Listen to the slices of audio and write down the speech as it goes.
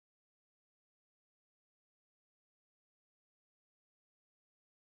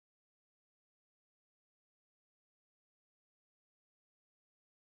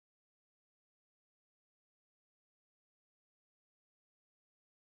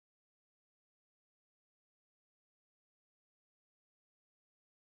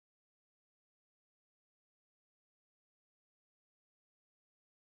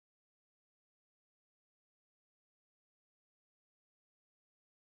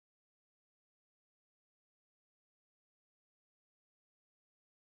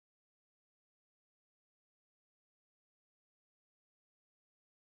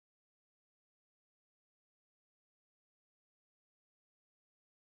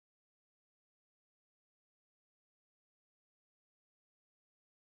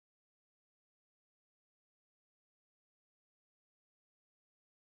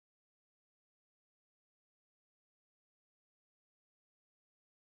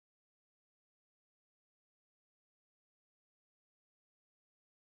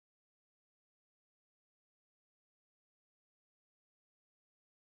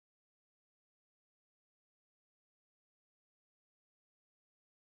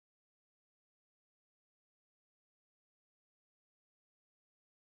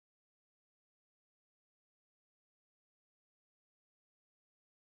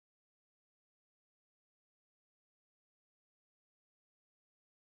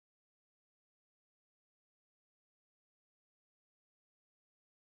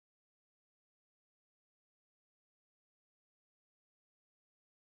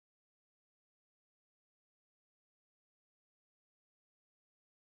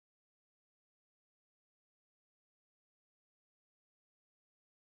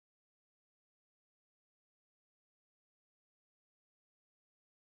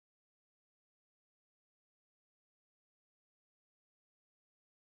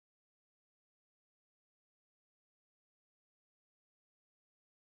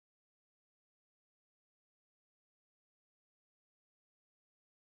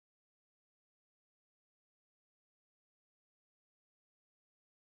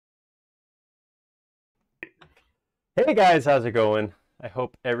Hey guys, how's it going? I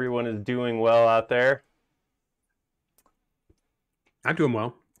hope everyone is doing well out there. I'm doing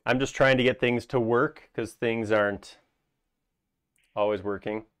well. I'm just trying to get things to work because things aren't always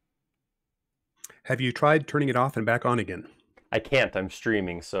working. Have you tried turning it off and back on again? I can't, I'm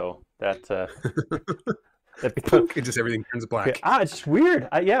streaming, so that becomes Punk, and just everything turns okay. black. It's just weird.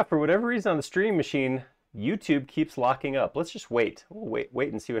 Yeah, for whatever reason on the stream machine, YouTube keeps locking up. Let's just wait. We'll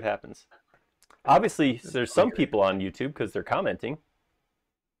wait and see what happens. Obviously, That's there's all some good. people on YouTube because they're commenting.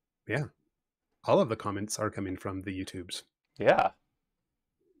 Yeah, all of the comments are coming from the YouTubes Yeah,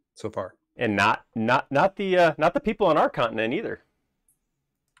 so far. and not the people on our continent either.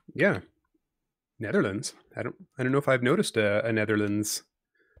 Yeah, Netherlands. I don't know if I've noticed a Netherlands,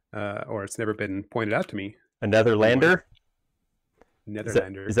 or it's never been pointed out to me. A Anyone? Netherlander? Is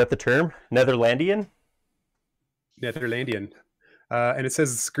Netherlander, that the term? Netherlandian? Netherlandian, and it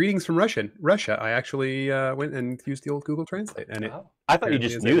says greetings from Russia. Russia. I actually went and used the old Google Translate, and it Oh, I thought you apparently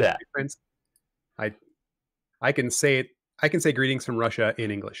just is knew able to that. be trans. I I can say it. I can say greetings from Russia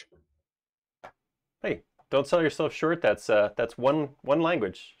in English. Hey, don't sell yourself short. That's one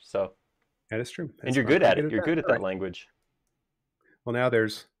language. So, That is true. and That's, you're I'm good pretty at good it. at You're that. good at All that right. language. Well, now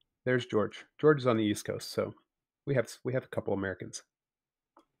there's George. George is on the East Coast, so we have a couple Americans.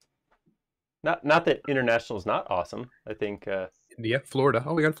 Not that international is not awesome. I think Yeah, Florida.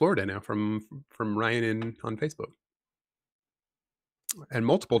 Oh, we got Florida now from Ryan in on Facebook, and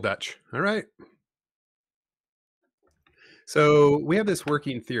multiple Dutch. All right. So we have this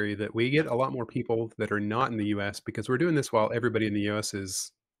working theory that we get a lot more people that are not in the U.S. because we're doing this while everybody in the U.S.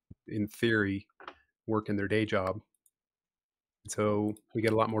 is, in theory, working their day job. So we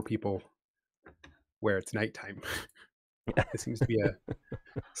get a lot more people where it's nighttime. It seems to be a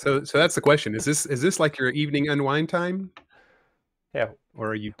so that's the question. Is this like your evening unwind time, yeah. or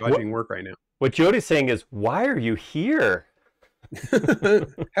are you What dodging work right now? what Jody's saying is, why are you here?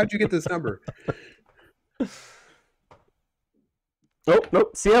 How'd you get this number? Oh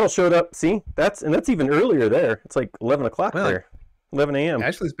nope. Seattle showed up. See, that's even earlier there. It's like 11 o'clock Well, there. 11 a.m.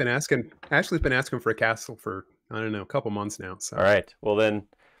 Ashley's been asking for a castle for, I don't know, a couple months now. All So right. Well then,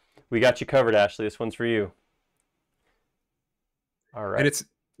 we got you covered, Ashley. This one's for you. All and right. it's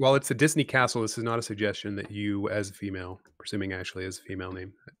while it's a Disney castle, this is not a suggestion that you, as a female, presuming Ashley is a female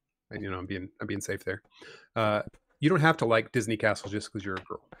name, and I'm being safe there. Uh, you don't have to like Disney castles just because you're a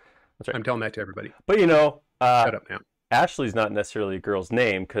girl. That's right. I'm telling that to everybody. But Shut up now. Ashley's not necessarily a girl's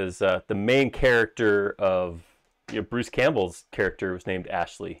name because the main character of Bruce Campbell's character was named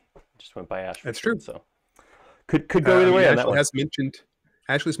Ashley. Just went by Ashley. That's true. So could go either way on that Ashley one. has mentioned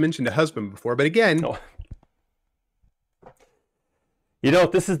Ashley's mentioned a husband before, but again, No,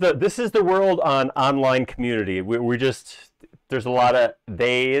 this is the world on online community. We just there's a lot of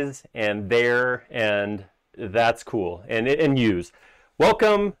theys and there and that's cool and use.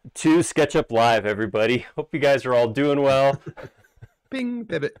 Welcome to SketchUp Live, everybody. Hope you guys are all doing well. bing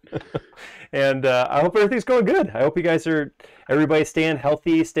pivot. And I hope everything's going good. I hope you guys everybody staying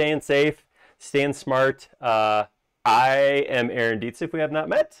healthy, staying safe, staying smart. I am Aaron Dietz. If we have not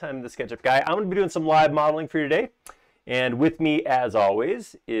met, I'm the SketchUp guy. I'm going to be doing some live modeling for you today. And with me, as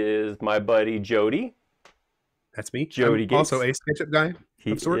always, is my buddy Jody. That's me. Jody I'm also Gates. a SketchUp guy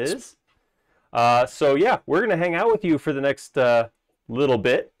He of sorts. is. So yeah, we're going to hang out with you for the next little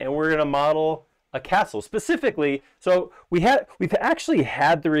bit, and we're going to model a castle specifically. So we've actually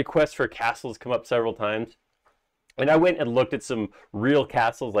had the request for castles come up several times, and I went and looked at some real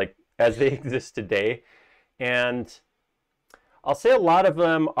castles like as they exist today, and I'll say a lot of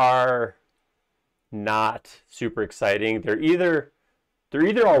them are not super exciting. They're either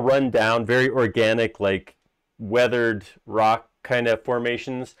all run down, very organic, like weathered rock kind of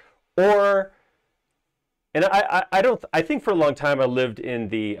formations, or and I don't I think for a long time I lived in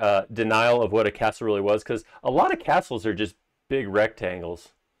the denial of what a castle really was because a lot of castles are just big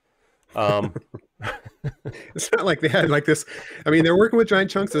rectangles. Um, It's not like they had like this. I mean, they're working with giant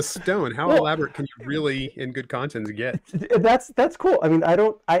chunks of stone. How well, elaborate can you really, in good conscience, get? that's cool. I mean,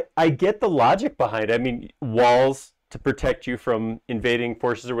 I get the logic behind it. I mean, walls to protect you from invading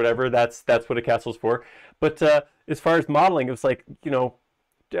forces or whatever. That's what a castle's for. But as far as modeling, it was like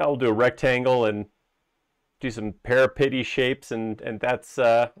I'll do a rectangle and do some parapety shapes, and that's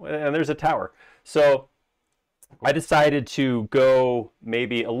and there's a tower. So I decided to go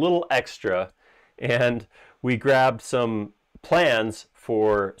maybe a little extra, and we grabbed some plans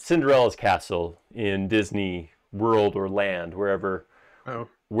for Cinderella's castle in Disney World or Land, Oh,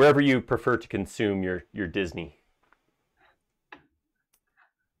 wherever you prefer to consume your Disney.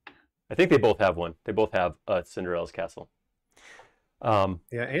 I think they both have one. They both have Cinderella's castle. Um,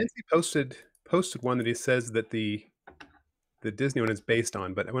 yeah. Anthony posted one that he says that the the Disney one is based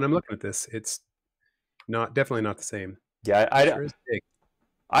on. But when I'm looking at this, it's definitely not the same. Yeah, It sure is big.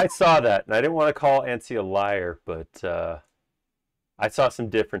 I saw that, and I didn't want to call Ansi a liar, but I saw some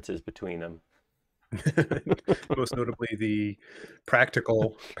differences between them. Most notably the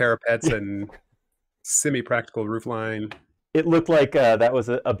practical parapets and semi-practical roofline. It looked like that was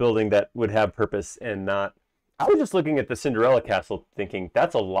a building that would have purpose and not. I was just looking at the Cinderella castle thinking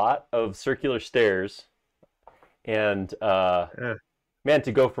that's a lot of circular stairs. And man,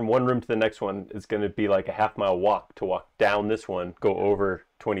 to go from one room to the next one is going to be like a half-mile walk to walk down this one, go over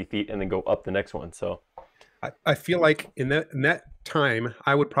 20 feet, and then go up the next one. So I feel like in that time,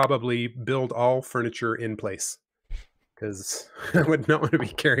 I would probably build all furniture in place because I would not want to be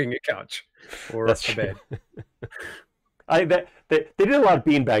carrying a couch or that's a bed. they did a lot of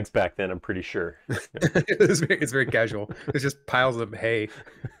bean bags back then, I'm pretty sure. It's very casual. It's just piles of hay.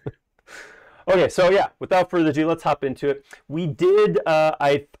 Okay, so yeah, without further ado, let's hop into it. We did,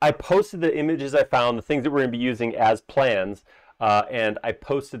 I posted the images I found, the things that we're going to be using as plans, and I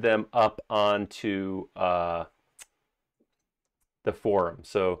posted them up onto the forum.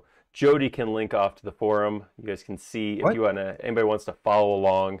 So Jody can link off to the forum. You guys can see if you want to, anybody wants to follow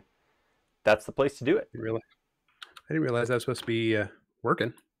along, that's the place to do it. I didn't realize I was supposed to be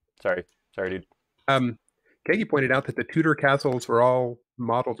working. Sorry, dude. Keggy pointed out that the Tudor castles were all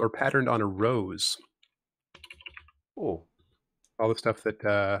modeled or patterned on a rose. Oh, all the stuff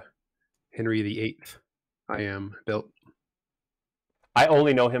that Henry VIII I am built. I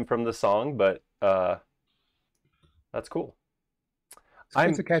only know him from the song, but that's cool.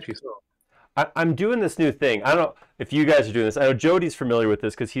 It's a catchy song. I'm doing this new thing. I don't know if you guys are doing this. I know Jody's familiar with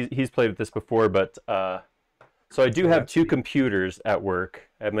this because he's played with this before, but so I do have two computers at work.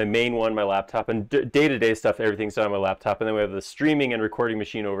 I have my main one, my laptop, and day-to-day stuff, everything's done on my laptop. And then we have the streaming and recording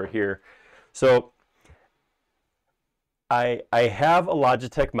machine over here. So I have a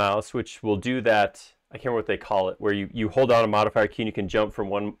Logitech mouse, which will do that. I can't remember what they call it, where you hold down a modifier key and you can jump from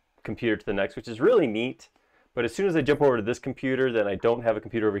one computer to the next, which is really neat. But as soon as I jump over to this computer, then I don't have a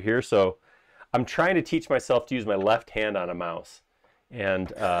computer over here. So I'm trying to teach myself to use my left hand on a mouse.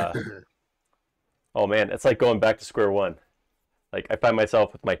 And oh man, it's like going back to square one. Like I find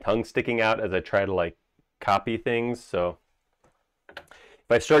myself with my tongue sticking out as I try to like copy things. So if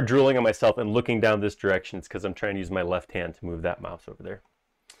I start drooling on myself and looking down this direction, it's because I'm trying to use my left hand to move that mouse over there.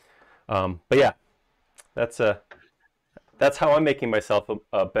 But yeah, that's how I'm making myself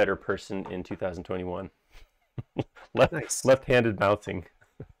a better person in 2021. Left-handed mousing.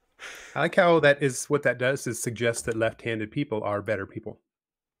 I like how what that does is suggest that left-handed people are better people.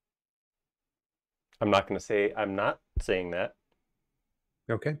 I'm not saying that.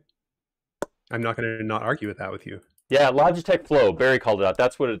 Okay. I'm not going to not argue with that with you. Yeah, Logitech Flow, Barry called it out.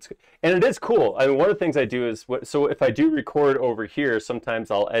 That's what it's, and it is cool. I mean, one of the things I do is, so if I do record over here,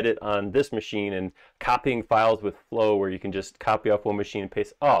 sometimes I'll edit on this machine and copying files with Flow where you can just copy off one machine and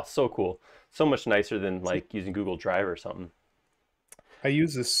paste. Oh, so cool. So much nicer than like using Google Drive or something. I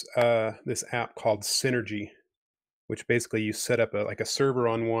use this app called Synergy, which basically you set up like a server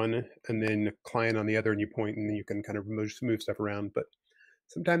on one and then a client on the other, and you point and you can kind of move stuff around. But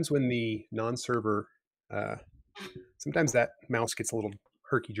sometimes when the non-server, sometimes that mouse gets a little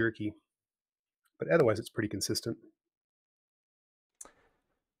herky-jerky, but otherwise it's pretty consistent.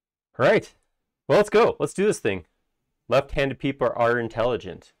 All right. Well, let's go. Let's do this thing. Left-handed people are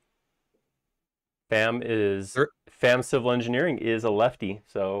intelligent. FAM Civil Engineering is a lefty,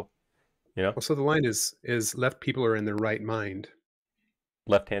 so you know. So the line is left people are in their right mind.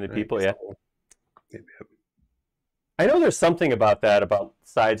 Left-handed people, yeah. Yep. I know there's something about that, about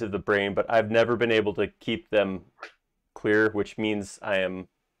sides of the brain, but I've never been able to keep them clear, which means I am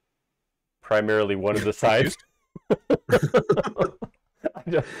primarily one of the sides.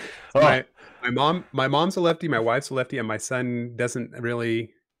 My mom's a lefty, my wife's a lefty, and my son doesn't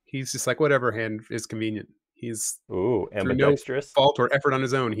really. He's just like whatever hand is convenient. He's ambidextrous. No fault or effort on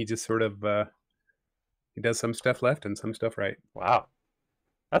his own. He just sort of he does some stuff left and some stuff right. Wow,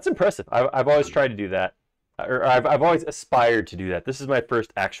 that's impressive. I've always tried to do that, or I've always aspired to do that. This is my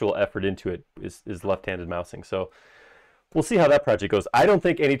first actual effort into it. Is left-handed mousing. So we'll see how that project goes. I don't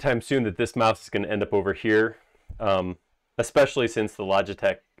think anytime soon that this mouse is going to end up over here, especially since the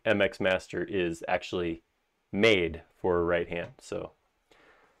Logitech MX Master is actually made for a right hand. So.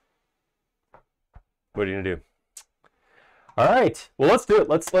 What are you gonna do? All right. Well, let's do it.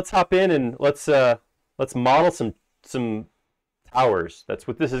 Let's hop in and let's model some towers. That's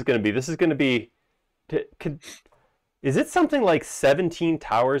what this is gonna be. This is gonna be. Is it something like 17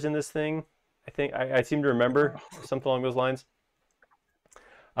 towers in this thing? I think I seem to remember something along those lines.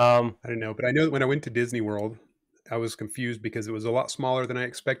 I don't know, but I know that when I went to Disney World, I was confused because it was a lot smaller than I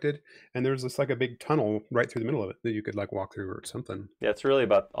expected, and there was just like a big tunnel right through the middle of it that you could like walk through or something. Yeah, it's really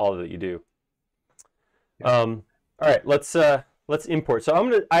about all that you do. Yeah. All right, let's import.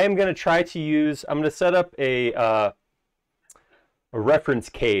 So I am gonna try to use. I'm gonna set up a reference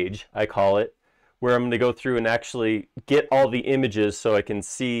cage, I call it, where I'm gonna go through and actually get all the images so I can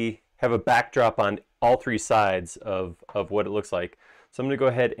see, have a backdrop on all three sides of what it looks like. So I'm gonna go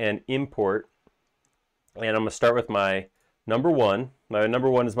ahead and import, and I'm gonna start with my number one. My number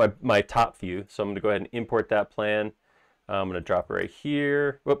one is my top view, so I'm gonna go ahead and import that plan. I'm gonna drop it right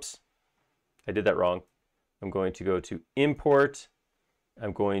here. Whoops, I did that wrong. I'm going to go to import.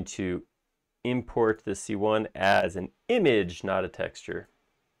 I'm going to import the C1 as an image, not a texture.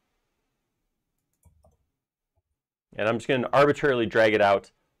 And I'm just going to arbitrarily drag it out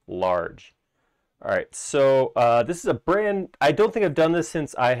large. All right, so this is a brand, I don't think I've done this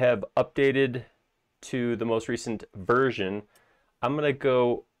since I have updated to the most recent version. I'm going to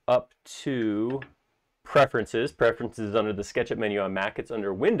go up to Preferences. Preferences is under the SketchUp menu on Mac. It's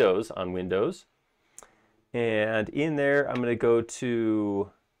under Windows on Windows. And in there, I'm going to go to,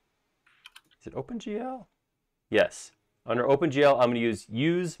 is it OpenGL? Yes. Under OpenGL, I'm going to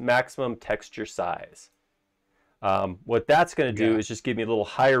use maximum texture size. What that's going to do is just give me a little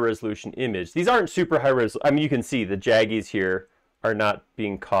higher resolution image. These aren't super high res. I mean, you can see the jaggies here are not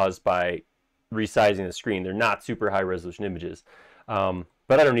being caused by resizing the screen. They're not super high resolution images. But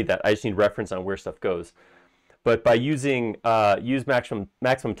I don't need that. I just need reference on where stuff goes. But by using use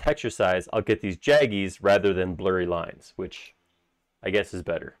maximum texture size, I'll get these jaggies rather than blurry lines, which I guess is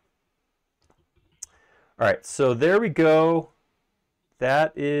better. All right, so there we go.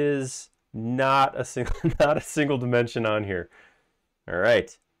 That is not a single dimension on here. All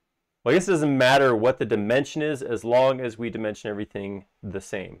right. Well, I guess it doesn't matter what the dimension is as long as we dimension everything the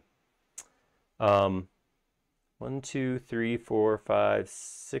same. 1, 2, 3, 4, 5,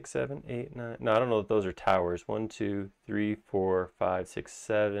 6, 7, 8, 9. No, I don't know if those are towers. 1, 2, 3, 4, 5, 6,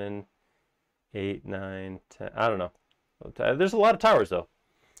 7, 8, 9, 10. I don't know. There's a lot of towers though.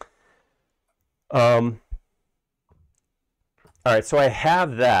 All right, so I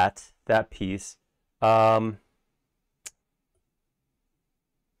have that piece. I'm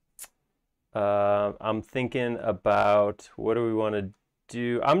thinking about what do we want to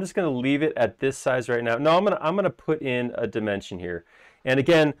do. I'm just going to leave it at this size right now. No, I'm gonna put in a dimension here. And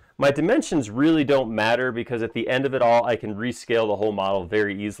again, my dimensions really don't matter because at the end of it all, I can rescale the whole model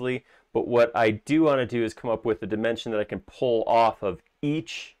very easily. But what I do want to do is come up with a dimension that I can pull off of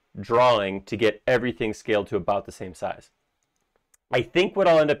each drawing to get everything scaled to about the same size. I think what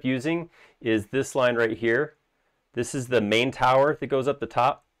I'll end up using is this line right here. This is the main tower that goes up the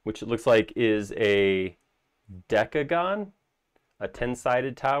top, which it looks like is a decagon, a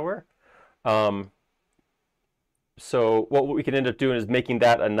 10-sided tower. So what we can end up doing is making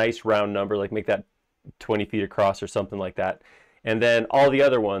that a nice round number, like make that 20 feet across or something like that. And then all the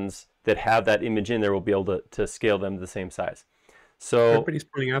other ones that have that image in there will be able to scale them to the same size. So everybody's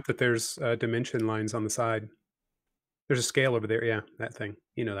pointing out that there's dimension lines on the side. There's a scale over there. Yeah, that thing.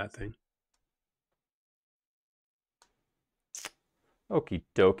 You know that thing. okie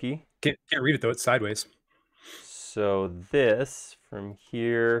dokie. Can't read it though. It's sideways. So this from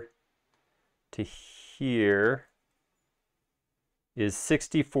here to here is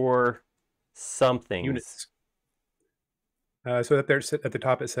 64 something units. So that there at the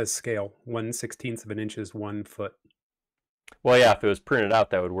top it says scale 1/16 of an inch is 1 foot. Well, yeah, if it was printed out,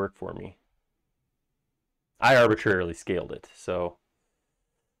 that would work for me. I arbitrarily scaled it. So,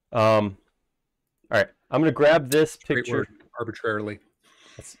 all right, I'm gonna grab this picture. Word, arbitrarily.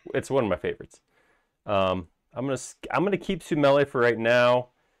 It's one of my favorites. I'm gonna keep Sumele for right now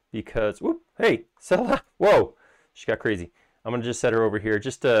because whoop, hey, settle down. Whoa, she got crazy. I'm gonna just set her over here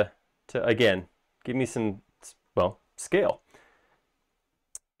just to again give me some scale.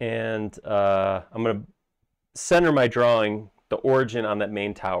 And I'm gonna center my drawing, the origin on that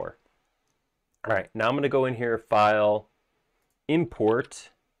main tower. All right, now I'm gonna go in here, File,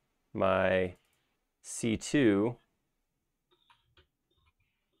 Import my C2.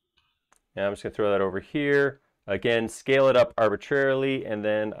 And I'm just gonna throw that over here. Again, scale it up arbitrarily, and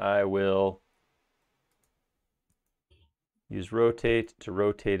then I will use rotate to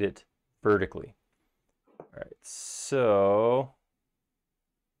rotate it vertically. All right, so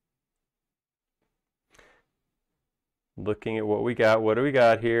looking at what we got, what do we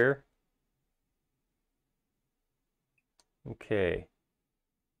got here? Okay,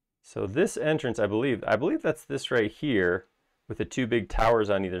 so this entrance, I believe that's this right here with the two big towers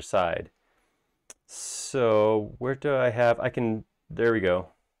on either side. So where do I have, there we go.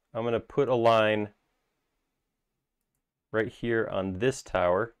 I'm gonna put a line right here on this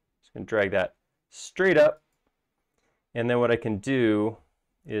tower. Just going to drag that straight up. And then what I can do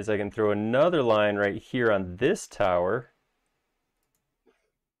is I can throw another line right here on this tower,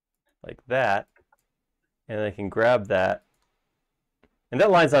 like that, and I can grab that. And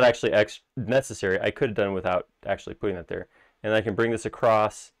that line's not actually necessary. I could have done without actually putting that there. And I can bring this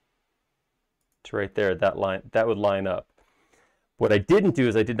across to right there. That line, that would line up. What I didn't do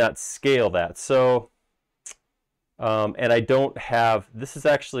is I did not scale that. So, and I don't have, this is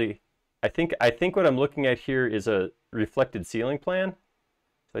actually, I think what I'm looking at here is a reflected ceiling plan.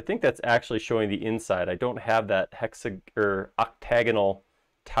 So I think that's actually showing the inside. I don't have that or octagonal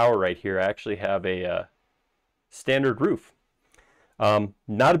tower right here. I actually have a standard roof.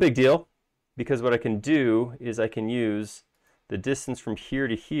 Not a big deal, because what I can do is I can use the distance from here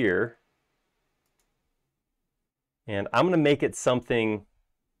to here, and I'm going to make it something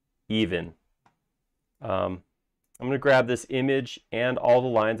even. I'm going to grab this image and all the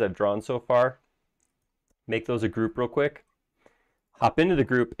lines I've drawn so far, make those a group real quick, hop into the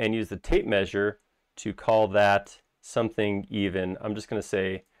group and use the tape measure to call that something even. I'm just going to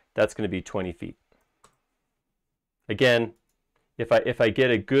say that's going to be 20 feet. Again, if I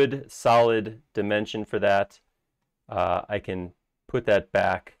get a good solid dimension for that, I can put that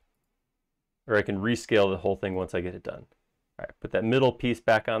back, or I can rescale the whole thing once I get it done. All right, put that middle piece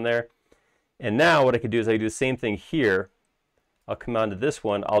back on there. And now what I can do is I can do the same thing here. I'll come onto this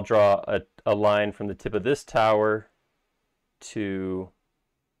one. I'll draw a line from the tip of this tower to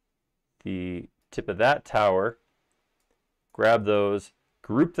the tip of that tower, grab those,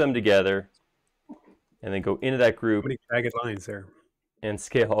 group them together, and then go into that group. How many jagged lines there? And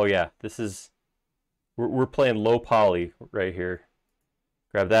scale. Oh yeah, this is, we're playing low poly right here.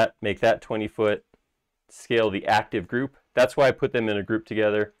 Grab that, make that 20 foot, scale the active group. That's why I put them in a group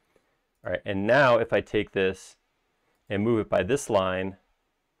together. All right, and now if I take this and move it by this line,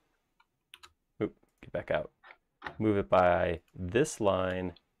 oop, get back out, move it by this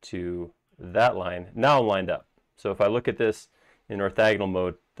line to that line, now I'm lined up. So if I look at this in orthogonal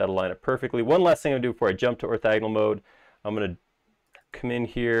mode, that'll line up perfectly. One last thing I'm going to do before I jump to orthogonal mode, I'm going to come in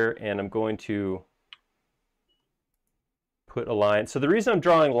here and I'm going to put a line. So the reason I'm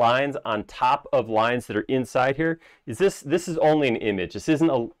drawing lines on top of lines that are inside here is this is only an image. This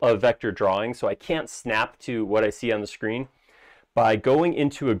isn't a vector drawing, so I can't snap to what I see on the screen. By going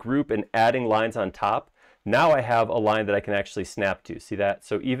into a group and adding lines on top, now I have a line that I can actually snap to. See that?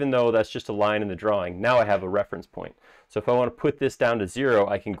 So even though that's just a line in the drawing, now I have a reference point. So if I want to put this down to 0,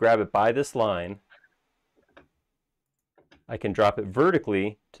 I can grab it by this line. I can drop it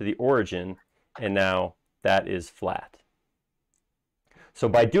vertically to the origin, and now that is flat. So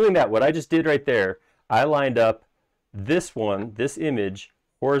by doing that, what I just did right there, I lined up this one, this image,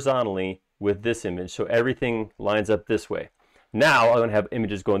 horizontally with this image. So everything lines up this way. Now I'm going to have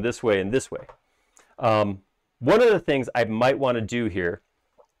images going this way and this way. One of the things I might want to do here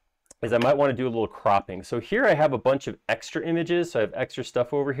is I might want to do a little cropping. So here I have a bunch of extra images. So I have extra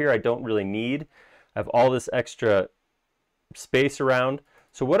stuff over here I don't really need. I have all this extra space around.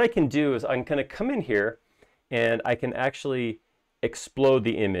 So what I can do is I'm going to come in here and I can actually explode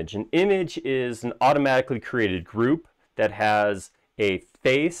the image. An image is an automatically created group that has a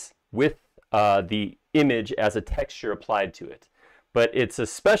face with the image as a texture applied to it. But it's a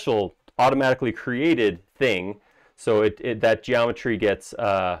special automatically created thing, so that geometry gets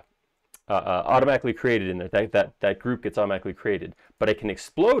automatically created in there. That group gets automatically created. But I can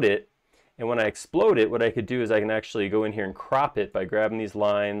explode it, and when I explode it, what I could do is I can actually go in here and crop it by grabbing these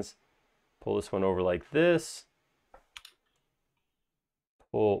lines, pull this one over like this,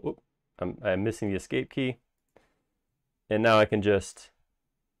 pull, oops, I'm missing the escape key, and now I can just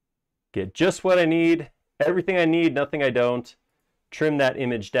get just what I need, everything I need, nothing I don't, trim that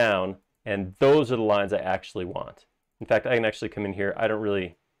image down, and those are the lines I actually want. In fact, I can actually come in here. I don't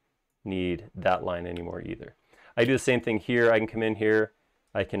really need that line anymore either. I do the same thing here. I can come in here,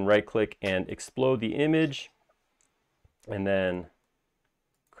 I can right click and explode the image, and then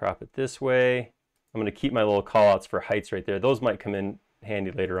crop it this way. I'm going to keep my little callouts for heights right there. Those might come in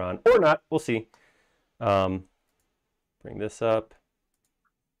handy later on, or not. We'll see. Bring this up.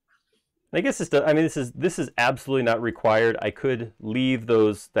 I guess this does, I mean, this is absolutely not required. I could leave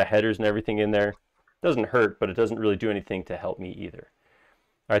the headers and everything in there. Doesn't hurt, but it doesn't really do anything to help me either.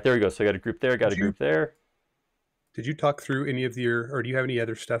 All right, there we go. So I got a group there, got a group there. Did you talk through any of or do you have any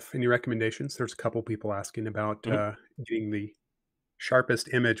other stuff, any recommendations? There's a couple people asking about getting the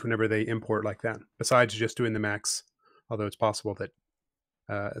sharpest image whenever they import like that, besides just doing the max, although it's possible that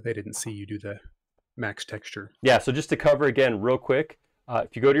they didn't see you do the max texture. Yeah, so just to cover again real quick,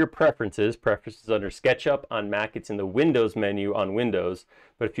 If you go to your preferences under SketchUp on Mac, it's in the Windows menu on Windows.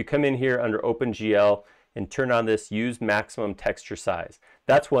 But if you come in here under OpenGL and turn on this use maximum texture size,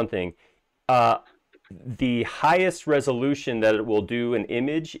 that's one thing. The highest resolution that it will do an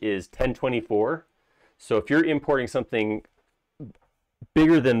image is 1024. So if you're importing something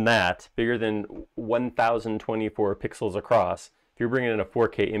bigger than that, bigger than 1024 pixels across, if you're bringing in a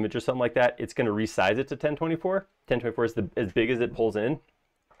 4K image or something like that, it's going to resize it to 1024. 1024 is as big as it pulls in.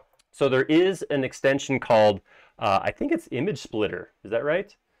 So there is an extension called, I think it's Image Splitter. Is that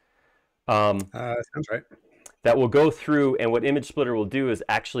right? Sounds right. That will go through, and what Image Splitter will do is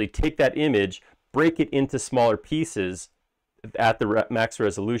actually take that image, break it into smaller pieces at the max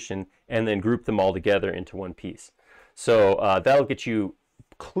resolution, and then group them all together into one piece. So that'll get you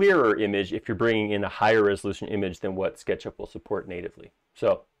clearer image if you're bringing in a higher resolution image than what SketchUp will support natively.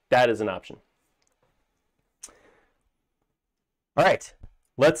 So that is an option. All right,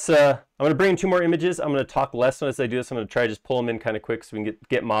 let's. I'm going to bring in 2 more images. I'm going to talk less as I do this. I'm going to try to just pull them in kind of quick so we can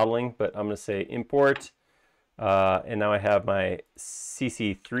get modeling. But I'm going to say import, and now I have my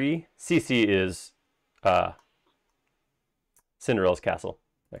CC3. CC is Cinderella's castle,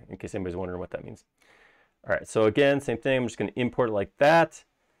 in case anybody's wondering what that means. All right, so again, same thing. I'm just going to import it like that.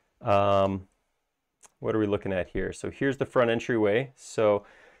 What are we looking at here? So here's the front entryway. So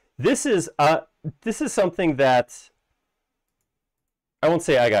this is something that I won't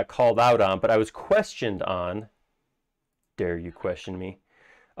say I got called out on, but I was questioned on. Dare you question me?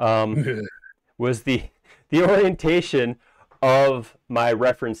 Was the orientation of my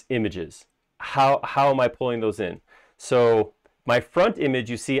reference images. How am I pulling those in? So my front image,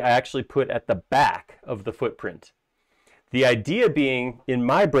 you see, I actually put at the back of the footprint. The idea being, in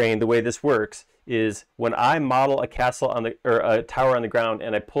my brain, the way this works is when I model a castle on the, or a tower on the ground,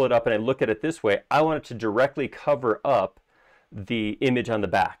 and I pull it up and I look at it this way, I want it to directly cover up the image on the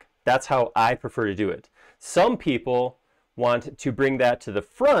back. That's how I prefer to do it. Some people want to bring that to the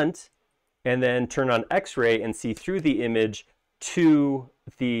front and then turn on X-ray and see through the image to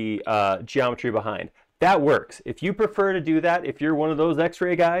the geometry behind. That works. If you prefer to do that, if you're one of those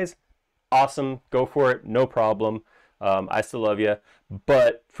X-ray guys, awesome, go for it, no problem. I still love you.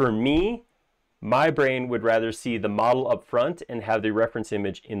 But for me, my brain would rather see the model up front and have the reference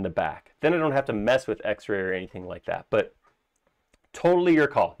image in the back. Then I don't have to mess with X-ray or anything like that. But totally your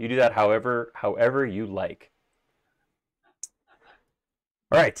call. You do that however you like.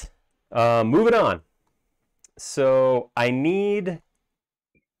 All right, moving on. So I need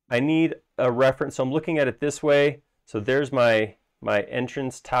a reference. So I'm looking at it this way. So there's my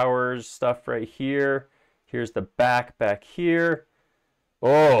entrance towers stuff right here. Here's the back here.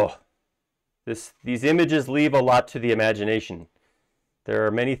 Oh, these images leave a lot to the imagination. There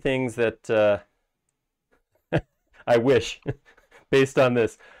are many things that I wish based on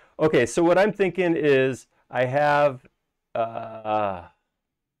this. Okay, so what I'm thinking is I have, man,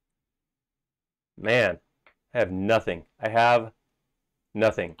 I have nothing. I have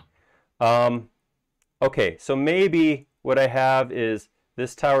nothing. Okay, so maybe what I have is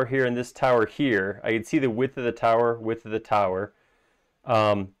this tower here and this tower here. I can see the width of the tower,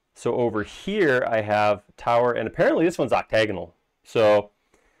 so over here I have tower, and apparently this one's octagonal. So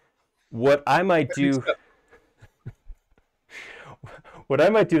what I might do, what I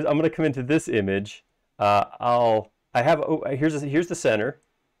might do is I'm going to come into this image. Here's the center,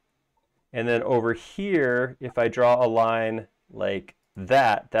 and then over here, if I draw a line like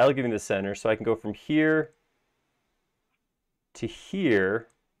that, that'll give me the center. So I can go from here to here,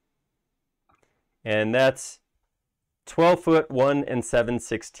 and that's 12 foot 1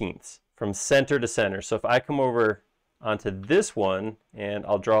 7/16 from center to center. So if I come over onto this one and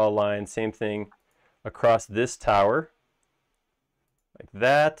I'll draw a line, same thing across this tower like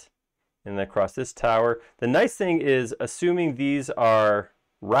that, and then across this tower. The nice thing is, assuming these are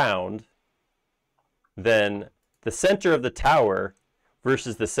round, then the center of the tower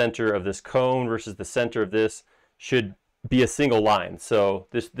versus the center of this cone versus the center of this should be a single line. So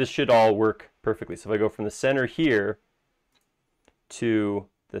this should all work perfectly. So if I go from the center here to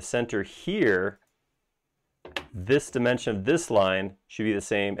the center here, this dimension of this line should be the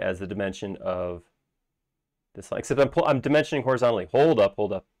same as the dimension of this line, except I'm dimensioning horizontally. Hold up.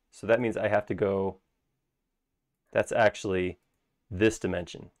 So that means I have to go, that's actually this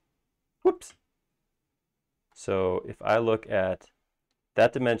dimension. Whoops. So if I look at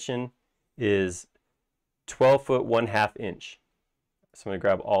that dimension is 12 foot 1/2 inch. So I'm going to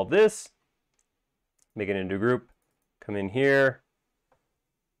grab all this, make it into a group, come in here,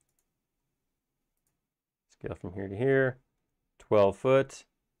 scale from here to here, 12 foot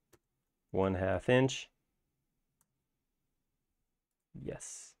 1/2 inch.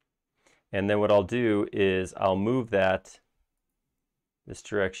 Yes. And then what I'll do is I'll move that this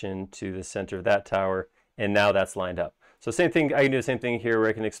direction to the center of that tower, and now that's lined up. So same thing, I can do the same thing here where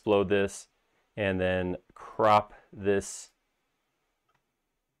I can explode this and then crop this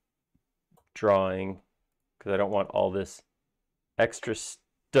drawing because I don't want all this extra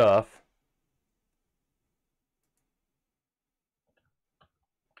stuff.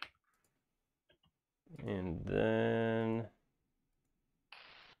 And then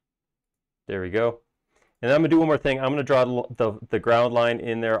there we go. And I'm going to do one more thing. I'm going to draw the ground line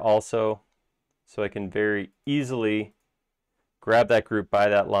in there also, so I can very easily grab that group by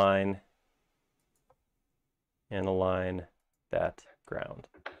that line and align that ground.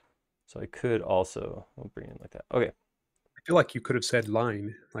 So I could also, I'll bring it in like that. Okay. I feel like you could have said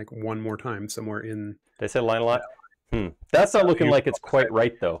line like one more time somewhere in. Did I say line a lot? That's not looking like it's quite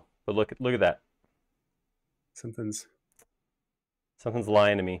right though. But look at that. Something's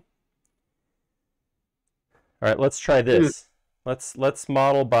lying to me. All right, let's try this. Let's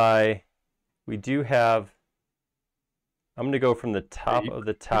model by. We do have. I'm going to go from the top of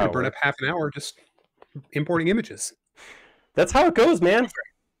the tower. Burn up half an hour just importing images. That's how it goes, man.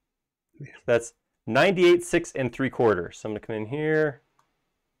 That's 98, 6 3/4. So I'm going to come in here,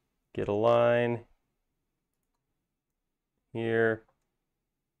 get a line here.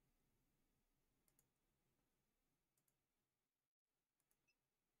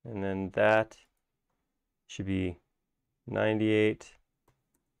 And then that should be 98,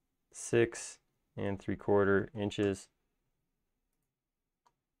 6 3/4 inches.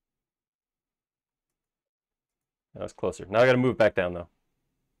 That was closer. Now I got to move back down though.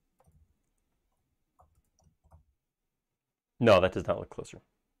 No, that does not look closer.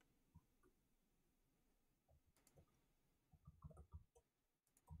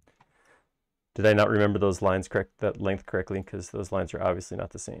 Did I not remember those lines correct, that length correctly? Because those lines are obviously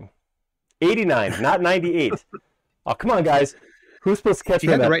not the same. 89, not 98. Oh, come on, guys. Who's supposed to catch me?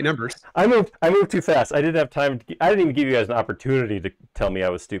 You had the right numbers. I moved too fast. I didn't have time. I didn't even give you guys an opportunity to tell me I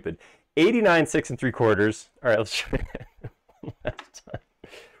was stupid. 89, 6 3/4. All right, let's try it last time.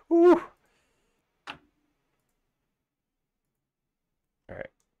 Woo. All right.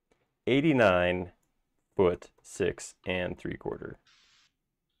 89 foot 6 3/4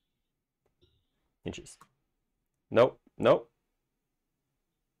 inches. Nope. Nope.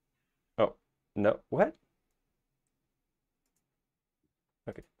 Oh, no. What?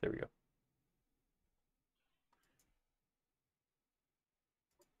 Okay, there we go.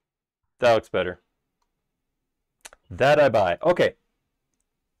 That looks better. That I buy. Okay.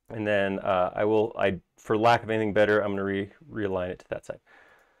 And then for lack of anything better, I'm going to realign it to that side.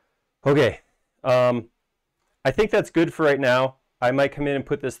 Okay. I think that's good for right now. I might come in and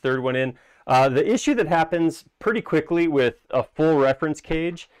put this third one in. The issue that happens pretty quickly with a full reference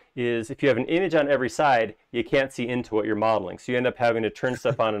cage is if you have an image on every side, you can't see into what you're modeling. So you end up having to turn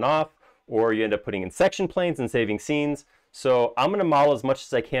stuff on and off, or you end up putting in section planes and saving scenes. So I'm going to model as much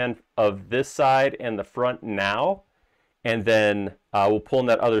as I can of this side and the front now, and then we'll pull in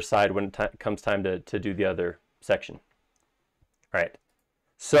that other side when it comes time to do the other section. All right.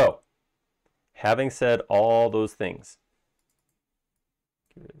 So having said all those things,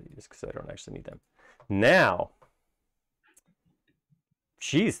 just because I don't actually need them. Now,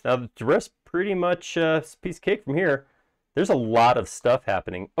 geez, now the rest pretty much piece of cake from here. There's a lot of stuff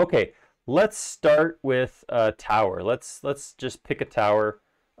happening. Okay, let's start with a tower. Let's just pick a tower.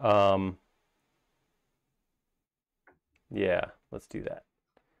 Yeah, let's do that.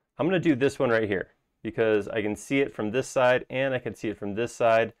 I'm going to do this one right here because I can see it from this side and I can see it from this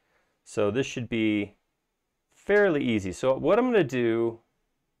side. So this should be fairly easy. So what I'm going to do,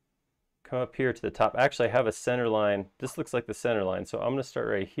 come up here to the top. Actually, I have a center line. This looks like the center line. So I'm going to start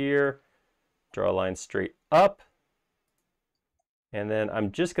right here, draw a line straight up. And then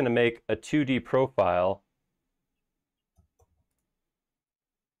I'm just going to make a 2D profile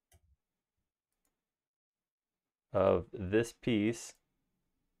of this piece.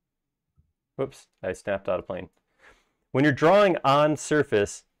 Whoops, I snapped out of plane. When you're drawing on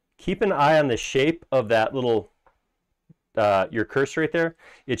surface, keep an eye on the shape of that little your cursor right there.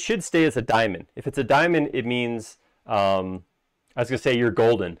 It should stay as a diamond. If it's a diamond, it means I was gonna say you're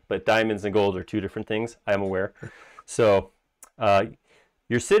golden, but diamonds and gold are two different things. I'm aware. So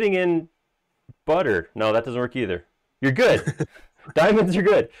you're sitting in butter. No, that doesn't work either. You're good. Diamonds are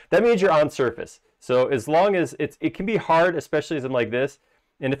good. That means you're on surface. So as long as it can be hard, especially as I'm like this.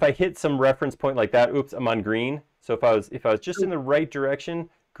 And if I hit some reference point like that, oops, I'm on green. So if I was just in the right direction,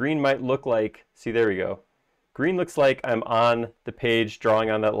 green might look like, see, there we go. Green looks like I'm on the page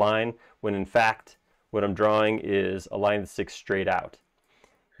drawing on that line, when in fact, what I'm drawing is a line that sticks straight out.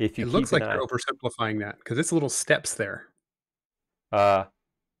 if you It keep looks an like eye. you're oversimplifying that because it's little steps there. Uh,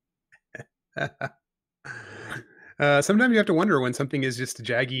 Sometimes you have to wonder when something is just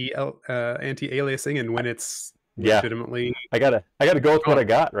jaggy anti-aliasing and when it's yeah, legitimately I gotta go with what wrong. I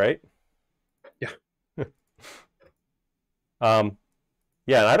got, right? Yeah. Um,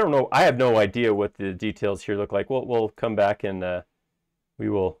 yeah, and I don't know. I have no idea what the details here look like. We'll come back and we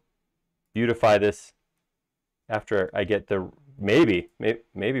will beautify this after I get the maybe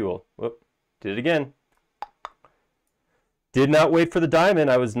we'll whoop, did it again. Did not wait for the diamond.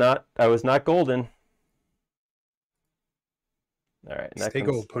 I was not golden. All right, and that Stay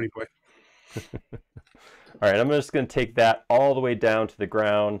comes. gold, pony boy. All right, I'm just going to take that all the way down to the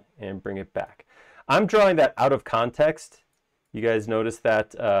ground and bring it back. I'm drawing that out of context. You guys notice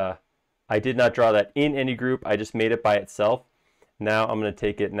that I did not draw that in any group. I just made it by itself. Now I'm going to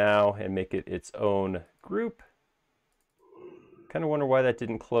take it now and make it its own group. Kind of wonder why that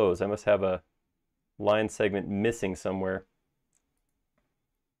didn't close. I must have a line segment missing somewhere.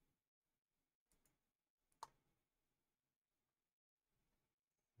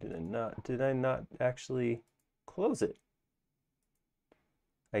 Did I not actually close it?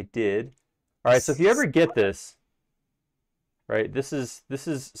 I did. All right, so if you ever get this, right,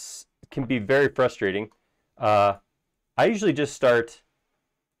 this can be very frustrating. I usually just start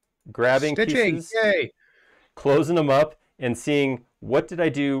grabbing Stitching, pieces, yay! closing them up, and seeing what did I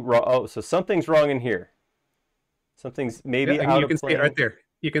do wrong. Oh, so something's wrong in here. Something's Yeah, maybe and out you of can see it right plane. there.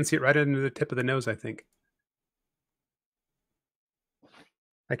 You can see it right under the tip of the nose, I think.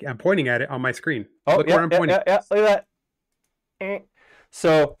 I'm pointing at it on my screen. Oh, Look where yeah, I'm yeah, pointing. yeah, yeah. Look at that.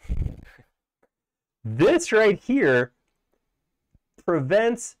 So this right here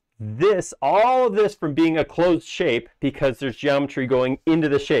prevents all of this from being a closed shape because there's geometry going into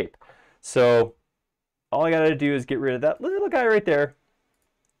the shape. So all I gotta do is get rid of that little guy right there.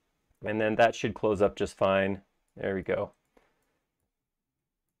 And then that should close up just fine. There we go.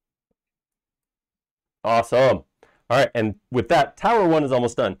 Awesome. All right, and with that, tower 1 is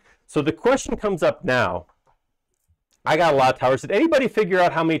almost done. So the question comes up now. I got a lot of towers. Did anybody figure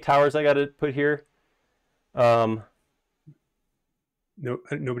out how many towers I got to put here? No,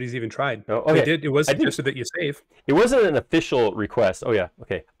 nobody's even tried. No. They Okay. did. It was I didn't. suggested that you save. It wasn't an official request. Oh yeah.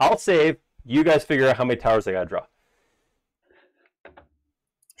 Okay. I'll save. You guys figure out how many towers I got to draw.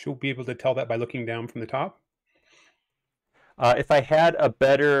 She'll be able to tell that by looking down from the top. If I had a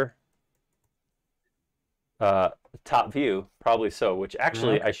better top view, probably so. Which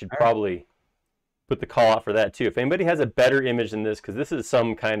actually, Okay. I should All right. probably put the call out for that too. If anybody has a better image than this, because this is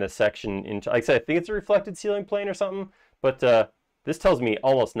some kind of section in, like I said, I think it's a reflected ceiling plane or something, but this tells me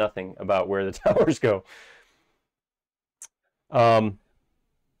almost nothing about where the towers go.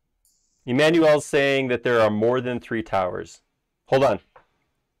 Emmanuel's saying that there are more than 3 towers. Hold on.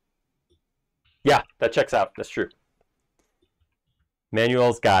 Yeah, that checks out. That's true.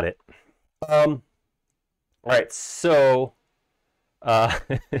 Emmanuel's got it. All right, so uh,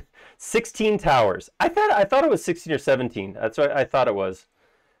 16 towers. I thought it was 16 or 17. That's what I thought it was.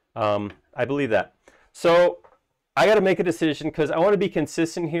 I believe that. So I got to make a decision because I want to be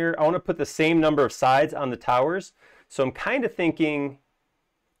consistent here. I want to put the same number of sides on the towers. So I'm kind of thinking,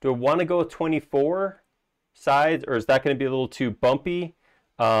 do I want to go with 24 sides, or is that going to be a little too bumpy?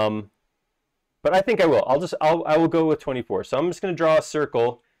 But I think I will. I will go with 24. So I'm just going to draw a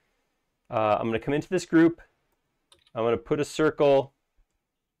circle. I'm going to come into this group. I'm going to put a circle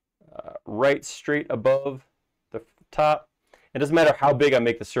right straight above the top. It doesn't matter how big I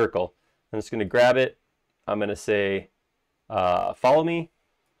make the circle. I'm just going to grab it. I'm going to say, follow me,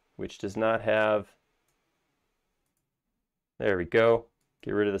 which does not have. There we go.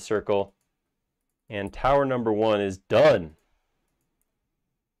 Get rid of the circle. And tower number 1 is done.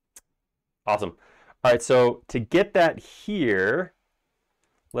 Awesome. All right, so to get that here,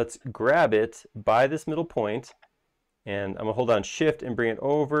 let's grab it by this middle point, and I'm gonna hold on Shift and bring it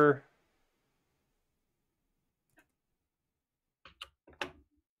over.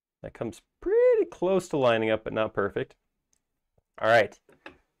 That comes pretty close to lining up, but not perfect. All right,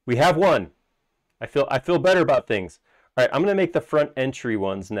 we have one. I feel better about things. All right, I'm gonna make the front entry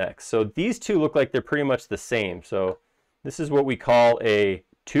ones next. So these two look like they're pretty much the same. So this is what we call a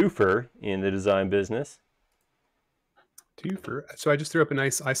twofer in the design business. Twofer. So I just threw up a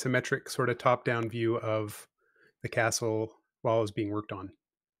nice isometric sort of top-down view of the castle while it was being worked on.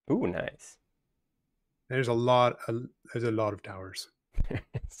 Ooh, nice. There's a lot of towers.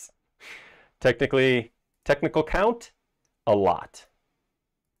 Technical count, a lot.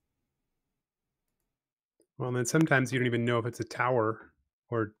 Well, then sometimes you don't even know if it's a tower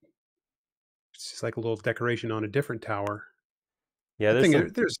or it's just like a little decoration on a different tower. Yeah, The there's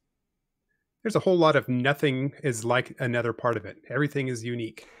thing some. is, there's a whole lot of nothing is like another part of it. Everything is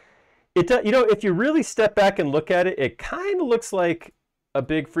unique. It does, you know, if you really step back and look at it, it kind of looks like a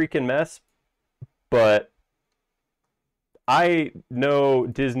big freaking mess. But I know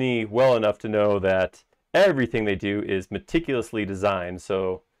Disney well enough to know that everything they do is meticulously designed,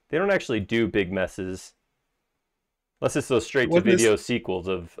 so they don't actually do big messes. Unless it's those straight to Wasn't this? video sequels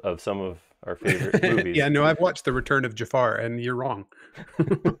of some of our favorite Yeah, movies. no, I've watched The Return of Jafar, and you're wrong.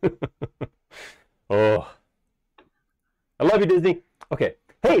 Oh, I love you, Disney. Okay.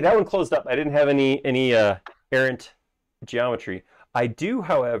 Hey, that one closed up. I didn't have any errant geometry. I do,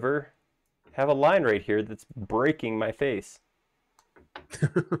 however, have a line right here that's breaking my face.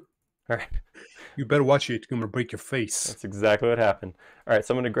 All right. You better watch it. It's gonna break your face. That's exactly what happened. All right,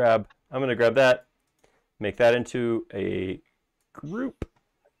 so I'm gonna grab that, make that into a group,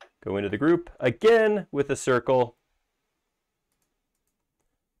 go into the group again with a circle,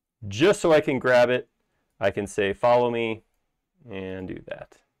 just so I can grab it. I can say follow me and do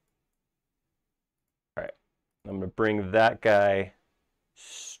that. All right, I'm gonna bring that guy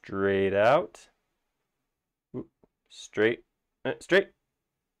straight out. Oop, straight, straight,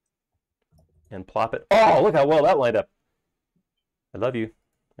 and plop it. Oh, look how well that lined up. I love you.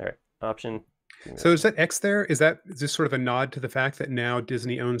 All right, option. So is that X there? Is that just sort of a nod to the fact that now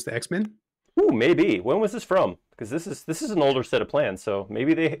Disney owns the X-Men? Ooh, maybe. When was this from? Because this is an older set of plans, so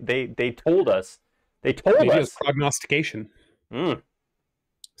maybe they told us. They told Maybe it was us. prognostication. Mm,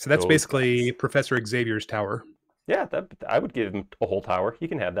 So that's those basically guys. Professor Xavier's tower. Yeah, that I would give him a whole tower. He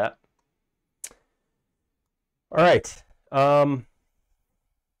can have that. All right.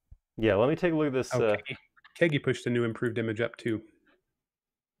 Yeah, let me take a look at this. Okay. Keggy pushed a new improved image up too.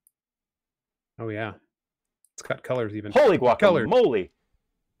 Oh yeah. It's got colors even. Holy Colors. guacamole!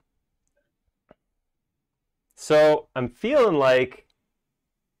 So I'm feeling like,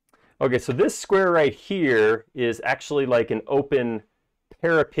 okay, so this square right here is actually like an open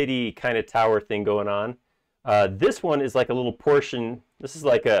parapety kind of tower thing going on. This one is like a little portion. This is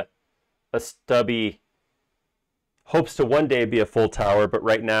like a stubby, hopes to one day be a full tower, but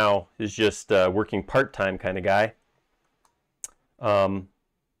right now is just working part-time kind of guy.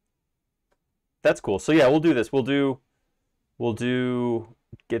 That's cool. So yeah, we'll do this. We'll do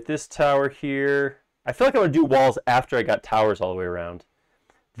get this tower here. I feel like I want to do walls after I got towers all the way around.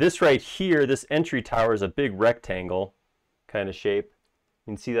 This right here, this entry tower is a big rectangle kind of shape.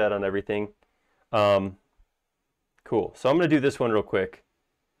 You can see that on everything. Cool. So I'm going to do this one real quick.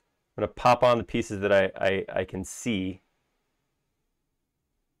 I'm going to pop on the pieces that I can see.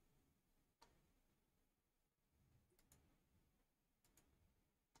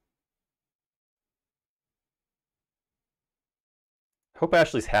 Hope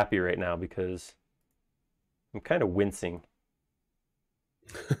Ashley's happy right now because I'm kind of wincing.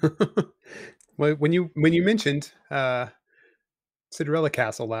 Well, when you mentioned Cinderella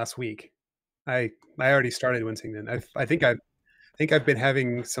Castle last week, I already started wincing. Then I think I've been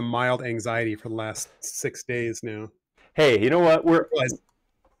having some mild anxiety for the last 6 days now. Hey, you know what? We're Realize-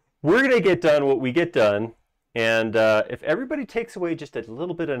 we're gonna get done what we get done, and if everybody takes away just a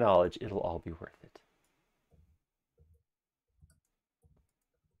little bit of knowledge, it'll all be worth it.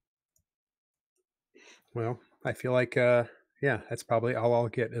 Well, I feel like yeah, that's probably all I'll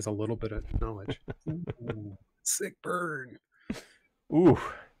get is a little bit of knowledge. Ooh, sick burn. Ooh,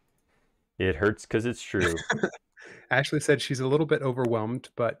 it hurts because it's true. Ashley said she's a little bit overwhelmed,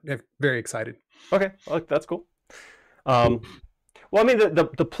 but very excited. Okay, well, that's cool. Well, I mean,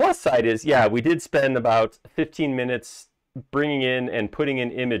 the plus side is, yeah, we did spend about 15 minutes bringing in and putting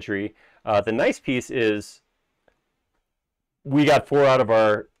in imagery. The nice piece is we got 4 out of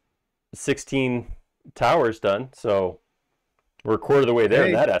our 16 towers done, so we're a quarter of the way there in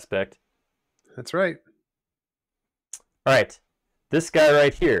Hey, that aspect. that's right. All right, this guy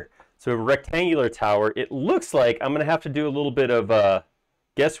right here. So a rectangular tower. It looks like I'm going to have to do a little bit of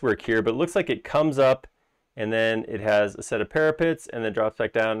guesswork here, but it looks like it comes up and then it has a set of parapets and then drops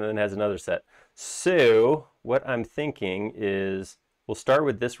back down and then has another set. So what I'm thinking is we'll start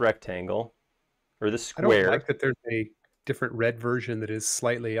with this rectangle or this I don't square. like that there's a different red version that is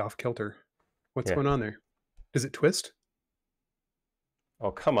slightly off kilter. What's Yeah. going on there? Does it twist?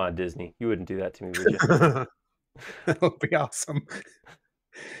 Oh, come on, Disney. You wouldn't do that to me, would you? That would be awesome.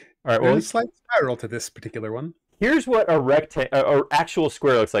 All right, There's well, a slight spiral to this particular one. here's what a rectangle or actual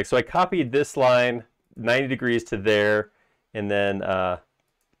square looks like. So I copied this line 90 degrees to there, and then I'm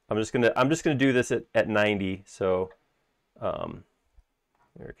just gonna do this at 90. So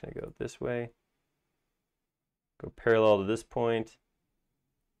where can I go? This way. Go parallel to this point.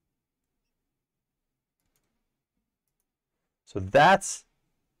 So that's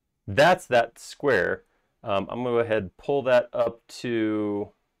that square. I'm going to go ahead and pull that up to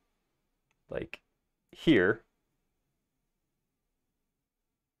like here.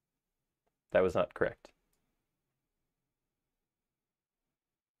 That was not correct.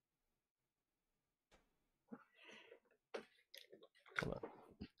 Hold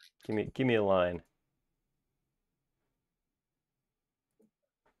on. Give me a line.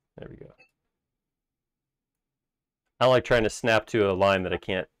 There we go. I don't like trying to snap to a line that I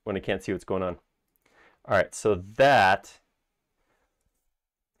can't when I can't see what's going on. All right, so that,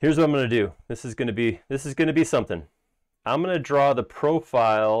 here's what I'm going to do. This is going to be something. I'm going to draw the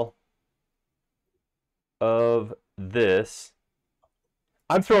profile of this.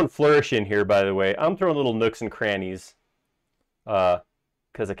 I'm throwing flourish in here, by the way. I'm throwing little nooks and crannies because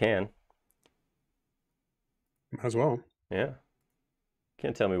I can. Might as well. Yeah.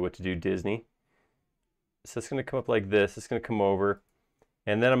 Can't tell me what to do, Disney. So it's going to come up like this. It's going to come over.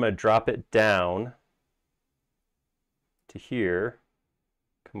 And then I'm going to drop it down to here.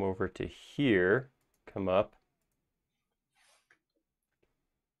 Come over to here. Come up.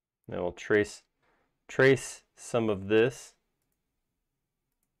 Then we'll trace some of this.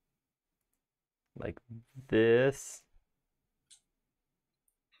 Like this.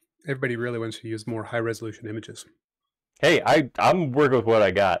 Everybody really wants to use more high-resolution images. Hey, I'm working with what I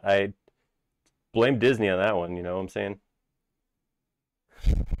got. I blame Disney on that one, you know what I'm saying?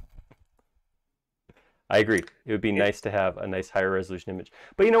 I agree. It would be nice to have a nice higher resolution image.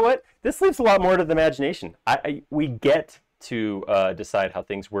 But you know what? This leaves a lot more to the imagination. We get to decide how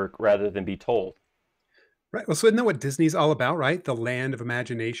things work rather than be told. Right. Well, so isn't that what Disney's all about, right? The land of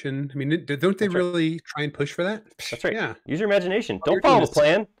imagination. I mean, don't they really try and push for that? That's right. Yeah. Use your imagination. Don't follow the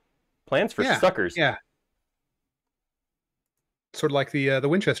plan. Plan's for suckers. Yeah. Sort of like the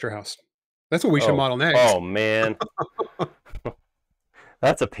Winchester House. That's what we should model next. Oh man.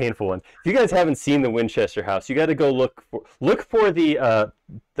 That's a painful one. If you guys haven't seen the Winchester House, you got to go look for the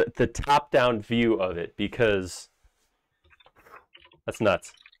top-down view of it, because that's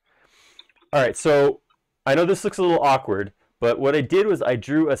nuts. All right, so I know this looks a little awkward, but what I did was I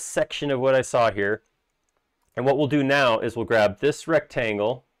drew a section of what I saw here, and what we'll do now is we'll grab this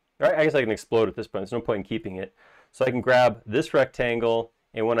rectangle. All right, I guess I can explode at this point. There's no point in keeping it. So I can grab this rectangle,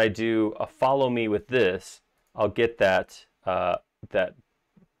 and when I do a follow me with this, I'll get that that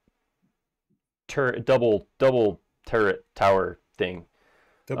double turret tower thing.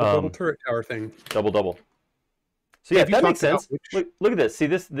 Double turret tower thing. Double. So yeah, that makes sense. Look at this. See,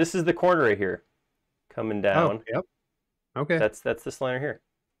 this is the corner right here, coming down. Oh, yep. Okay. That's this liner here.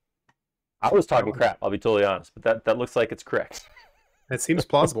 I was talking crap, I'll be totally honest, but that looks like it's correct. That seems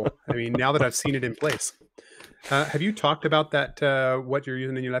plausible. I mean, now that I've seen it in place. Have you talked about that, what you're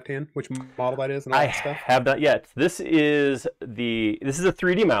using in your left hand, which model that is and all that stuff? I have not yet. This is a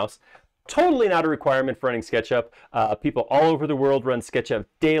 3D mouse. Totally not a requirement for running SketchUp. People all over the world run SketchUp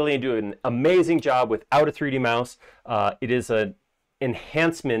daily and do an amazing job without a 3D mouse. It is an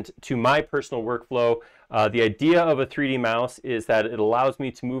enhancement to my personal workflow. The idea of a 3D mouse is that it allows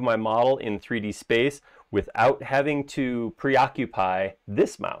me to move my model in 3D space without having to preoccupy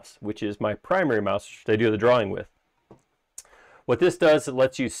this mouse, which is my primary mouse, which I do the drawing with. What this does, it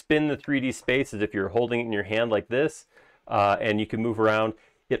lets you spin the 3D space as if you're holding it in your hand like this, and you can move around.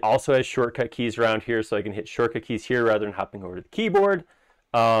 It also has shortcut keys around here, so I can hit shortcut keys here rather than hopping over to the keyboard.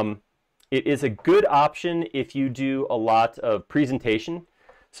 It is a good option if you do a lot of presentation.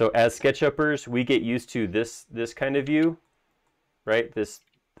 So as SketchUppers, we get used to this kind of view, right? This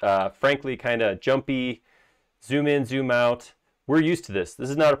frankly kind of jumpy, zoom in, zoom out. We're used to this. This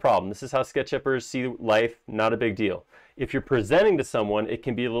is not a problem. This is how SketchUppers see life, not a big deal. If you're presenting to someone, it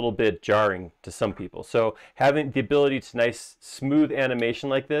can be a little bit jarring to some people. So having the ability to nice, smooth animation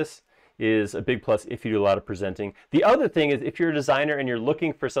like this is a big plus if you do a lot of presenting. The other thing is if you're a designer and you're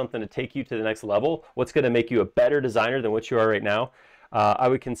looking for something to take you to the next level, what's going to make you a better designer than what you are right now, I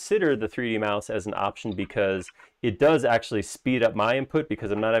would consider the 3D mouse as an option because it does actually speed up my input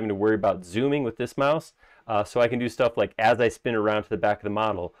because I'm not having to worry about zooming with this mouse. So I can do stuff like as I spin around to the back of the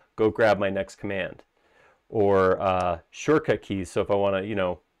model, go grab my next command. Or shortcut keys, so if I want to, you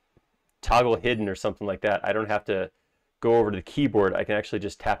know, toggle hidden or something like that, I don't have to go over to the keyboard. I can actually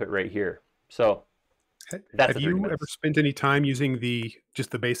just tap it right here. So that's have you ever spent any time using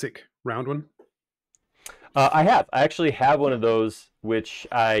just the basic round one? I have. I actually have one of those, which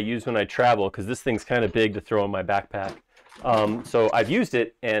I use when I travel because this thing's kind of big to throw in my backpack. So I've used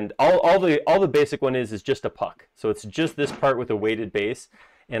it, and all the basic one is just a puck. So it's just this part with a weighted base.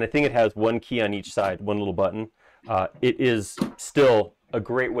 And I think it has one key on each side, one little button. It is still a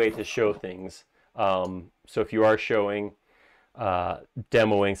great way to show things. So if you are showing,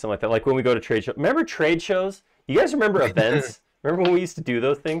 demoing something like that. Like when we go to trade shows. Remember trade shows? You guys remember events? Remember when we used to do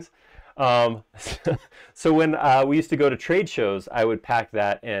those things? Um, so when we used to go to trade shows, I would pack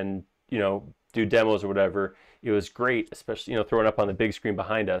that and do demos or whatever. It was great, especially throwing up on the big screen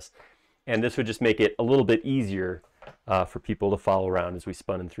behind us. And this would just make it a little bit easier for people to follow around as we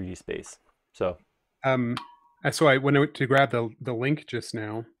spun in 3D space. So, so I went to grab the link just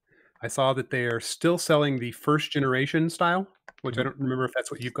now. I saw that they are still selling the first generation style, which I don't remember if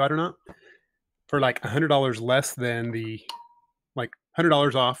that's what you've got or not, for like $100 less than like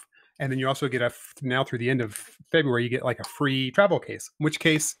 $100 off. And then you also get now through the end of February, you get like a free travel case, in which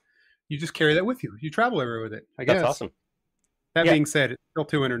case you just carry that with you. You travel everywhere with it, I guess. that's awesome. That Yeah. being said, it's still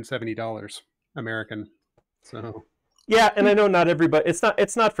 $270 American. So Yeah, and I know not everybody. It's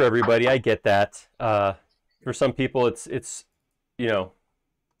not for everybody. I get that. For some people, it's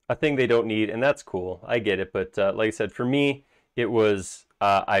a thing they don't need, and that's cool. I get it. But like I said, for me, it was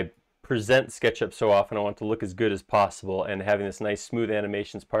I present SketchUp so often. I want to look as good as possible, and having this nice smooth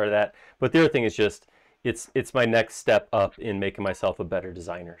animation is part of that. But the other thing is just it's my next step up in making myself a better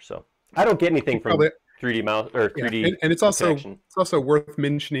designer. So I don't get anything from 3D mouse or 3D and it's connection. also worth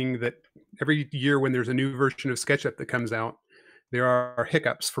mentioning that every year when there's a new version of SketchUp that comes out, there are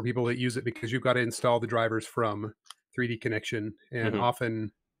hiccups for people that use it because you've got to install the drivers from 3D Connection, and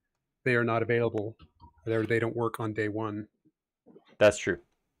often they are not available. They don't work on day one. That's true.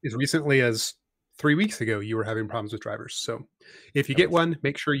 As recently as 3 weeks ago, you were having problems with drivers. So if you get one,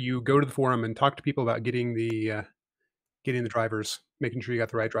 make sure you go to the forum and talk to people about getting the drivers, making sure you got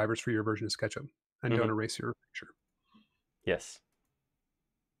the right drivers for your version of SketchUp, and don't erase your picture. Yes.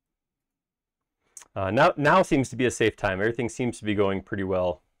 Now seems to be a safe time. Everything seems to be going pretty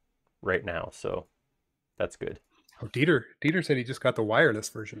well right now, so that's good. Oh, Dieter said he just got the wireless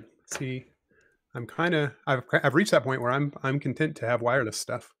version. See, I've reached that point where I'm content to have wireless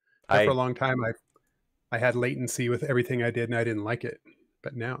stuff. But for a long time, I had latency with everything I did, and I didn't like it.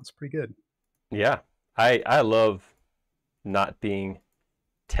 But now it's pretty good. Yeah, I love not being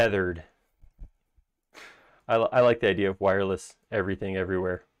tethered. I like the idea of wireless everything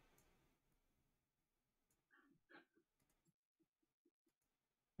everywhere.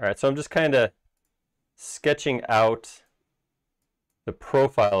 All right, so I'm just kind of sketching out the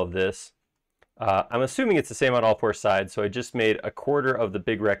profile of this. I'm assuming it's the same on all four sides, so I just made a quarter of the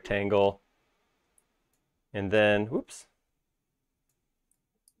big rectangle. And then, whoops,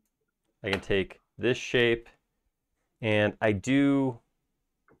 I can take this shape, and I do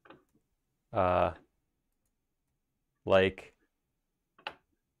like,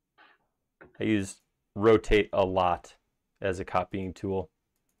 I use rotate a lot as a copying tool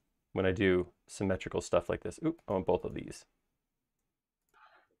when I do symmetrical stuff like this. Oop, I want both of these.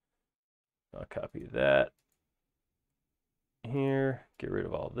 I'll copy that here, get rid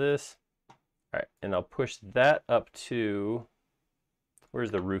of all this. All right, and I'll push that up to,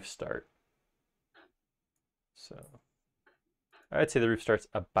 where's the roof start? So I'd say the roof starts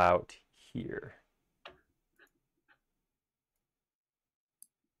about here.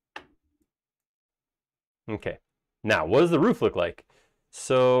 Okay, now what does the roof look like?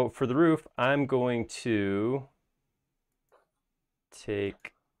 So for the roof, I'm going to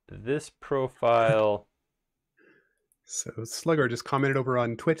take this profile. So Slugger just commented over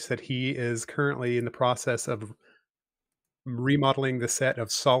on Twitch that he is currently in the process of remodeling the set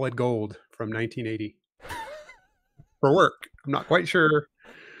of Solid Gold from 1980 for work. I'm not quite sure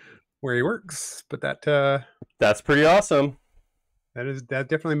where he works, but that's pretty awesome. That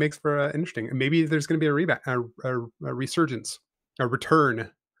definitely makes for interesting. Maybe there's going to be a resurgence, a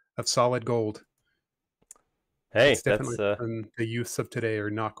return of Solid Gold. Hey, it's definitely something the youths of today are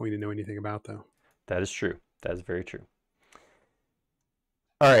not going to know anything about, though. That is true. That is very true.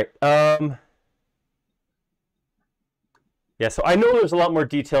 All right. Yeah, so I know there's a lot more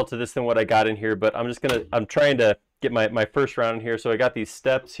detail to this than what I got in here, but I'm trying to get my first round in here. So I got these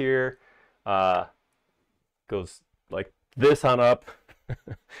steps here. Goes like this on up.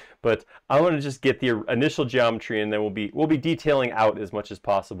 But I want to just get the initial geometry, and then we'll be detailing out as much as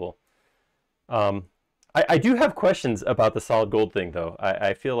possible. I do have questions about the solid gold thing, though.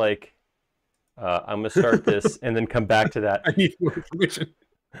 I feel like I'm going to start this and then come back to that. I need more information.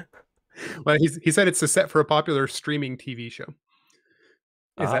 Well, he said it's a set for a popular streaming TV show.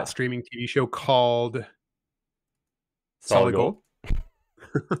 Is that streaming TV show called Solid Gold?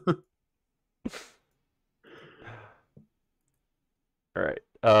 All right.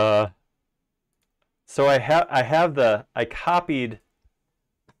 So I copied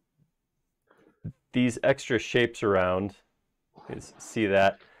these extra shapes around. See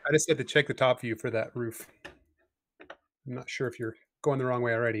that? I just had to check the top view for that roof. I'm not sure if you're going the wrong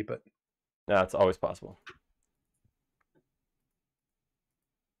way already, but No, it's always possible.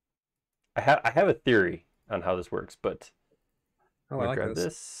 I have a theory on how this works, but oh, I'm I gonna like grab this.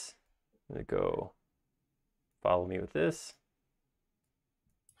 this. I'm gonna go follow me with this.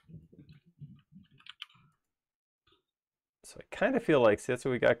 So I kind of feel like, see, that's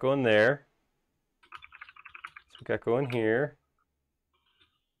what we got going there. So we got going here.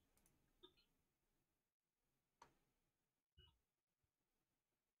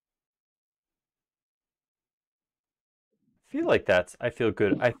 Feel like I feel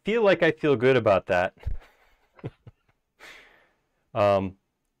good. I feel like I feel good about that. um,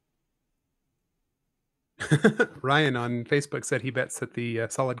 Ryan on Facebook said he bets that the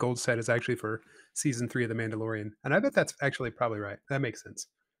solid gold set is actually for season 3 of The Mandalorian, and I bet that's actually probably right. That makes sense.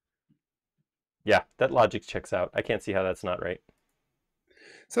 yeah, that logic checks out. I can't see how that's not right.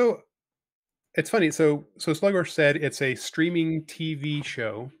 So it's funny. So Slugger said it's a streaming TV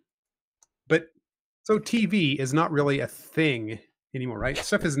show, but so TV is not really a thing anymore, right?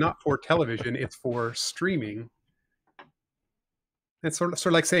 Stuff is not for television; it's for streaming. It's sort of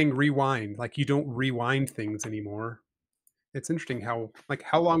like saying rewind. Like you don't rewind things anymore. It's interesting how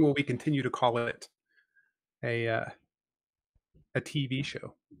long will we continue to call it a uh, a TV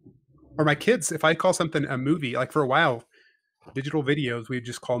show? Or my kids, if I call something a movie, like for a while, digital videos we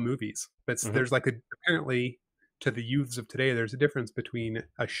just call movies. But Hmm. there's like a apparently to the youths of today, there's a difference between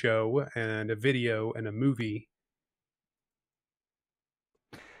a show and a video and a movie.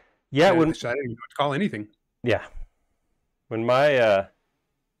 Yeah, when So I don't even know what to call anything. yeah, when my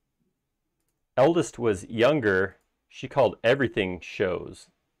eldest was younger, she called everything shows.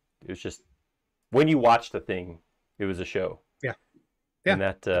 It was just when you watched the thing, it was a show, Yeah, yeah. and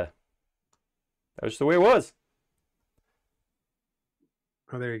that was just the way it was.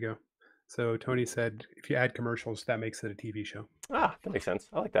 Oh, there you go. So Tony said if you add commercials, that makes it a TV show. Ah, that makes sense.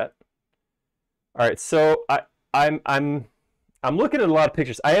 I like that. All right, so I'm looking at a lot of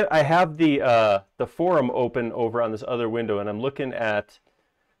pictures. I have the forum open over on this other window, and I'm looking at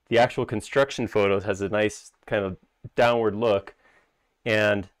the actual construction photos. Has a nice kind of downward look,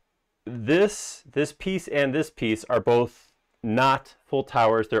 and this piece and this piece are both not full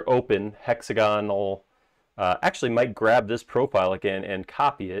towers. They're open hexagonal. Actually, might grab this profile again and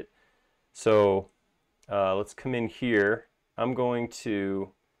copy it. So let's come in here. I'm going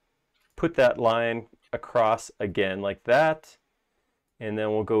to put that line across again like that. And then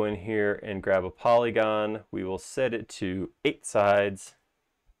we'll go in here and grab a polygon. We will set it to 8 sides.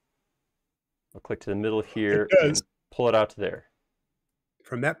 I'll click to the middle It here does. and pull it out to there.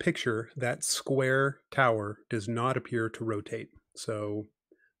 From that picture, that square tower does not appear to rotate. So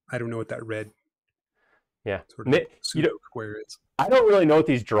I don't know what that red Yeah. sort of You pseudo know, square is. I don't really know what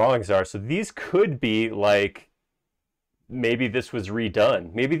these drawings are. So these could be like, maybe this was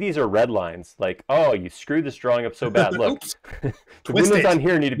redone. Maybe these are red lines. Like, oh, you screwed this drawing up so bad. Look, Oops, the twist windows it. on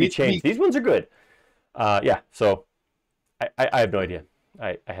here need to be Needs to changed. be. These ones are good. Yeah, so I have no idea.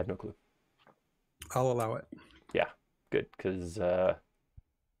 I have no clue. I'll allow it. Yeah, good, because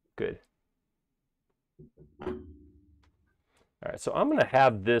good. All right, so I'm going to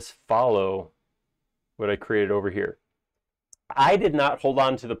have this follow what I created over here. I did not hold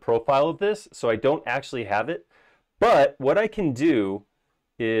on to the profile of this, so I don't actually have it. But what I can do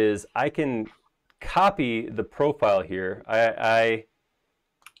is I can copy the profile here.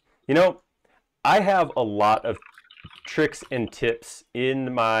 You know, I have a lot of tricks and tips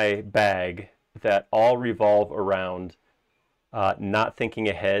in my bag that all revolve around not thinking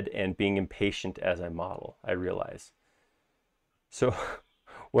ahead and being impatient as I model, I realize. So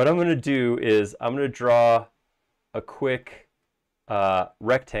what I'm going to do is I'm going to draw a quick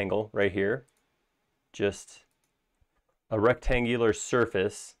rectangle right here, just a rectangular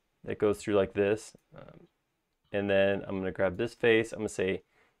surface that goes through like this. And then I'm going to grab this face. I'm going to say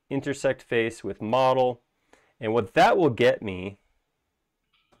intersect face with model. And what that will get me,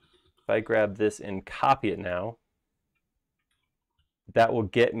 if I grab this and copy it now, that will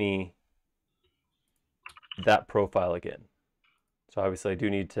get me that profile again. So obviously I do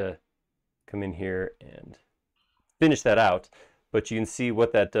need to come in here and finish that out, but you can see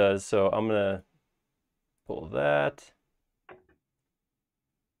what that does. So I'm going to pull that.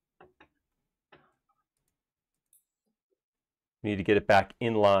 We need to get it back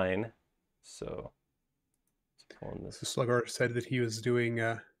in line. So pulling this. So Slugger said that he was doing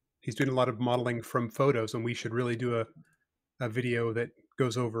he's doing a lot of modeling from photos, and we should really do a video that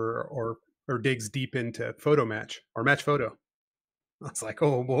goes over or digs deep into photo match or match photo. I was like,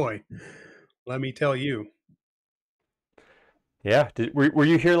 oh boy, let me tell you. Yeah. Were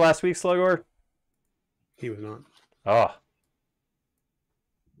you here last week, Slugor? He was not. Oh,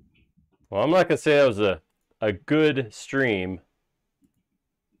 well, I'm not gonna say that was a good stream.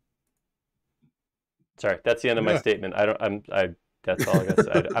 Sorry, that's the end of my Yeah. statement. I don't. I. That's all I gotta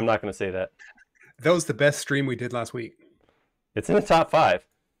say. I'm not gonna say that. That was the best stream we did last week. It's in the top 5.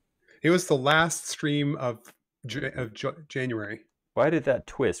 It was the last stream of January. Why did that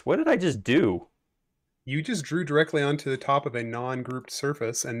twist? What did I just do? You just drew directly onto the top of a non-grouped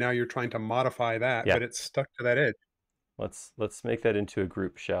surface, and now you're trying to modify that, Yeah. but it's stuck to that edge. Let's make that into a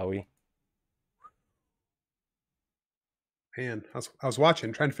group, shall we? Man, I was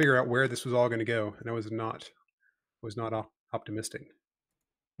watching, trying to figure out where this was all going to go, and I was not optimistic.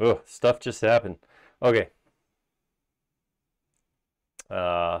 Oh, stuff just happened. Okay.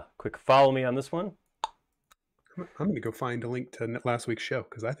 Quick follow me on this one. I'm going to go find a link to last week's show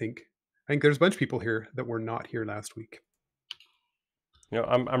because I think there's a bunch of people here that were not here last week. You know,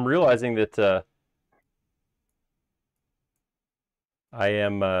 I'm realizing that I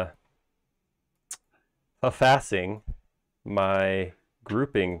am effacing my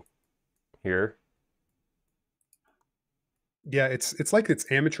grouping here. Yeah, it's like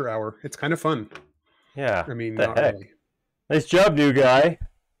it's amateur hour. It's kind of fun. Yeah. I mean, the not heck? really. Nice job, new guy.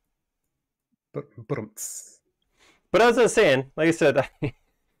 But But as I was saying, like I said,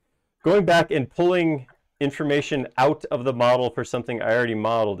 going back and pulling information out of the model for something I already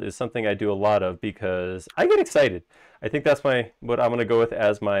modeled is something I do a lot of because I get excited. I think that's what I'm going to go with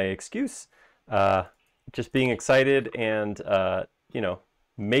as my excuse. Just being excited and you know,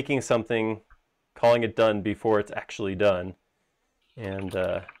 making something, calling it done before it's actually done, and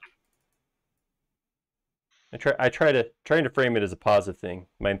trying to frame it as a positive thing.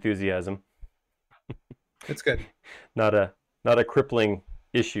 My enthusiasm. it's good. Not a crippling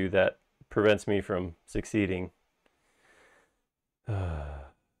issue that prevents me from succeeding. Well,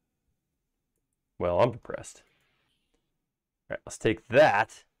 I'm depressed. All right, let's take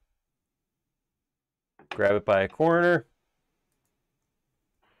that. Grab it by a corner.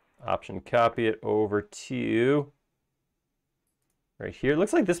 Option copy it over to right here. It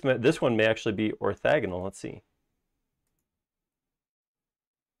looks like this one may actually be orthogonal. Let's see.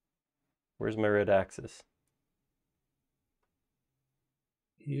 Where's my red axis?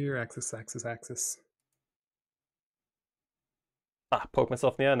 Here, axis, axis, axis. Ah, poke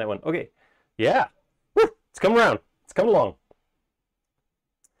myself in the eye on that one. Okay. Yeah. Woo! It's coming around. It's coming along.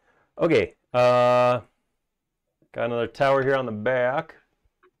 Okay. Got another tower here on the back.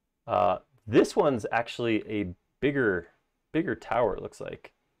 This one's actually a bigger tower, it looks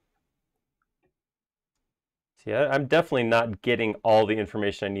like. See, I'm definitely not getting all the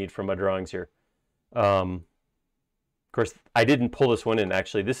information I need from my drawings here. Of course, I didn't pull this one in,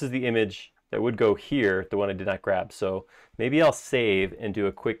 actually. This is the image that would go here, the one I did not grab. So maybe I'll save and do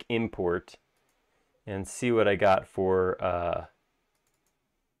a quick import and see what I got for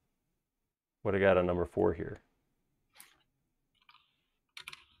what I got on number 4 here.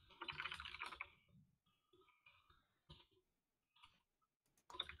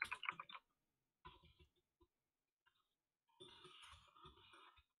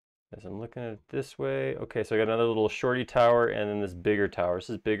 As I'm looking at it this way, okay, so I got another little shorty tower and then this bigger tower. This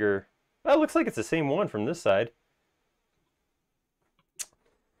is bigger. Well, it looks like it's the same one from this side.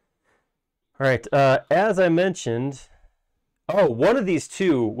 All right, as I mentioned, oh, one of these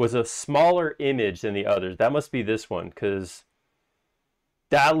two was a smaller image than the others. That must be this one, because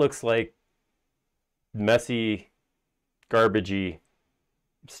that looks like messy, garbagey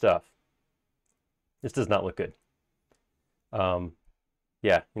stuff. This does not look good.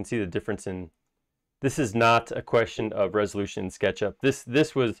 Yeah, you can see the difference in. This is not a question of resolution in SketchUp.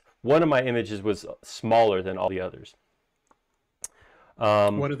 This was one of my images was smaller than all the others.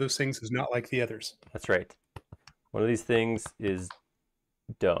 One of those things is not like the others. That's right. One of these things is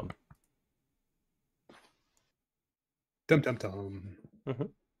dumb. Dum dum dum.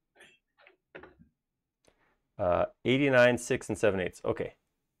 89, 6, and 7/8. Okay.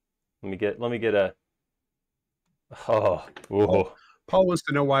 Let me get a. Oh. Ooh. Paul wants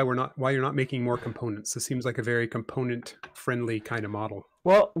to know why you're not making more components. This seems like a very component friendly kind of model.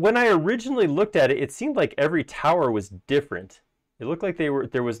 Well, when I originally looked at it, it seemed like every tower was different. It looked like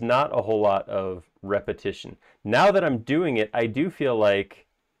there was not a whole lot of repetition. Now that I'm doing it, I do feel like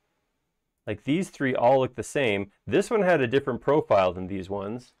these three all look the same. This one had a different profile than these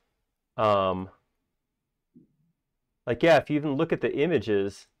ones. Yeah, if you even look at the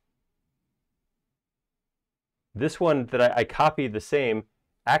images, this one that I copied the same,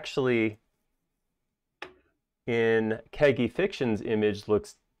 actually in Keggy Fiction's image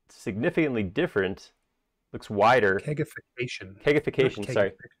looks significantly different. Looks wider. Kegification. Kegification,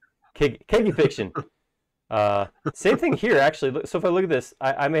 sorry. Keggy Fiction. Same thing here, actually. So if I look at this,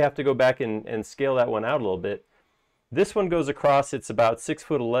 I may have to go back and scale that one out a little bit. This one goes across, it's about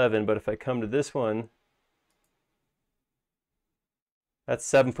 6'11", but if I come to this one, that's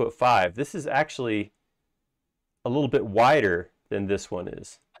 7'5". This is actually a little bit wider than this one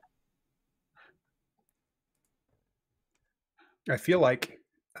is. I feel like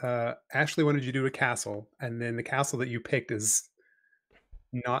Ashley wanted you to do a castle, and then the castle that you picked is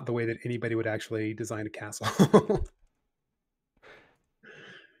not the way that anybody would actually design a castle.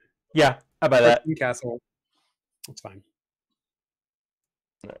 Yeah, how about that? Cartoon castle. That's fine.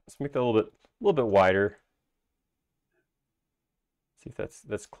 All right, let's make that a little bit wider. See if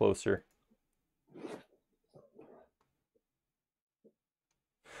that's closer.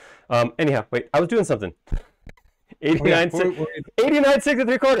 Anyhow, wait, I was doing something. 89, Oh, yeah. 89 6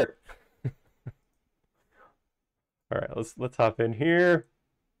 3/4. All right, let's hop in here.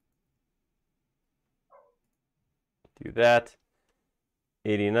 Do that.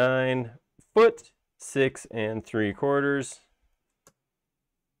 89 foot 6 3/4.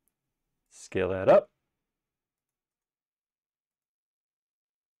 Scale that up.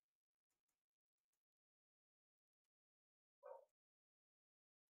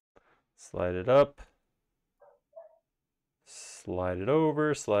 Slide it up. Slide it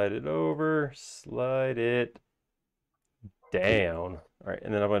over, slide it over, slide it down. All right,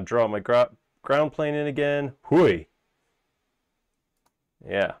 and then I'm going to draw my ground plane in again. Hooey.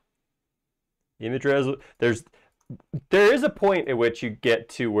 Yeah. Image resolution. There is a point at which you get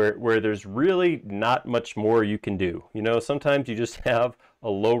to where there's really not much more you can do. You know, sometimes you just have a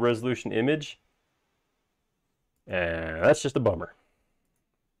low resolution image, and that's just a bummer.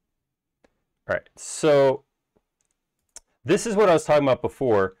 All right, so this is what I was talking about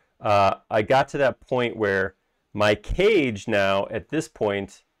before. I got to that point where my cage now, at this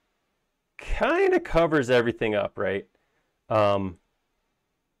point, kind of covers everything up, right? I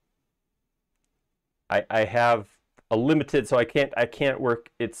have a limited, so I can't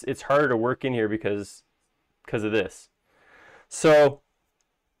work. It's harder to work in here because of this. So,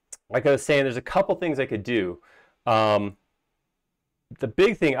 like I was saying, there's a couple things I could do. The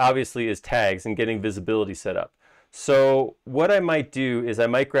big thing, obviously, is tags and getting visibility set up. So what I might do is I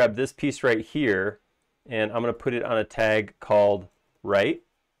might grab this piece right here, and I'm going to put it on a tag called right.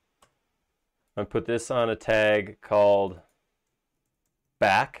 I'm going to put this on a tag called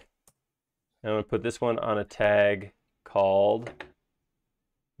back. And I'm going to put this one on a tag called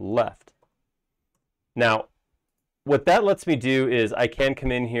left. Now, what that lets me do is I can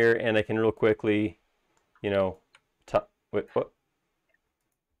come in here and I can real quickly, you know, wait, what?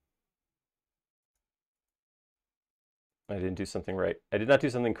 I didn't do something right. I did not do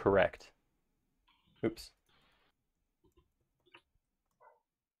something correct. Oops.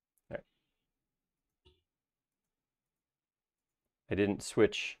 All right. I didn't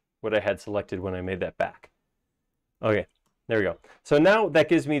switch what I had selected when I made that back. Okay, there we go. So now that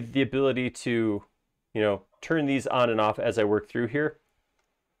gives me the ability to, you know, turn these on and off as I work through here,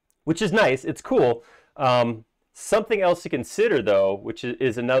 which is nice. It's cool. Something else to consider, though, which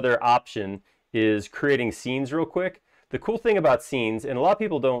is another option, is creating scenes real quick. The cool thing about scenes, and a lot of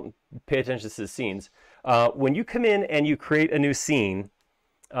people don't pay attention to scenes, when you come in and you create a new scene,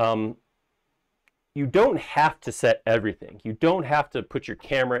 you don't have to set everything. You don't have to put your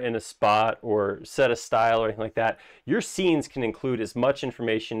camera in a spot or set a style or anything like that. Your scenes can include as much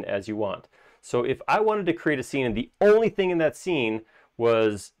information as you want. So if I wanted to create a scene and the only thing in that scene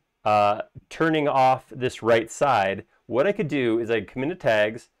was turning off this right side, what I could do is I could come into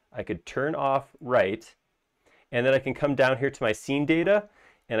tags, I could turn off right, and then I can come down here to my scene data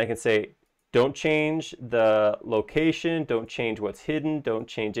and I can say, don't change the location, don't change what's hidden, don't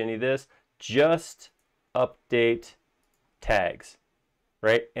change any of this, just update tags,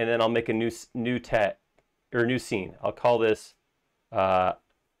 right? And then I'll make a new tag or new scene. I'll call this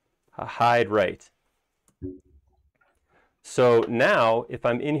hide right. So now if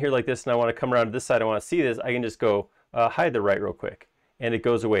I'm in here like this and I want to come around to this side, I want to see this, I can just go hide the right real quick. And it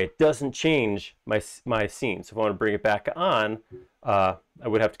goes away. It doesn't change my scene. So if I want to bring it back on, I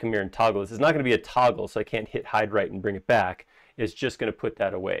would have to come here and toggle this. It's not going to be a toggle, so I can't hit hide right and bring it back. It's just going to put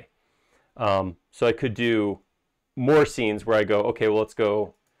that away. So I could do more scenes where I go, okay, well,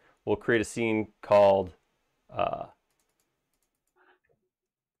 we'll create a scene called all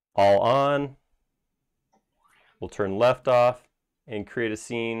on. We'll turn left off and create a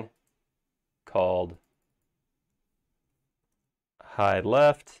scene called hide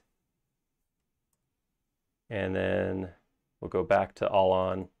left, and then we'll go back to all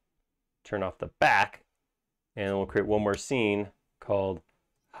on, turn off the back, and we'll create one more scene called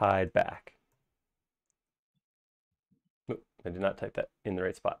hide back. I did not type that in the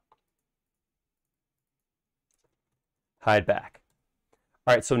right spot. Hide back.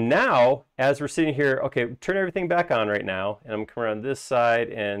 All right, so now, as we're sitting here, okay, turn everything back on right now, and I'm coming around this side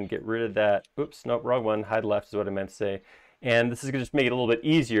and get rid of that. Oops, nope, wrong one. Hide left is what I meant to say. And this is gonna just make it a little bit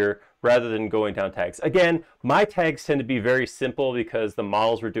easier rather than going down tags. Again, my tags tend to be very simple because the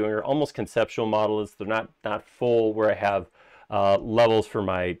models we're doing are almost conceptual models. They're not full where I have levels for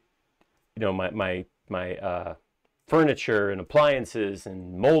my, my furniture and appliances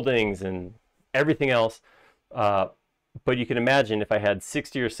and moldings and everything else. But you can imagine if I had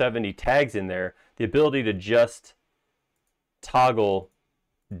 60 or 70 tags in there, the ability to just toggle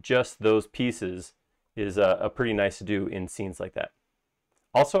just those pieces is a pretty nice to do in scenes like that.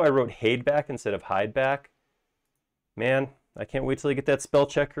 Also, I wrote hide back instead of hide back. Man, I can't wait till I get that spell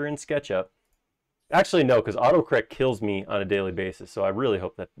checker in SketchUp. Actually, no, because autocorrect kills me on a daily basis, so I really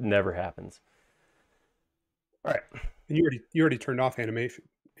hope that never happens. All right. And you already turned off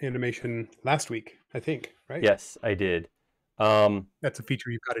animation last week, I think, right? Yes, I did. That's a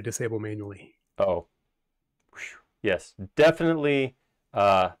feature you've got to disable manually. Oh, yes, definitely.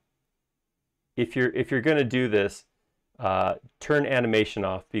 If you're gonna do this, turn animation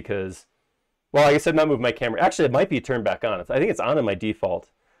off because, well, I guess I've not moved my camera. Actually, it might be turned back on. I think it's on in my default,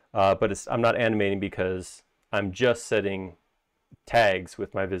 but I'm not animating because I'm just setting tags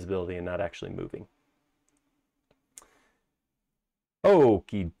with my visibility and not actually moving.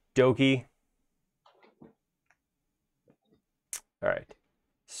 Okie dokie. All right.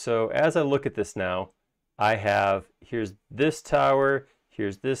 So as I look at this now, I have, here's this tower,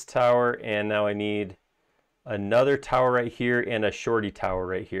 and now I need another tower right here and a shorty tower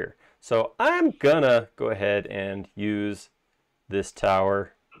right here. So I'm gonna go ahead and use this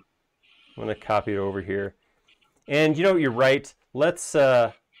tower. I'm gonna copy it over here. And you know, you're right. Let's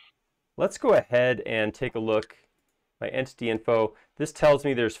go ahead and take a look. My entity info, this tells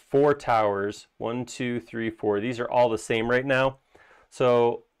me there's 4 towers. 1, 2, 3, 4. These are all the same right now.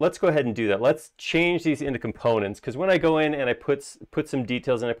 So let's go ahead and do that. Let's change these into components, because when I go in and I put some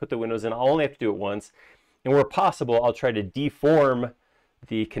details and I put the windows in, I'll only have to do it once. And where possible, I'll try to deform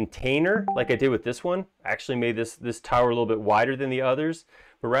the container like I did with this one. I actually made this tower a little bit wider than the others,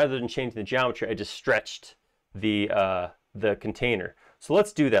 but rather than changing the geometry, I just stretched the container. So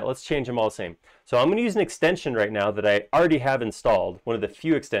let's do that. Let's change them all the same. So I'm going to use an extension right now that I already have installed, one of the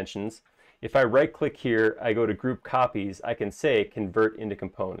few extensions. If I right click here, I go to group copies, I can say convert into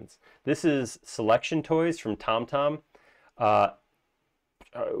components. This is Selection Toys from TomTom.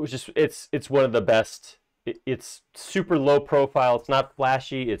 It's one of the best. It's super low profile, it's not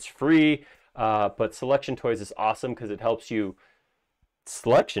flashy, it's free, but Selection Toys is awesome because it helps you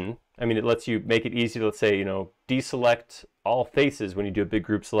selection. I mean, it lets you make it easy to, let's say, deselect all faces when you do a big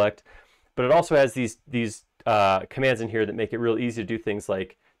group select. But it also has these commands in here that make it real easy to do things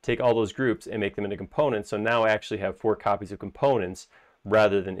like take all those groups and make them into components. So now I actually have 4 copies of components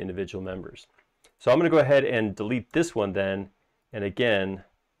rather than individual members. So I'm going to go ahead and delete this one then. And again,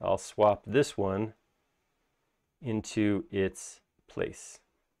 I'll swap this one into its place.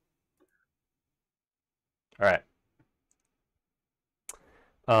 All right.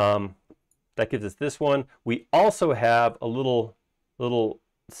 That gives us this one. We also have a little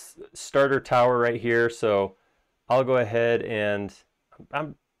starter tower right here. So I'll go ahead and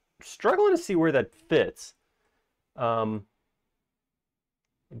I'm struggling to see where that fits.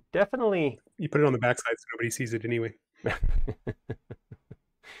 Definitely. You put it on the backside so nobody sees it anyway.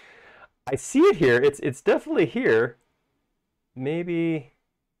 I see it here. It's definitely here. Maybe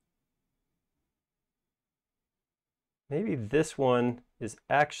this one is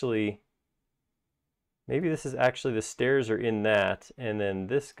actually, maybe this is actually the stairs are in that, and then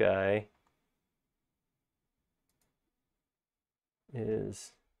this guy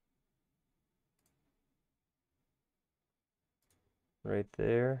is right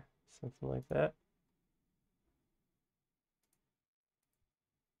there, something like that.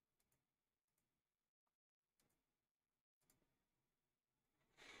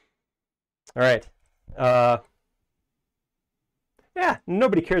 All right. Yeah,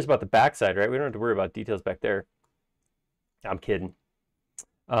 nobody cares about the backside, right? We don't have to worry about details back there. I'm kidding.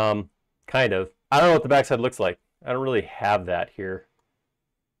 Kind of. I don't know what the backside looks like. I don't really have that here.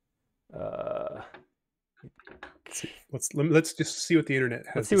 Let's just see what the internet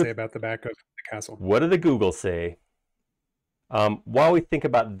has to say about the back of the castle. What do the Google say? While we think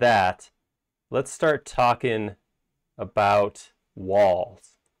about that, let's start talking about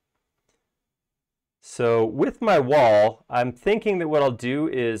walls. So with my wall, I'm thinking that what I'll do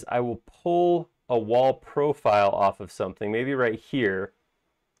is I will pull a wall profile off of something, maybe right here.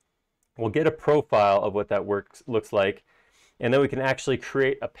 We'll get a profile of what that looks like. and then we can actually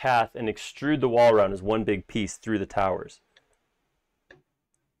create a path and extrude the wall around as one big piece through the towers.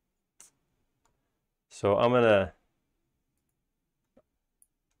 So I'm gonna,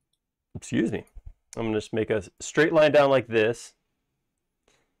 excuse me, I'm gonna just make a straight line down like this,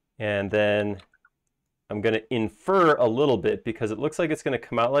 and then I'm gonna infer a little bit because it looks like it's gonna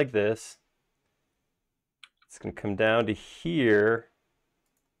come out like this. It's gonna come down to here,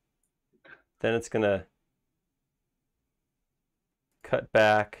 then it's gonna cut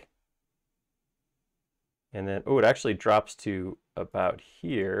back, and then, oh, it actually drops to about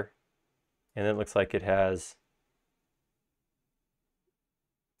here, and then it looks like it has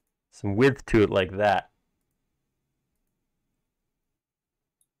some width to it like that.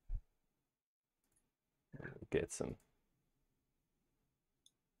 Get some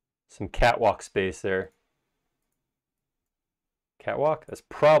catwalk space there. Catwalk? That's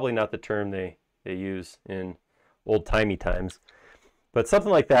probably not the term they use in old-timey times. But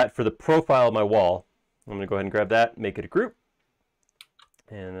something like that for the profile of my wall. I'm going to go ahead and grab that, make it a group.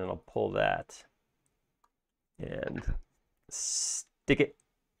 And then I'll pull that and stick it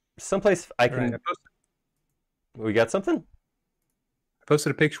someplace I can... Right, we got something? I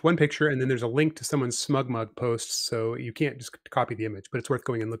posted a picture, one picture, and then there's a link to someone's Smug Mug post, so you can't just copy the image, but it's worth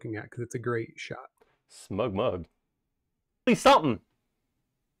going and looking at because it's a great shot. Smug Mug. At least something.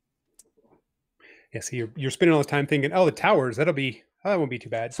 Yeah, see, you're spending all this time thinking, oh, the towers, that won't be too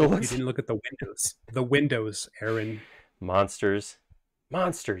bad. So you didn't look at the windows. The windows, Aaron. Monsters.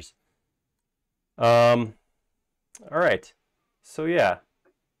 Monsters. All right. So, yeah.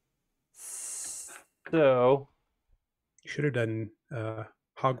 So... You should have done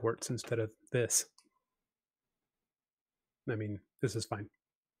Hogwarts instead of this. I mean, this is fine.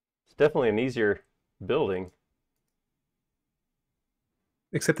 It's definitely an easier building.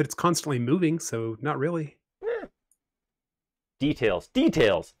 Except that it's constantly moving, so not really. Eh. Details.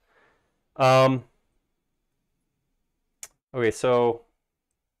 Details. Okay, so...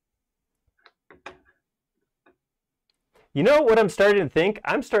 You know what I'm starting to think?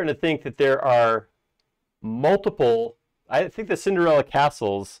 I'm starting to think that there are multiple... I think the Cinderella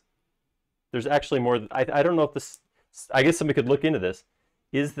castles, there's actually more. I don't know if this, I guess somebody could look into this.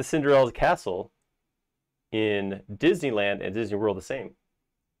 Is the Cinderella castle in Disneyland and Disney World the same?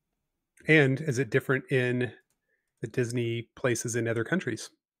 And is it different in the Disney places in other countries?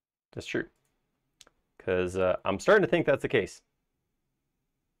 That's true. Because I'm starting to think that's the case.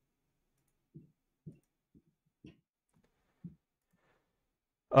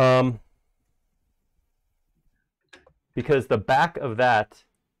 Because the back of that...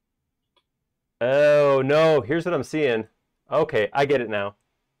 Oh, no. Here's what I'm seeing. Okay, I get it now.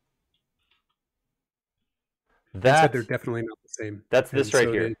 That they're definitely not the same. That's this right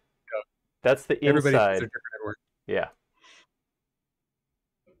here. That's the everybody inside. Has a different network. Yeah.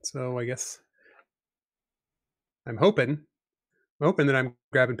 So I guess I'm hoping that I'm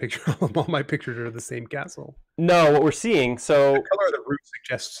grabbing pictures. All my pictures are the same castle. No, what we're seeing, so... The color of the roof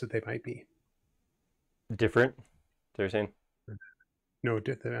suggests that they might be. Different? They're saying? No, I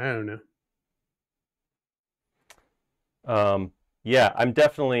don't know. Yeah, I'm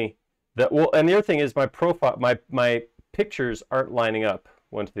definitely... Well, and the other thing is my profile, my pictures aren't lining up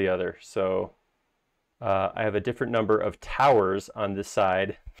one to the other. So I have a different number of towers on this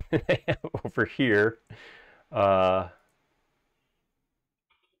side than I have over here.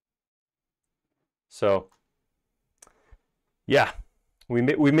 So yeah, we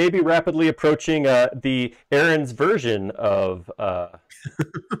may be rapidly approaching the Aaron's version of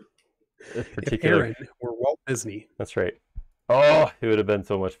this particular. If Aaron were Walt Disney. That's right. Oh, it would have been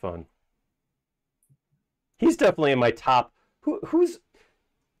so much fun. He's definitely in my top. Who's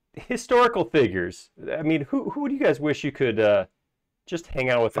historical figures? I mean, who do you guys wish you could just hang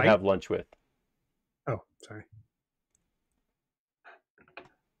out with and have lunch with? Oh, sorry.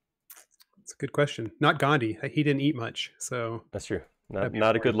 That's a good question. Not Gandhi. He didn't eat much, so that's true.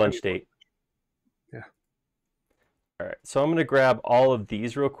 Not a good lunch date. Yeah. All right. So I'm going to grab all of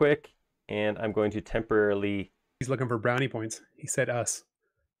these real quick, and I'm going to temporarily. He's looking for brownie points. He said us,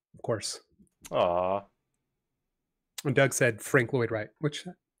 of course. Aw. And Doug said Frank Lloyd Wright, which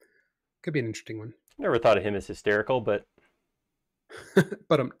could be an interesting one. Never thought of him as hysterical, but...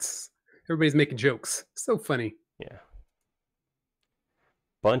 but everybody's making jokes. So funny. Yeah.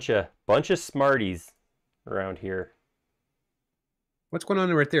 Bunch of smarties around here. What's going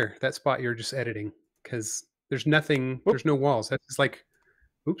on right there? That spot you're just editing, because there's nothing. There's no walls. That's just like,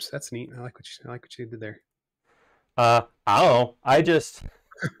 oops, that's neat. I like what you did there. I don't know. I just.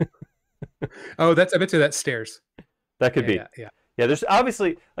 Oh, I bet you that's stairs. That could be. Yeah. There's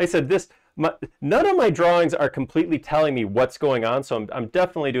obviously, like I said, none of my drawings are completely telling me what's going on, so I'm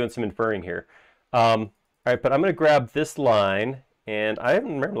definitely doing some inferring here. All right, but I'm going to grab this line, and I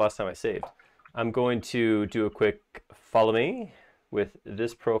don't remember last time I saved. I'm going to do a quick follow me with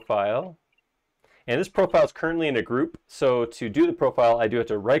this profile. And this profile is currently in a group, so to do the profile, I do have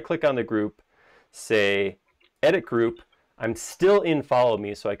to right-click on the group, say Edit Group. I'm still in Follow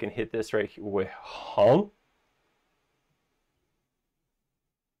Me, so I can hit this right here with Home.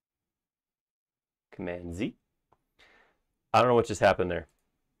 Command Z. I don't know what just happened there.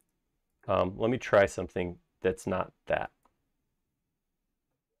 Let me try something that's not that.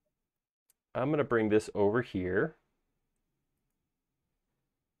 I'm going to bring this over here.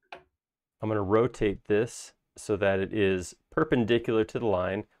 I'm going to rotate this so that it is perpendicular to the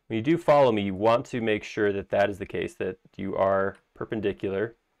line. When you do follow me, you want to make sure that that is the case, that you are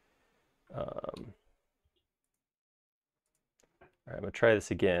perpendicular. All right, I'm going to try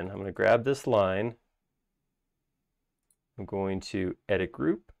this again. I'm going to grab this line. I'm going to edit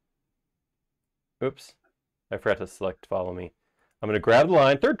group. Oops, I forgot to select follow me. I'm going to grab the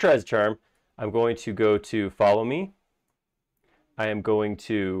line, third tries the charm. I'm going to go to follow me. I am going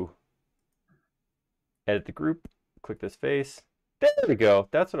to edit the group, click this face. There we go.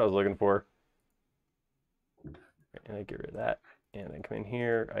 That's what I was looking for. And I get rid of that. And then come in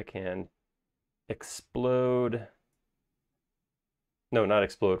here. I can explode. No, not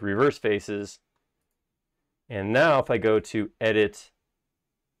explode. Reverse faces. And now if I go to edit,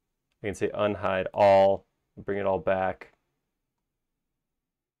 I can say unhide all, bring it all back.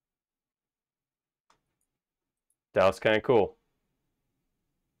 That was kind of cool.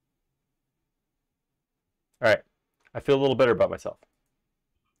 All right, I feel a little better about myself.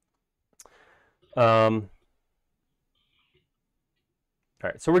 All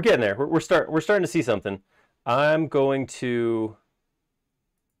right, so we're getting there. We're starting to see something. I'm going to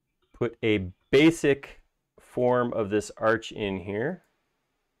put a basic form of this arch in here.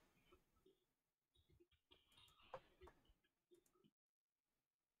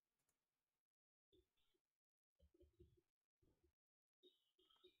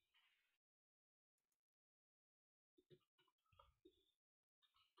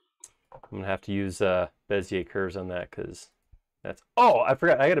 I'm gonna have to use Bezier curves on that because that's. Oh, I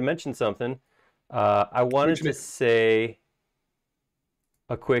forgot. I got to mention something. I wanted to say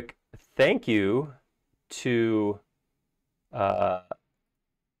a quick thank you to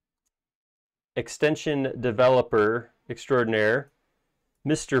extension developer extraordinaire,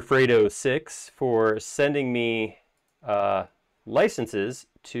 Mr. Fredo6, for sending me licenses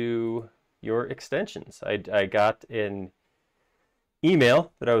to your extensions. I got an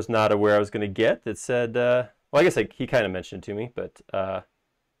email that I was not aware I was going to get that said, well, I guess he kind of mentioned it to me, but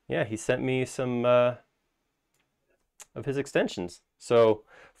yeah, he sent me some of his extensions. So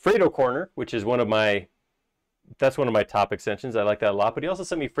Fredo Corner, which is one of my top extensions. I like that a lot. But he also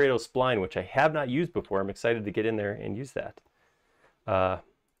sent me Fredo Spline, which I have not used before. I'm excited to get in there and use that.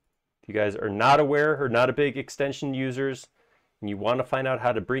 If you guys are not aware or not a big extension users, and you want to find out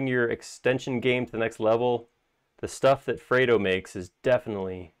how to bring your extension game to the next level, the stuff that Fredo makes is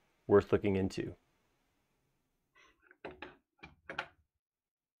definitely worth looking into.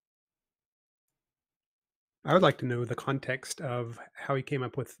 I would like to know the context of how he came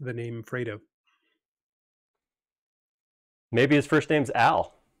up with the name Fredo. Maybe his first name's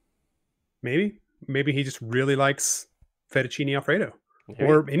Al. Maybe he just really likes fettuccine Alfredo. Maybe.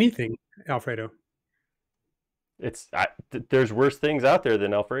 Or anything Alfredo. There's worse things out there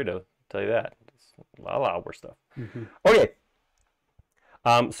than Alfredo, I'll tell you that. It's a lot of worse stuff. Mm-hmm. Okay.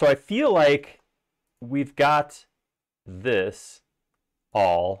 So I feel like we've got this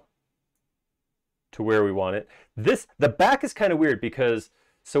all to where we want it. The back is kind of weird because,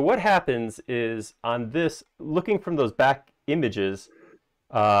 so what happens is on this, looking from those back images,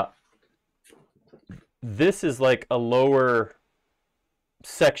 this is like a lower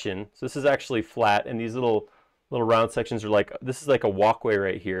section. So this is actually flat, and these little round sections are like, this is like a walkway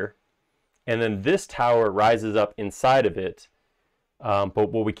right here. And then this tower rises up inside of it.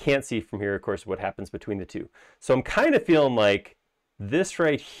 But what we can't see from here, of course, is what happens between the two. So I'm kind of feeling like this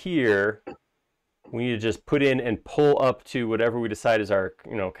right here, we need to just put in and pull up to whatever we decide is our,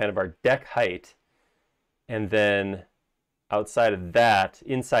 kind of our deck height. And then outside of that,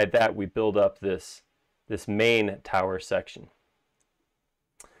 inside that, we build up this main tower section.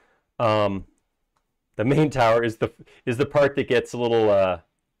 The main tower is the part that gets a little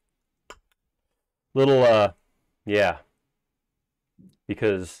yeah.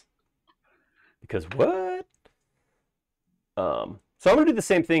 Because what? So I'm going to do the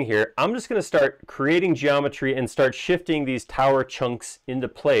same thing here. I'm just going to start creating geometry and start shifting these tower chunks into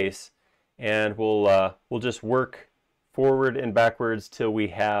place. and we'll just work forward and backwards till we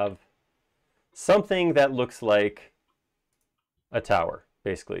have something that looks like a tower,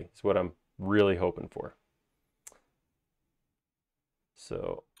 basically, is what I'm really hoping for.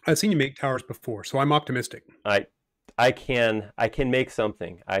 So I've seen you make towers before, so I'm optimistic. I can make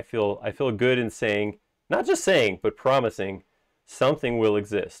something. I feel good in saying, not just saying, but promising something will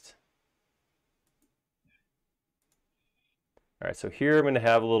exist. All right, so here I'm going to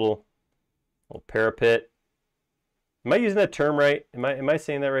have a little parapet. Am I using that term right? Am I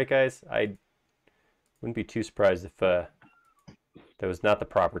saying that right, guys? I wouldn't be too surprised if that was not the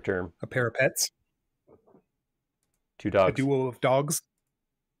proper term. A pair of pets. 2 dogs. A duo of dogs.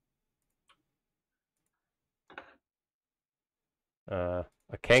 A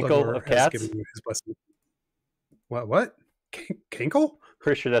cankle of cats. Given you his blessing. What? Cankle?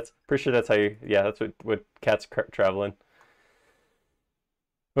 Pretty sure that's how you. Yeah, that's what cats travel in.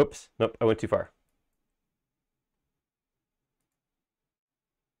 Oops, nope, I went too far.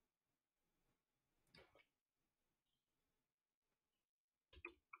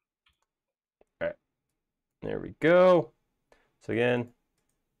 All right, there we go. So again,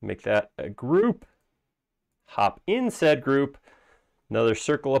 make that a group. Hop in said group. Another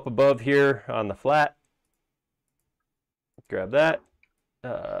circle up above here on the flat. Grab that.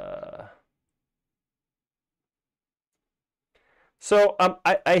 So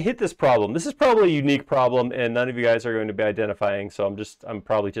I hit this problem. This is probably a unique problem, and none of you guys are going to be identifying. So I'm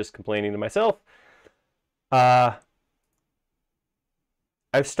probably just complaining to myself. I've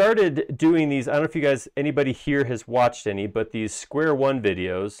started doing these. I don't know if you guys, anybody here has watched any, but these Square One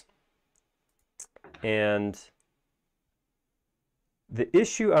videos. And the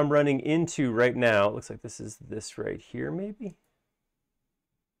issue I'm running into right now, it looks like this is this right here, maybe.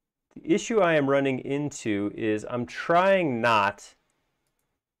 The issue I am running into is I'm trying not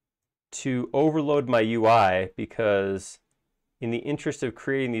to overload my UI, because in the interest of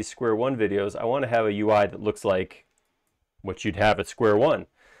creating these Square One videos, I want to have a UI that looks like what you'd have at Square One.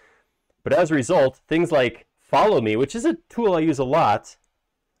 But as a result, things like Follow Me, which is a tool I use a lot,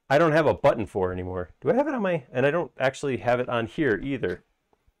 I don't have a button for anymore. Do I have it on my, and I don't actually have it on here either.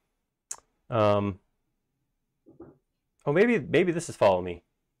 Oh, maybe this is Follow Me.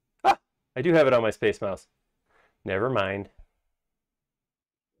 Ah, I do have it on my Space Mouse. Never mind.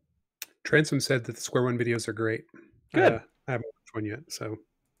 Transom said that the Square One videos are great. Good. I haven't watched one yet, so.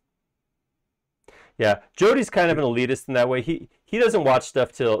 Yeah, Jody's kind of an elitist in that way. He doesn't watch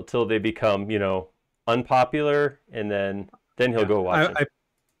stuff till they become, you know, unpopular, and then he'll go watch it.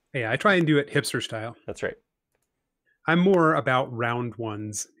 I try and do it hipster style. That's right. I'm more about round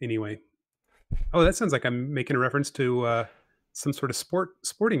ones anyway. Oh, that sounds like I'm making a reference to some sort of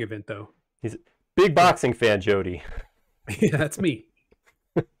sporting event, though. He's a big boxing fan, Jody. Yeah, that's me.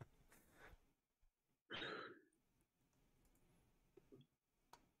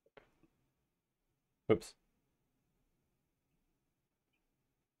 Oops.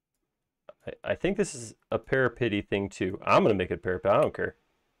 I think this is a parapety thing too. I'm gonna make it parapet. I don't care.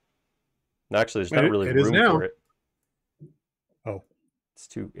 Actually, there's not really room for it. Oh,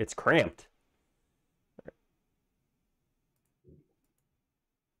 it's cramped.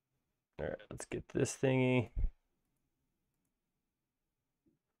 All right, let's get this thingy.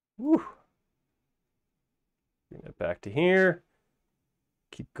 Woo. Bring that back to here.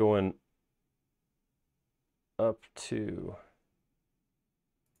 Keep going up to.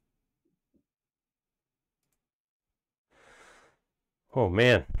 Oh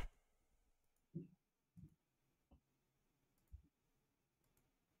man.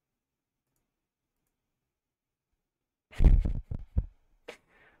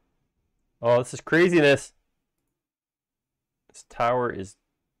 Oh, this is craziness. This tower is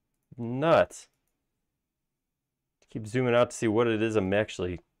nuts. Keep zooming out to see what it is I'm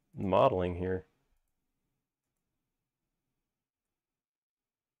actually modeling here.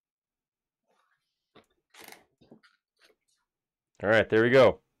 All right, there we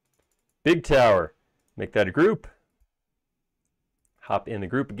go. Big tower. Make that a group. Hop in the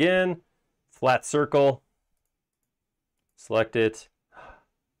group again. Flat circle. Select it.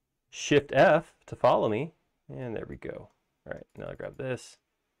 Shift F to follow me. And there we go. All right, now I grab this.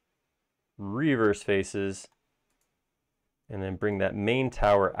 Reverse faces. And then bring that main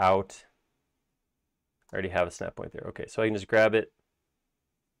tower out. I already have a snap point there. Okay, so I can just grab it.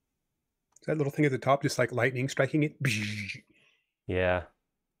 Is that little thing at the top just like lightning striking it? Yeah,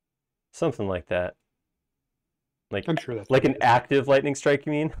 something like that. Like, I'm sure that's like an active lightning strike,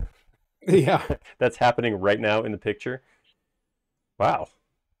 you mean? Yeah. That's happening right now in the picture. Wow.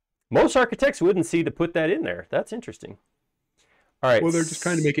 Most architects wouldn't see to put that in there. That's interesting. All right. Well, they're just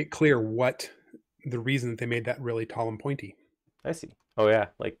trying to make it clear what the reason that they made that really tall and pointy. I see. Oh yeah,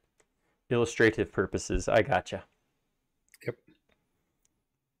 like illustrative purposes. I gotcha. Yep.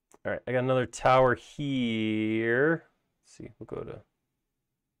 All right, I got another tower here. Let's see, we'll go to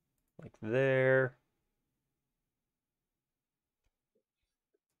like there.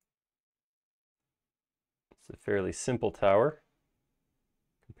 It's a fairly simple tower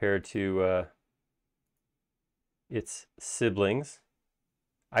compared to its siblings.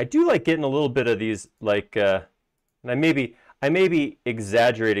 I do like getting a little bit of these, like, and I may be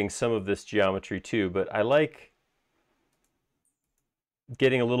exaggerating some of this geometry too, but I like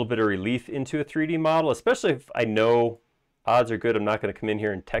getting a little bit of relief into a 3D model, especially if I know odds are good I'm not going to come in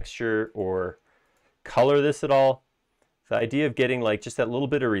here and texture or color this at all. The idea of getting like just that little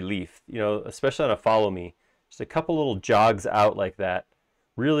bit of relief, you know, especially on a follow me, just a couple little jogs out like that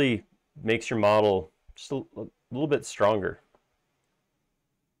really makes your model just a little bit stronger.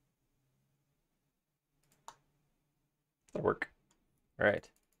 That'll work. All right.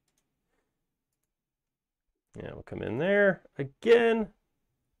 Yeah, we'll come in there again.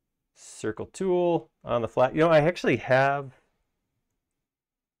 Circle tool on the flat. You know, I actually have.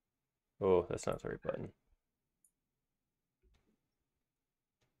 Oh, that's not the right button.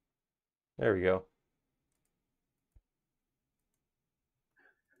 There we go.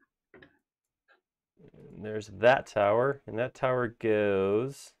 And there's that tower, and that tower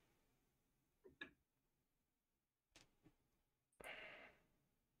goes.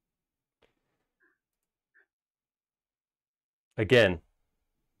 Again,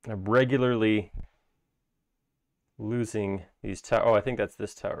 I'm regularly losing these towers. Oh, I think that's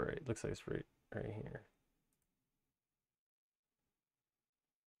this tower, right? It looks like it's right here.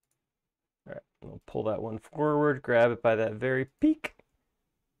 All right, we'll pull that one forward, grab it by that very peak,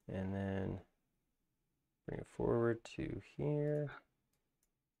 and then bring it forward to here.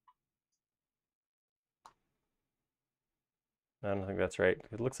 I don't think that's right.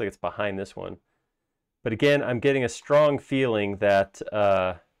 It looks like it's behind this one. But again, I'm getting a strong feeling that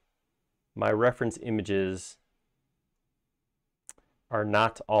my reference images are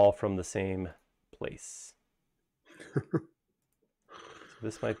not all from the same place. So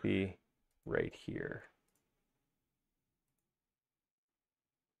this might be right here.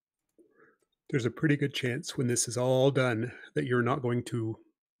 There's a pretty good chance when this is all done that you're not going to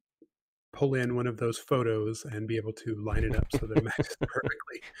pull in one of those photos and be able to line it up so that it matches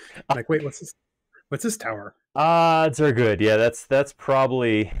perfectly. Like, wait, what's this? What's this tower? Odds are good. Yeah, that's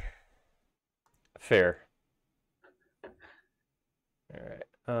probably fair. All right.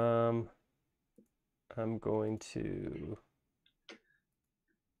 I'm going to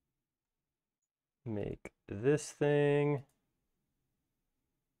make this thing.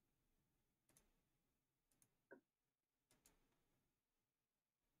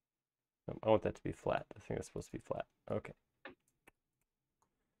 I want that to be flat. I think that's supposed to be flat. Okay.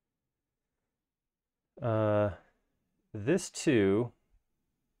 This too.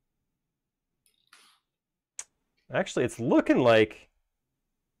 Actually, it's looking like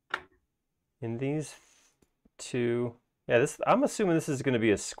in these two. Yeah, this. I'm assuming this is going to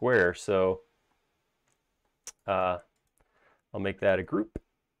be a square, so I'll make that a group.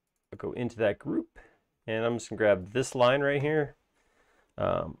 I'll go into that group, and I'm just gonna grab this line right here.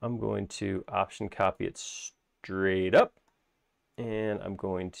 I'm going to option copy it straight up, and I'm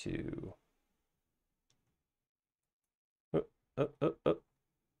going to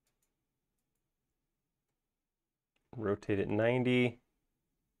rotate it 90.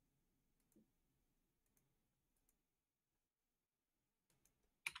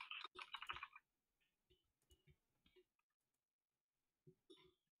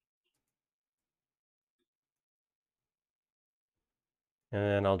 And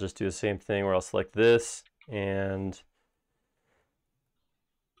then I'll just do the same thing where I'll select this and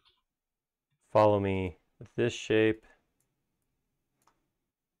follow me with this shape.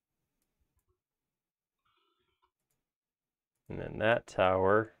 And then that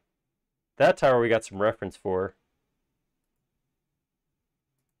tower we got some reference for.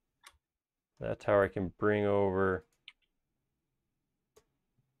 That tower I can bring over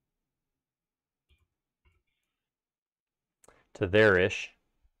to there-ish.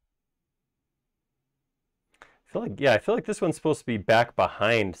 I feel like this one's supposed to be back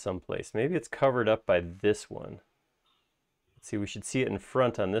behind someplace. Maybe it's covered up by this one. Let's see, we should see it in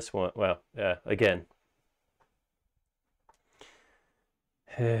front on this one. Well, yeah, again.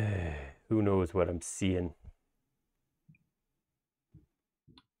 Who knows what I'm seeing?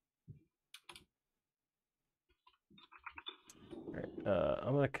 All right,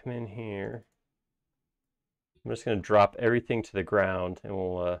 I'm gonna come in here. I'm just going to drop everything to the ground, and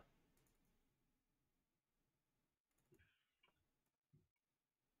we'll...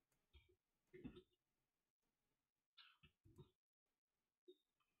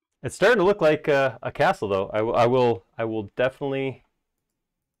 It's starting to look like a castle, though. I will definitely...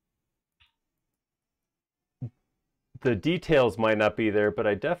 The details might not be there, but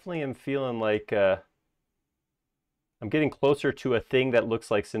I definitely am feeling like I'm getting closer to a thing that looks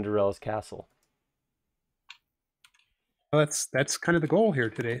like Cinderella's castle. Well, that's kind of the goal here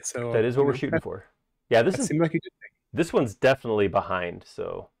today. That So, is what we're shooting that, for. Yeah, that seemed like a good thing. this one's definitely behind,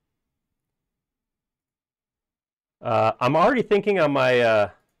 so I'm already thinking on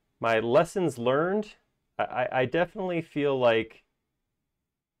my my lessons learned. I definitely feel like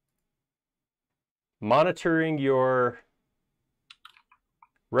monitoring your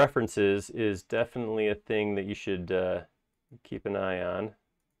references is definitely a thing that you should keep an eye on.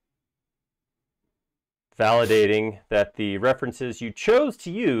 Validating that the references you chose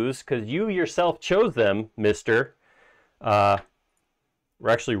to use, because you yourself chose them, mister, were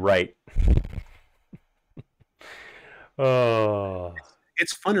actually right. Oh,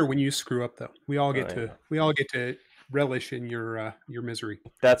 It's funner when you screw up, though. We all get I to know. relish in your misery.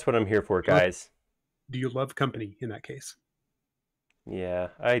 That's what I'm here for, guys. Do you love company in that case? Yeah,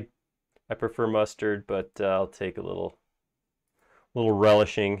 I prefer mustard, but I'll take a little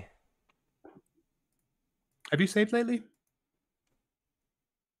relishing. Have you saved lately?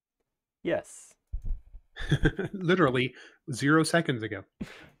 Yes. Literally 0 seconds ago.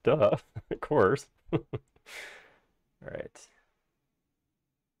 Duh. Of course. All right.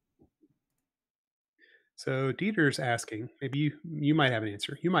 So Dieter's asking, maybe you might have an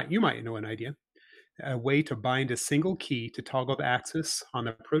answer. You might know an idea. A way to bind a single key to toggle the axis on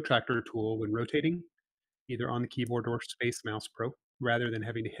the protractor tool when rotating, either on the keyboard or Space Mouse Pro, rather than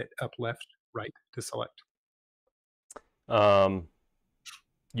having to hit up, left, right to select. Um,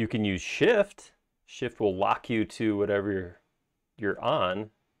 you can use shift. Shift will lock you to whatever you're on.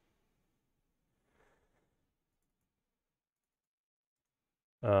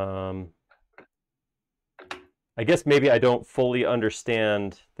 I guess maybe I don't fully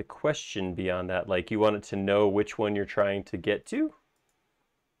understand the question beyond that. Like, you wanted to know which one you're trying to get to?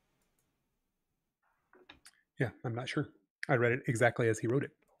 Yeah, I'm not sure. I read it exactly as he wrote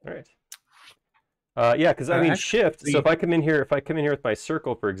it. All right. Yeah, because I mean shift. So if I come in here, with my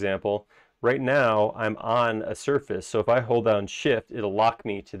circle, for example, right now I'm on a surface. So if I hold down shift, it'll lock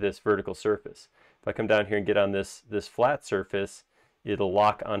me to this vertical surface. If I come down here and get on this flat surface, it'll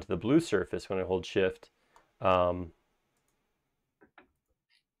lock onto the blue surface when I hold shift. But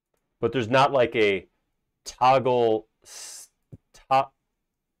there's not like a toggle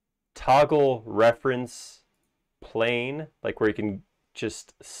toggle reference plane, like where you can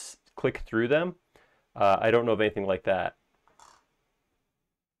just click through them. I don't know of anything like that.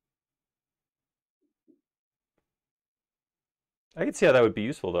 I can see how that would be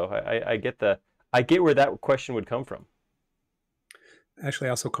useful, though. I get where that question would come from. Ashley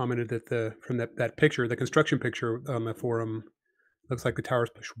also commented that from that picture, the construction picture on the forum, looks like the tower's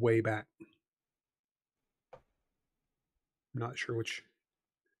pushed way back. I'm not sure which.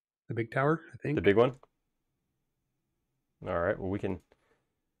 The big tower, I think. The big one? All right, well, we can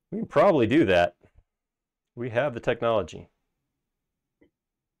probably do that. We have the technology.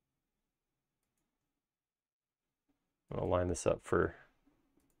 I'll line this up for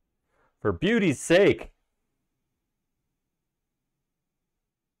beauty's sake.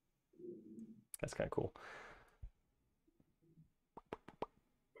 That's kind of cool.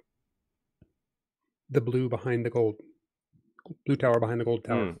 The blue behind the gold. Blue tower behind the gold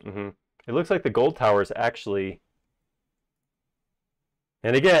tower. Mm-hmm. It looks like the gold tower is actually,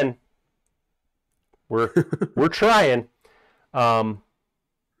 and again, we're trying,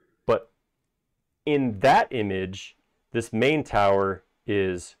 but in that image, this main tower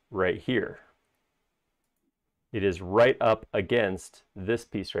is right here. It is right up against this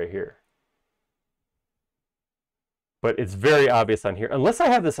piece right here. But it's very obvious on here. Unless I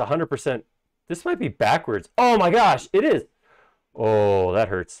have this 100%, this might be backwards. Oh my gosh, it is. Oh, that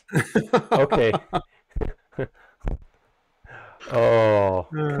hurts. Okay. Oh,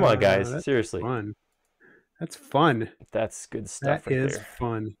 come on, guys. Seriously. Fun. That's fun. That's good stuff That right is there.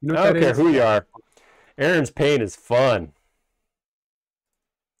 fun. You know I what don't that care is? who you are. Aaron's pain is fun.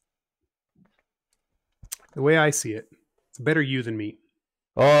 The way I see it, it's better you than me.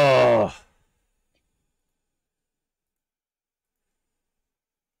 Oh.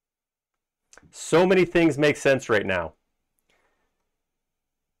 So many things make sense right now.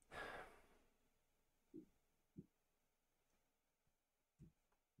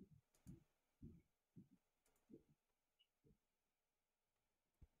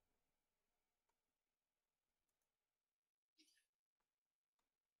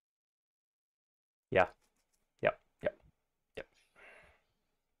 Yeah. Yep. Yep. Yep.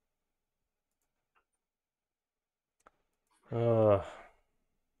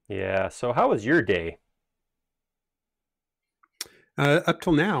 Yeah. So how was your day? Up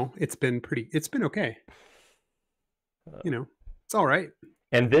till now, it's been okay. Uh, You know, it's all right.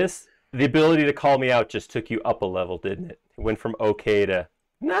 and the ability to call me out just took you up a level, didn't it? It went from okay to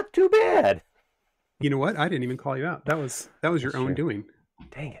not too bad. You know what? I didn't even call you out. That was That's your own true. doing.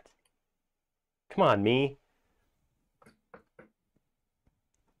 Dang it. Come on, me.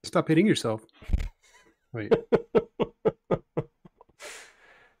 Stop hitting yourself. Wait.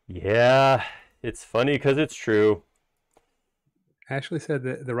 Yeah, it's funny because it's true. Ashley said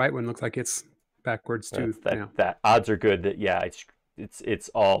that the right one looks like it's backwards too That's that now. that odds are good that yeah, it's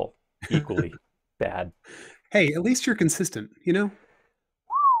all equally bad. Hey, at least you're consistent, you know?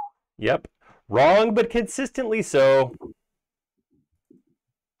 Yep. Wrong but consistently so.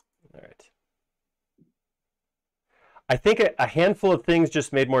 All right. I think a handful of things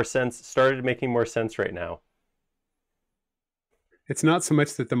just made more sense, started making more sense right now. It's not so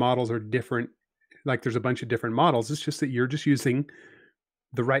much that the models are different, like there's a bunch of different models. It's just that you're just using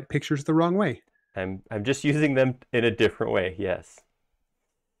the right pictures the wrong way. I'm just using them in a different way. Yes.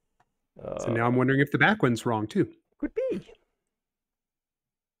 So now I'm wondering if the back one's wrong too. Could be.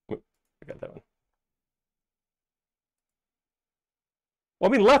 Oop, I got that one. Well,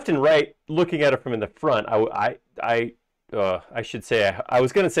 I mean, left and right, looking at it from in the front, I should say, I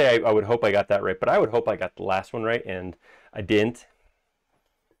was going to say I would hope I got that right, but I would hope I got the last one right, and I didn't.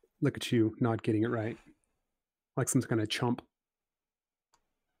 Look at you not getting it right. Like some kind of chump.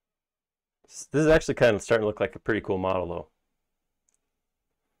 This is actually kind of starting to look like a pretty cool model, though.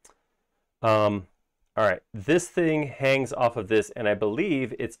 All right, this thing hangs off of this, and I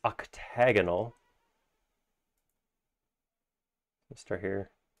believe it's octagonal. Let's start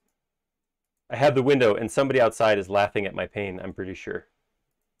here. I have the window, and somebody outside is laughing at my pain, I'm pretty sure.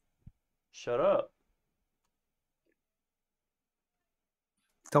 Shut up.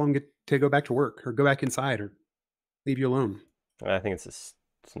 Tell them to go back to work or go back inside or leave you alone. I think it's just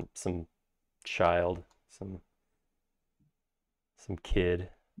some child, some kid.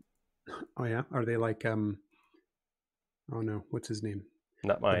 Oh yeah, are they like oh no, what's his name?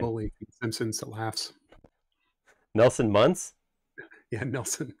 Not The mine. bully from Simpsons that laughs. Nelson Muntz? Yeah,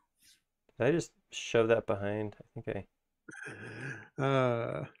 Nelson. Did I just shove that behind? I think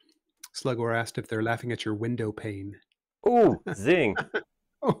Slugor asked if they're laughing at your window pane. I. Ooh, zing.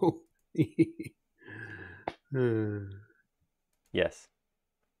 Oh. Yes.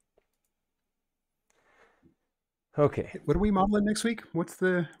 Okay. What are we modeling next week? What is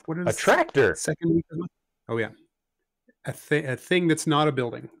A tractor. second week of the month? Oh yeah. A thing that's not a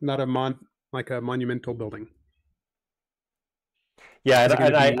building, not like a monumental building. Yeah, Is it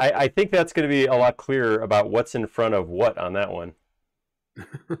and gonna be I think that's going to be a lot clearer about what's in front of what on that one.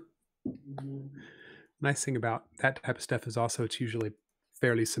 nice thing about that type of stuff is also it's usually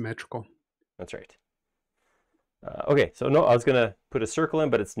fairly symmetrical. That's right. Okay, so no, I was going to put a circle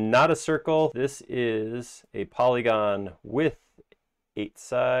in, but it's not a circle. This is a polygon with 8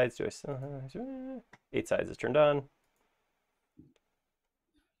 sides. 8 sides is turned on.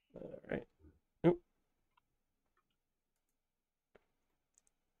 All right.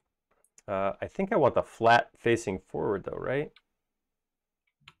 I think I want the flat facing forward though, right?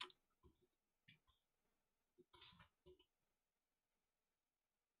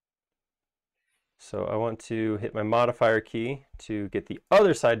 So I want to hit my modifier key to get the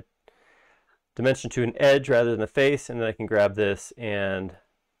other side dimension to an edge rather than a face, and then I can grab this and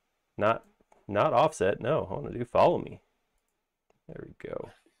not offset. No, I want to do follow me. There we go.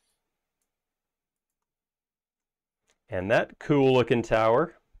 And that cool looking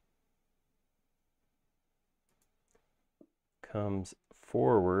tower comes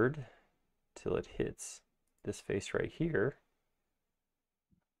forward till it hits this face right here.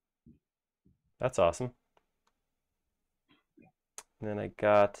 That's awesome. And then I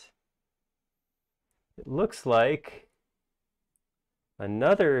got, it looks like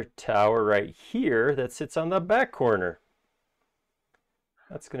another tower right here that sits on the back corner.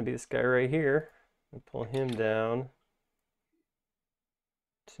 That's going to be this guy right here. And pull him down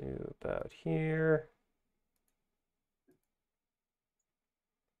to about here.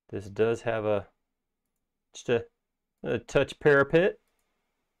 This does have just a touch parapet.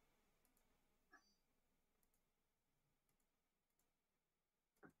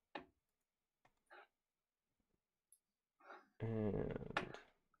 And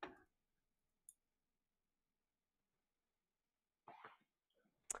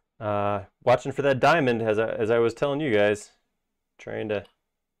watching for that diamond as I was telling you guys, trying to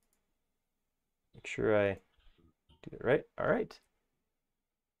Make sure I do it right. All right.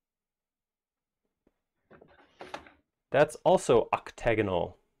 That's also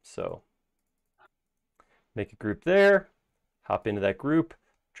octagonal. So make a group there, hop into that group,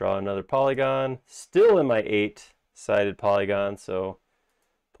 draw another polygon, still in my 8-sided polygon. So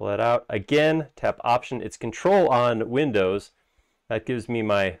pull that out. Again, tap Option. It's Control on Windows. That gives me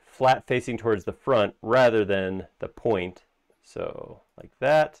my flat facing towards the front rather than the point. So like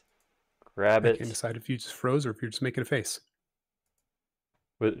that. Grab it. I can't decide if you just froze or if you're just making a face.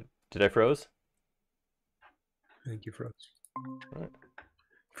 Did I froze? I think you froze. Right.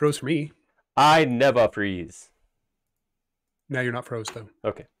 Froze for me. I never freeze. Now you're not froze though.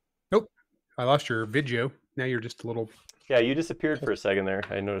 Okay. Nope. I lost your video. Now you're just a little. Yeah, you disappeared for a second there.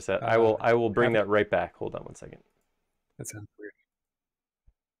 I noticed that. I will bring that right back. Hold on one second. That sounds weird.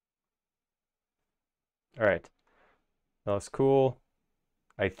 All right. That looks cool.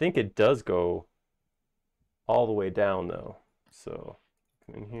 I think it does go all the way down though. So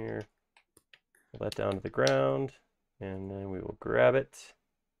come in here, pull that down to the ground, and then we will grab it.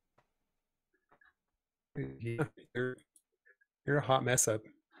 Yeah, you're a hot mess up.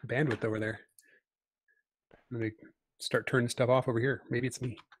 Bandwidth over there. Let me start turning stuff off over here. Maybe it's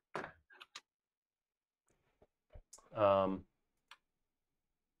me. All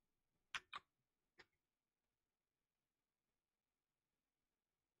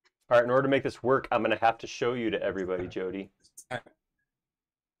right, in order to make this work, I'm going to have to show you to everybody, Jody.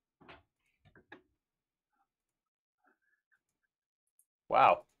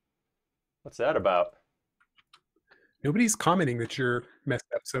 Wow. What's that about? Nobody's commenting that you're messed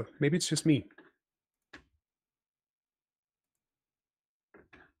up, so maybe it's just me.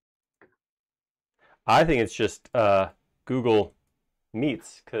 I think it's just Google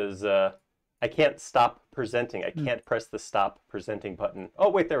Meets because I can't stop presenting. I can't press the stop presenting button. Oh,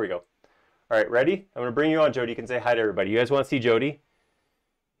 wait, there we go. All right, ready? I'm going to bring you on, Jody. You can say hi to everybody. You guys want to see Jody?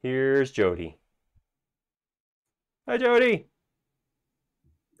 Here's Jody. Hi, Jody.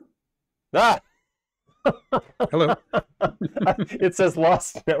 Ah! Hello. It says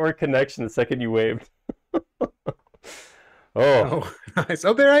lost network connection the second you waved. Oh, nice.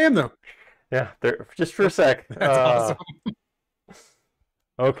 Oh, there I am, though. Yeah, there just for a sec. That's awesome.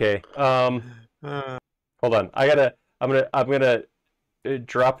 Okay. Hold on. I'm gonna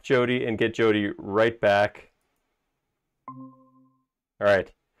drop Jody and get Jody right back. All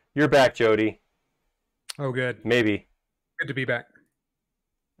right. You're back, Jody. Oh, good. Maybe. Good to be back.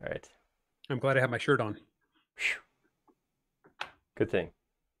 All right. I'm glad I have my shirt on. Good thing.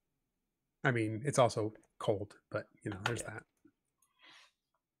 I mean, it's also cold, but you know, there's that.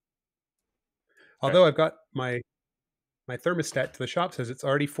 Although I've got my thermostat to the shop says it's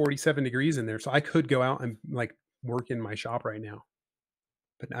already 47 degrees in there, so I could go out and like work in my shop right now.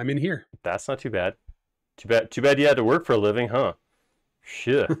 But I'm in here. That's not too bad. Too bad you had to work for a living, huh?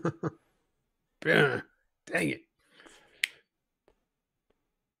 Shit. Dang it.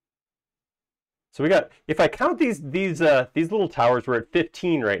 So we got, if I count these little towers, we're at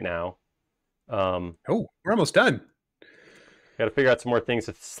 15 right now. Oh, we're almost done. Got to figure out some more things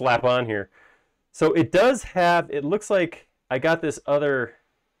to slap on here. So it does have, it looks like I got this other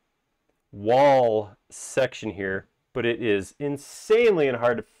wall section here, but it is insanely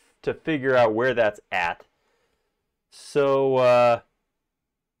hard to figure out where that's at. So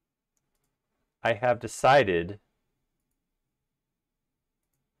I have decided,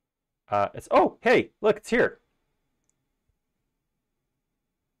 oh, hey, look, it's here.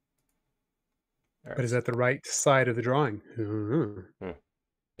 Right. But is that the right side of the drawing?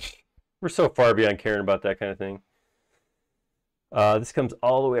 We're so far beyond caring about that kind of thing. This comes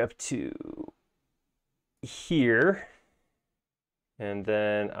all the way up to here. And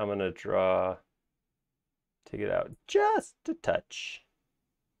then I'm going to take it out just a touch.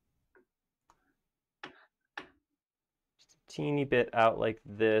 Just a teeny bit out like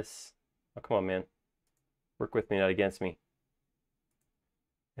this. Oh, come on, man. Work with me, not against me.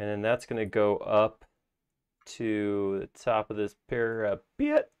 And then that's going to go up to the top of this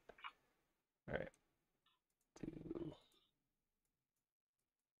parapet. All right. Do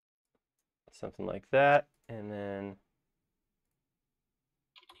something like that. And then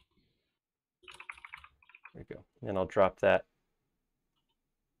there we go. And I'll drop that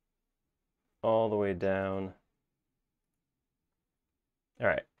all the way down. All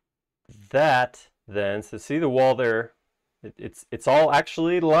right. That then, so see the wall there, it's all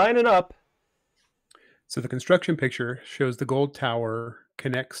actually lining up. So the construction picture shows the gold tower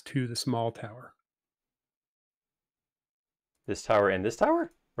connects to the small tower. This tower and this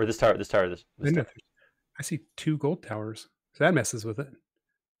tower? Or this tower, this tower, this tower? I see two gold towers. So that messes with it.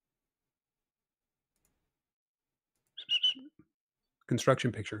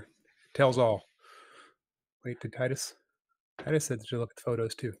 construction picture. Tells all. Wait, did Titus? Titus said to look at the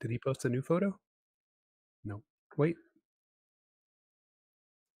photos too. Did he post a new photo? No. Wait.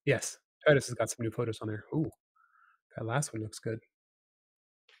 Yes. Titus has got some new photos on there. Ooh, that last one looks good.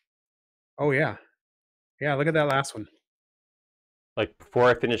 Oh yeah. Yeah, look at that last one. Like before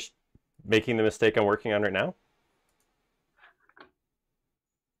I finish making the mistake I'm working on right now?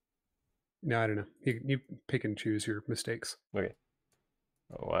 No, I don't know. You pick and choose your mistakes. Okay.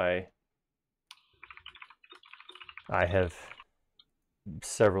 Oh, I have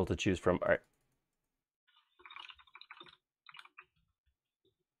several to choose from. All right.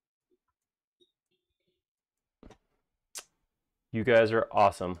 You guys are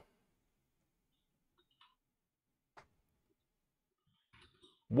awesome.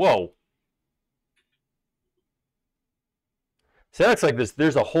 Whoa. So that looks like this.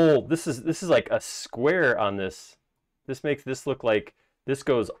 There's a whole. This is like a square on this. This makes this look like this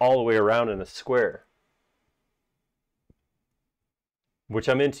goes all the way around in a square, which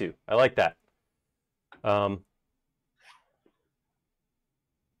I'm into. I like that.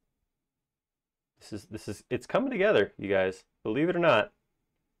 This is it's coming together, you guys. Believe it or not.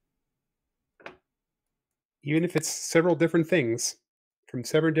 Even if it's several different things from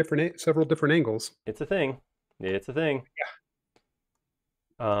several different angles. It's a thing. It's a thing. Yeah.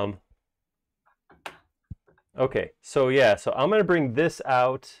 Okay, so yeah, so I'm gonna bring this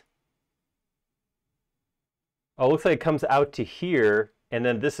out. Oh, it looks like it comes out to here, and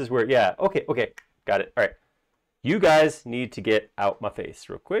then this is where, yeah, okay, got it. All right, you guys need to get out my face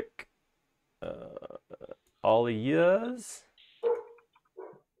real quick. All of yous.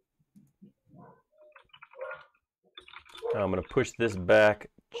 I'm gonna push this back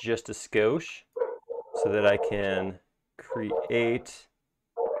just a skosh so that I can create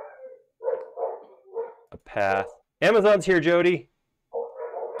a path. Amazon's here, Jody.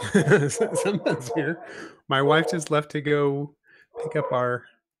 Someone's here. My wife just left to go pick up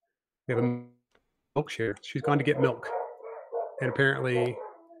we have a milk share. She's gone to get milk. And apparently,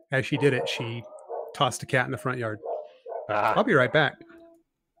 as she did it, she tossed a cat in the front yard. I'll be right back.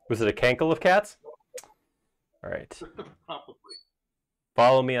 Was it a cankle of cats? All right. Probably.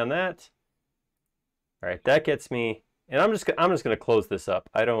 Follow me on that. All right, that gets me, and I'm just gonna close this up.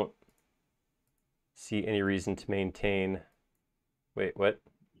 I don't see any reason to maintain. Wait, what?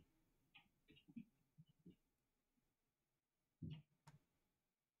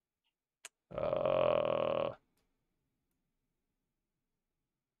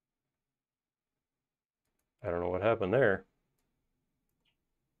 I don't know what happened there.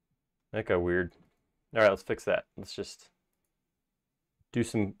 That got weird. All right, let's fix that. Let's just do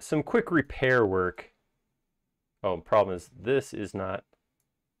some quick repair work. Oh, problem is this is not.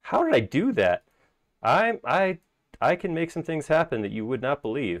 How did I do that? I can make some things happen that you would not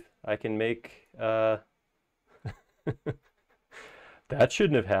believe. I can make that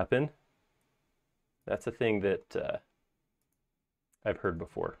shouldn't have happened. That's a thing that I've heard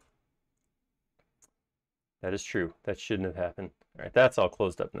before. That is true. That shouldn't have happened. All right, that's all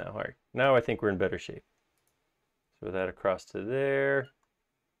closed up now. All right, now I think we're in better shape. So that across to there.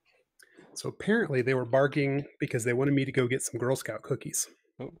 So apparently they were barking because they wanted me to go get some Girl Scout cookies.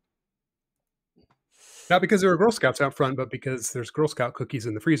 Ooh. Not because there were Girl Scouts out front, but because there's Girl Scout cookies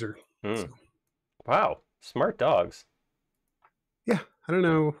in the freezer. So. Wow, smart dogs. Yeah, I don't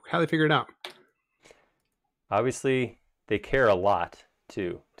know how they figured it out. Obviously, they care a lot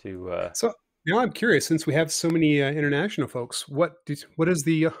too. So now I'm curious, since we have so many international folks, what is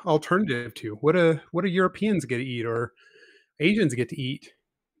the alternative to what do Europeans get to eat or Asians get to eat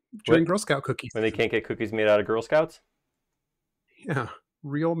during Girl Scout cookies when they can't get cookies made out of Girl Scouts? Yeah,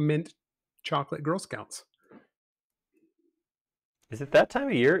 real mint chocolate Girl Scouts. Is it that time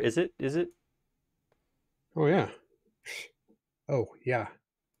of year? Is it? Oh yeah. Oh yeah.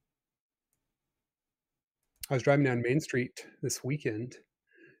 I was driving down Main Street this weekend,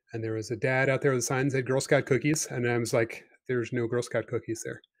 and there was a dad out there with a sign that said Girl Scout cookies, and I was like, "There's no Girl Scout cookies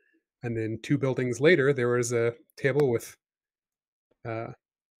there." And then 2 buildings later, there was a table with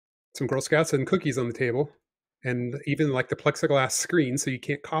some Girl Scouts and cookies on the table, and even like the plexiglass screen so you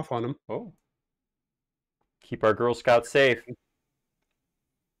can't cough on them. Oh, keep our Girl Scouts safe.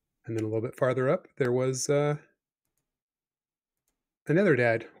 And then a little bit farther up, there was another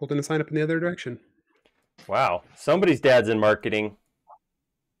dad holding a sign up in the other direction. Wow, somebody's dad's in marketing.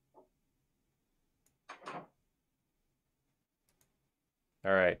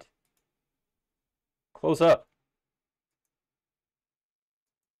 All right, close up.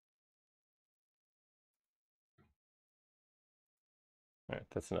 All right,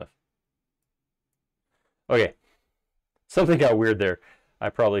 that's enough. Okay, Something got weird there. I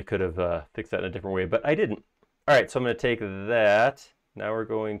probably could have fixed that in a different way, but I didn't. All right, so I'm going to take that. Now we're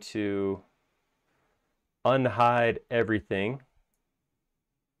going to unhide everything.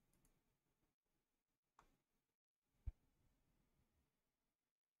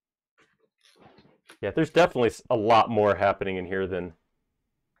 Yeah, there's definitely a lot more happening in here than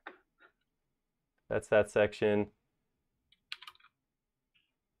that's that section.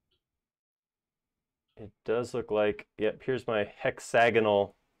 It does look like, yep, here's my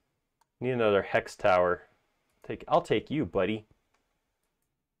hexagonal. Need another hex tower. I'll take you, buddy.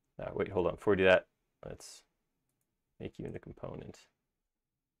 Wait, hold on. Before we do that, let's make you into component.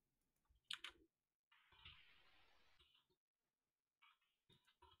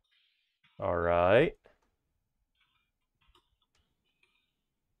 All right.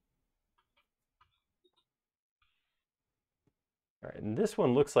 All right, and this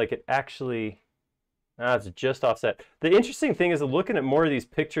one looks like it actually, it's just offset. The interesting thing is looking at more of these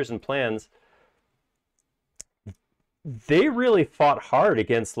pictures and plans, they really fought hard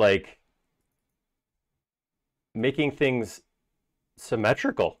against like making things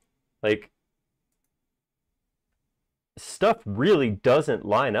symmetrical. Like stuff really doesn't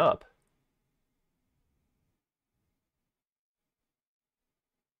line up.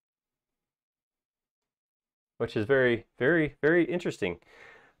 Which is very, very, very interesting.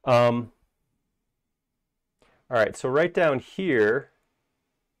 All right, so right down here,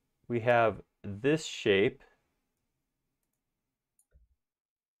 we have this shape.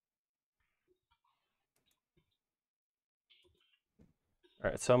 All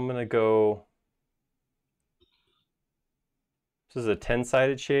right, so I'm going to go, this is a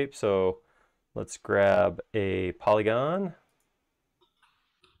 10-sided shape, so let's grab a polygon,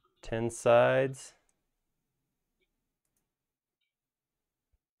 10 sides,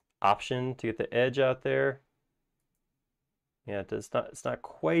 option to get the edge out there. Yeah, it's not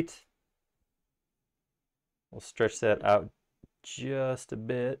quite. We'll stretch that out just a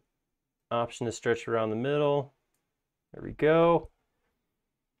bit. Option to stretch around the middle. There we go.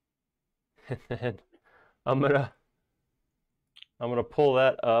 And then I'm gonna pull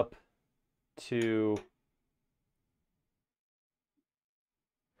that up to,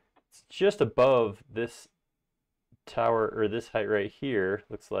 it's just above this tower, or this height right here,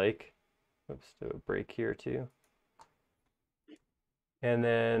 looks like. Oops, do a break here too. And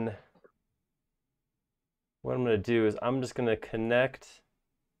then what I'm going to do is I'm just going to connect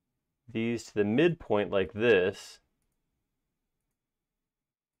these to the midpoint like this.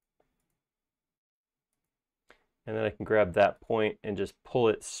 And then I can grab that point and just pull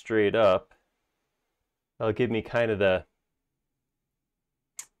it straight up. That'll give me kind of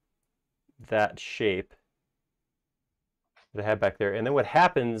that shape that I have back there. And then what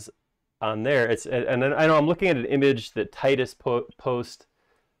happens on there, and then I know I'm looking at an image that Titus posted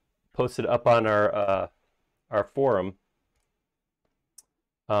up on our forum.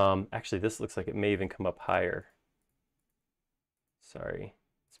 Actually, this looks like it may even come up higher. Sorry,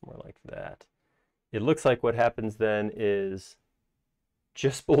 it's more like that. It looks like what happens then is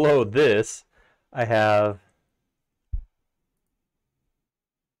just below this, I have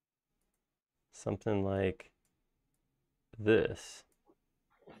something like this.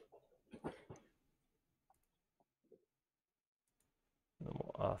 And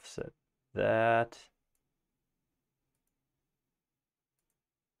we'll offset that.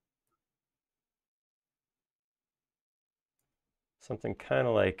 Something kind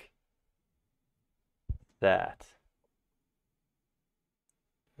of like that.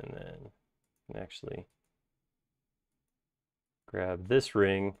 And then you can actually grab this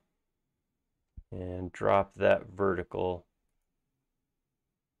ring and drop that vertical.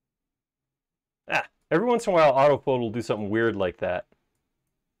 Every once in a while, AutoFlow will do something weird like that.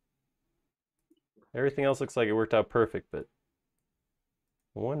 Everything else looks like it worked out perfect, but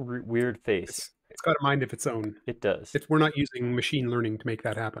one weird face. It's got a mind of its own. It does. We're not using machine learning to make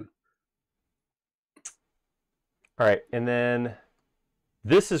that happen. All right, and then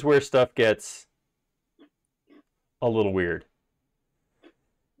this is where stuff gets a little weird.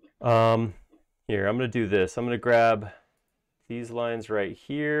 Here, I'm going to do this. I'm going to grab these lines right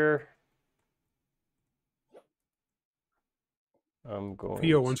here. I'm going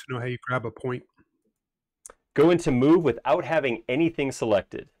Theo wants to know how you grab a point. Go into move without having anything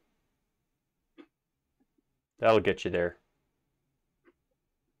selected. That'll get you there.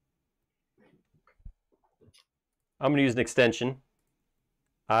 I'm going to use an extension.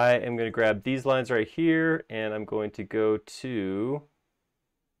 I am going to grab these lines right here, and I'm going to go to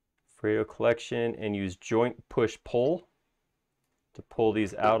Fredo Collection and use joint push pull to pull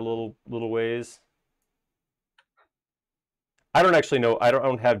these out a little ways. I don't actually know. I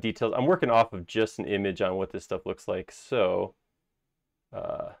don't have details. I'm working off of just an image on what this stuff looks like. So,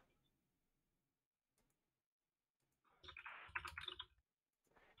 uh,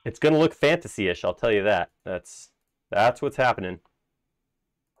 it's gonna look fantasy-ish. I'll tell you that. That's what's happening.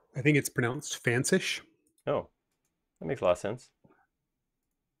 I think it's pronounced fancish. Oh, that makes a lot of sense.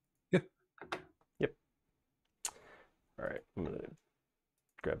 Yeah. Yep. All right. I'm gonna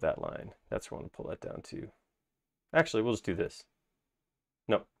grab that line. That's where I want to pull that down to. Actually, we'll just do this.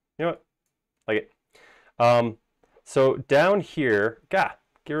 No, you know what? Like it. So down here, God,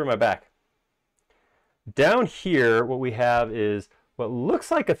 get rid of my back. Down here, what we have is what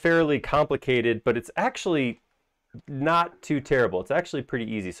looks like a fairly complicated, but it's actually not too terrible. It's actually pretty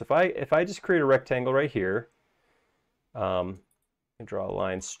easy. So if I just create a rectangle right here, and draw a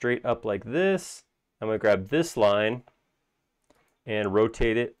line straight up like this, I'm going to grab this line and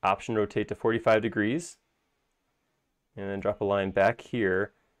rotate it, option rotate to 45 degrees, and then drop a line back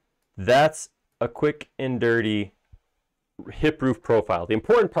here. That's a quick and dirty hip roof profile. The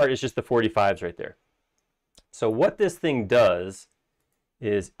important part is just the 45s right there. So what this thing does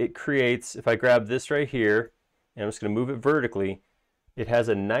is it creates, if I grab this right here, and I'm just going to move it vertically, it has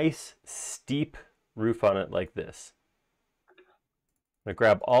a nice steep roof on it like this. I'm going to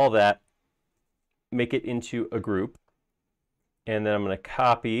grab all that, make it into a group, and then I'm going to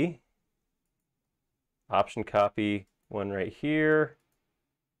copy, option copy one right here.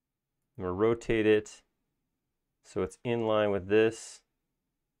 I'm going to rotate it so it's in line with this.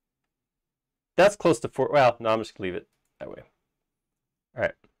 That's close to 4. Well, no, I'm just going to leave it that way. All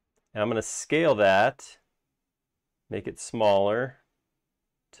right. And I'm going to scale that, make it smaller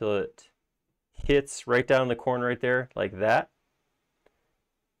till it hits right down in the corner right there, like that.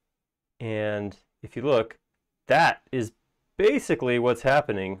 And if you look, that is basically what's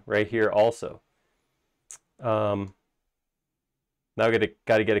happening right here also. Now I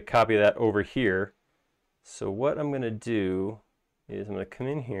got to get a copy of that over here. So what I'm going to do is I'm going to come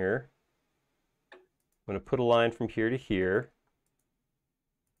in here. I'm going to put a line from here to here.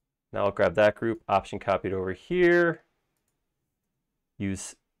 Now I'll grab that group, option copied over here.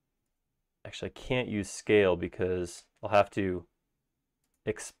 Actually I can't use scale because I'll have to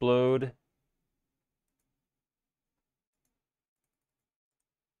explode,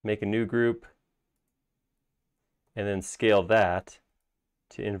 make a new group, and then scale that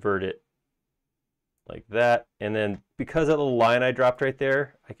to invert it like that. And then because that little line I dropped right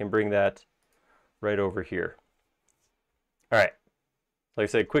there, I can bring that right over here. All right. Like I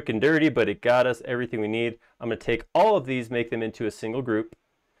said, quick and dirty, but it got us everything we need. I'm going to take all of these, make them into a single group,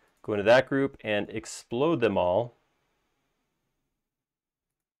 go into that group and explode them all.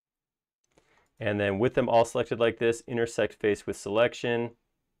 And then with them all selected like this, intersect face with selection.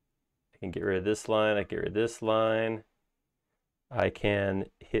 I can get rid of this line, I can get rid of this line. I can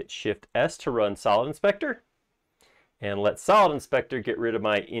hit Shift S to run Solid Inspector and let Solid Inspector get rid of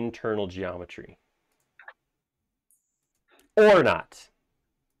my internal geometry. Or not.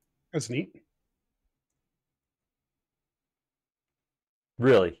 That's neat.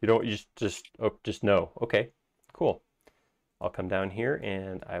 Really? You just no. Okay, cool. I'll come down here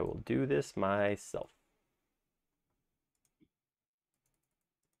and I will do this myself.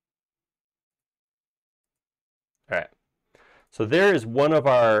 All right. So there is one of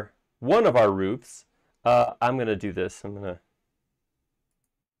our roofs. I'm going to do this. I'm going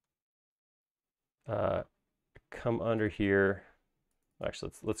to come under here.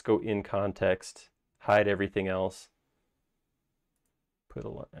 Actually, let's go in context, hide everything else.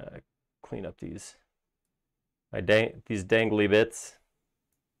 Clean up these dangly bits.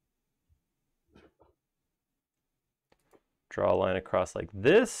 Draw a line across like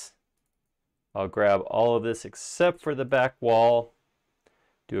this. I'll grab all of this except for the back wall.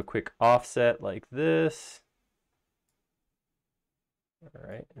 Do a quick offset like this. All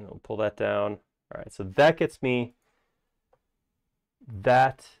right, and we'll pull that down. All right, so that gets me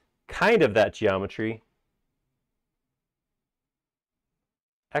that geometry.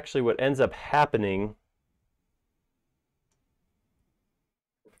 Actually, what ends up happening,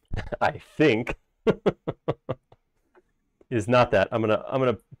 I think, is not that. I'm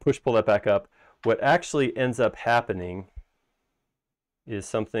gonna pull that back up. What actually ends up happening is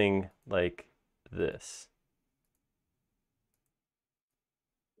something like this.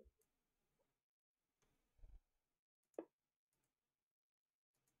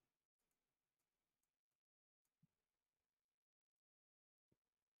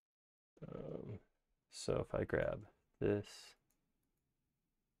 So if I grab this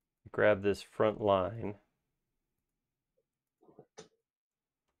front line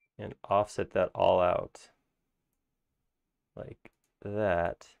and offset that all out. like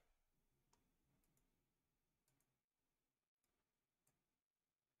that.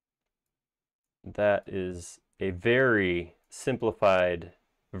 That is a very simplified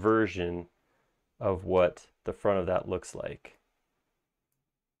version of what the front of that looks like.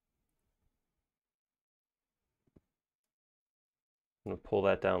 I'm going to pull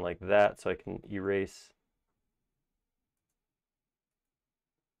that down like that so I can erase.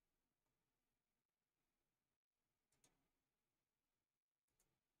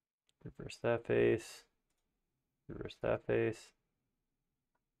 Reverse that face. Reverse that face.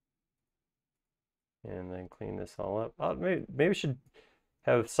 And then clean this all up. Maybe we should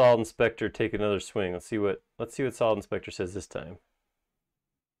have Solid Inspector take another swing. Let's see what Solid Inspector says this time.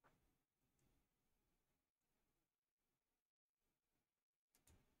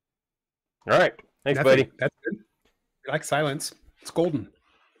 All right. Thanks, buddy. That's good. I like silence. It's golden,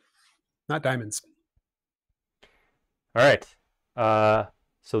 not diamonds. All right.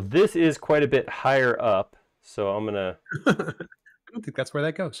 So this is quite a bit higher up. So I'm gonna. I don't think that's where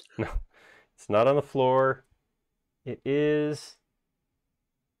that goes. No, it's not on the floor. It is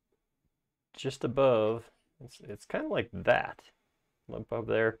just above. It's kind of like that, above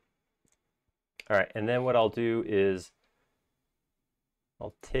there. All right, and then what I'll do is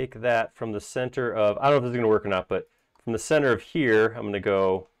I'll take that from the center of, I don't know if this is going to work or not, but from the center of here, I'm going to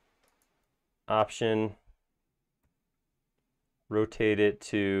go Option, rotate it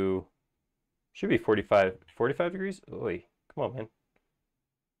to, should be 45 degrees. Oy, come on, man.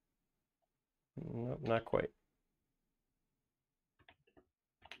 Nope, not quite.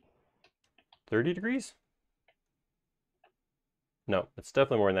 30 degrees? No, it's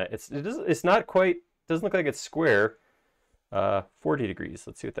definitely more than that. It's not quite, doesn't look like it's square. 40 degrees.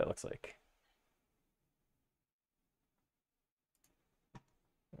 Let's see what that looks like.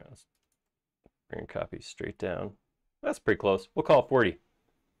 Let's bring a copy straight down. That's pretty close. We'll call it 40.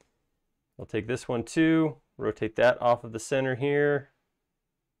 I'll take this one too, rotate that off of the center here.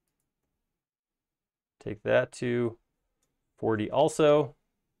 Take that to 40 also.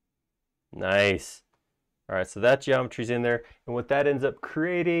 Nice. All right, so that geometry's in there. And what that ends up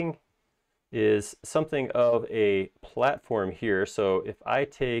creating is something of a platform here. So if I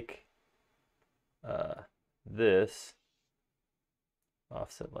take this,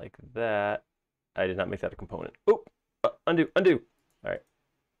 offset like that, I did not make that a component. Oh, undo. All right.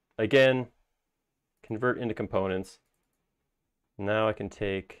 Again, convert into components. Now I can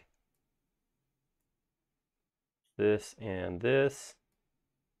take this and this.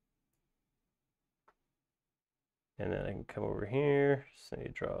 And then I can come over here, so you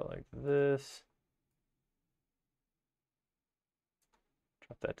draw like this.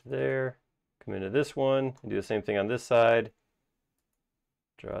 Drop that to there. Come into this one and do the same thing on this side.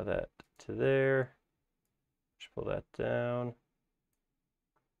 Draw that to there. Just pull that down.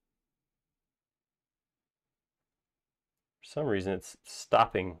 For some reason, it's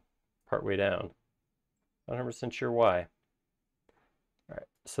stopping partway down. Not 100% sure why. All right,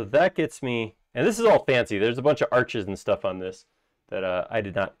 so that gets me, and this is all fancy. There's a bunch of arches and stuff on this that I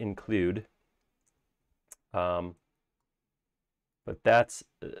did not include. But that's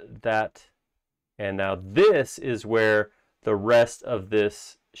that. And now this is where the rest of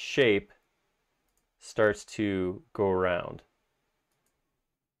this shape starts to go around.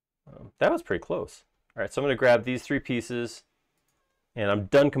 That was pretty close. All right, so I'm going to grab these three pieces, and I'm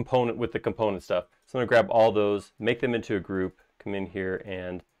done with the component stuff. So I'm going to grab all those, make them into a group, come in here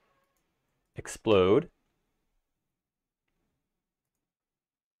and explode.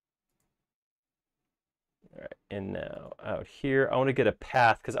 All right, and now out here, I want to get a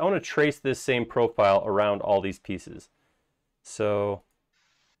path because I want to trace this same profile around all these pieces. So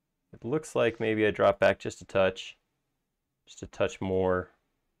it looks like maybe I drop back just a touch more.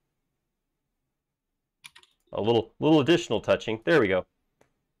 A little additional touching. There we go.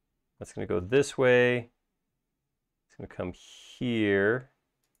 That's going to go this way. It's going to come here.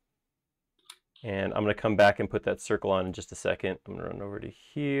 And I'm going to come back and put that circle on in just a second. I'm going to run over to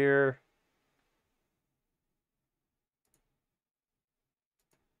here.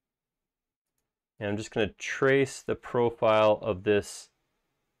 And I'm just going to trace the profile of this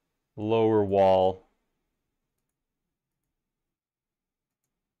lower wall.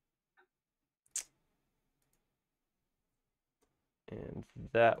 And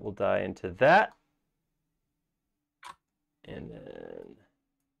that will die into that. And then,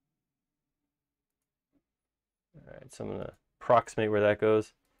 all right, so I'm going to approximate where that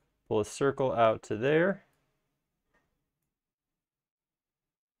goes. Pull a circle out to there.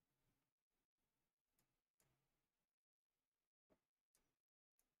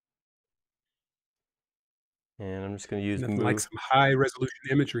 And I'm just going to And use nothing like move. some high resolution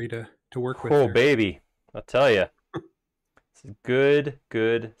imagery to work with Oh, there. baby. I'll tell you. This is good,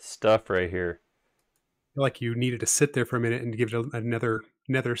 good stuff right here. I feel like you needed to sit there for a minute and give it another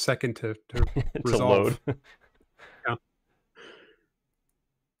second to To load. resolve. Yeah.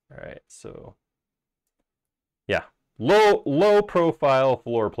 All right, so yeah, low profile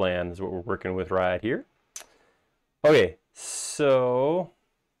floor plan is what we're working with right here. Okay, so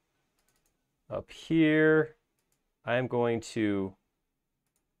up here, I'm going to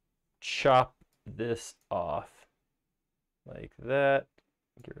chop this off like that.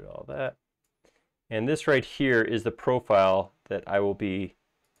 Get rid of all that. And this right here is the profile that I will be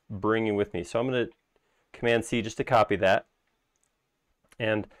bringing with me. So I'm going to Command C just to copy that.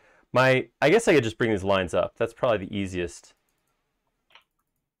 And I guess I could just bring these lines up. That's probably the easiest.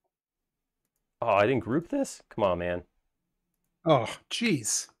 Oh, I didn't group this? Come on, man. Oh,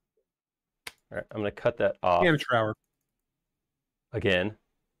 jeez. All right, I'm going to cut that off Amateur hour. again.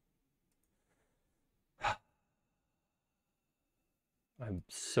 I'm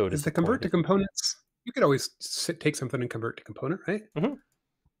so disappointed. Is the convert to components? You could always take something and convert to component, right? Mm-hmm.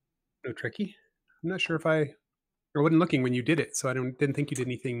 No tricky. I'm not sure if I wasn't looking when you did it, so I didn't think you did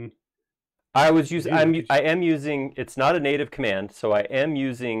anything. I am using, it's not a native command, so I am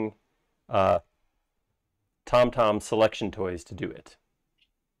using TomTom selection toys to do it.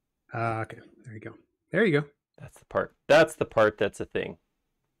 Okay, there you go. There you go. That's the part. That's the part that's a thing.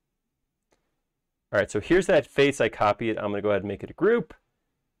 All right, so here's that face I copied. I'm going to go ahead and make it a group.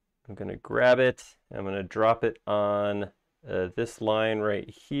 I'm going to grab it. I'm going to drop it on this line right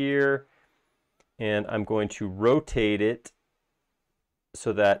here. And I'm going to rotate it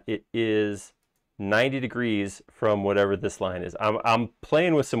so that it is 90 degrees from whatever this line is. I'm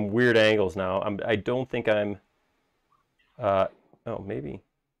playing with some weird angles now. I don't think I'm, oh, maybe.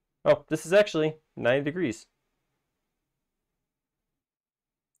 Oh, this is actually 90 degrees.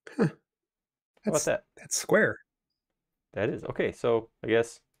 Huh. How about that? That's square. That is. Okay, so I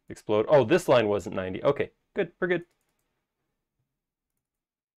guess explode. Oh, this line wasn't 90. Okay, good. We're good.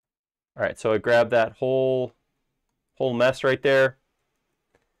 All right, so I grabbed that whole mess right there.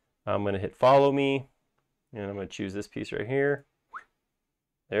 I'm going to hit follow me, and I'm going to choose this piece right here.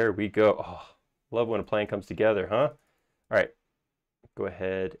 There we go. Oh, love when a plan comes together, huh? All right, go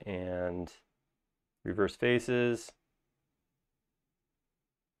ahead and reverse faces.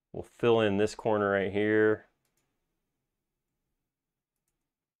 We'll fill in this corner right here.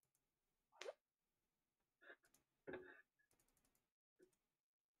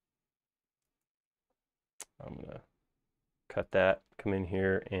 I'm going to cut that, come in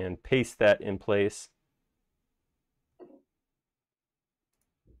here and paste that in place.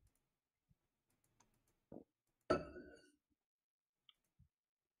 Come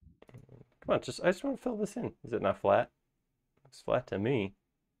on, I just want to fill this in. Is it not flat? It's flat to me.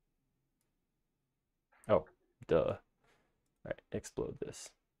 Oh, duh. All right, explode this.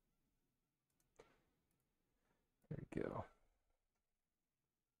 There we go.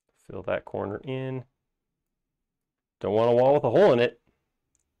 Fill that corner in. Don't want a wall with a hole in it.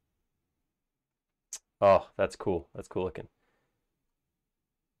 Oh, that's cool. That's cool looking.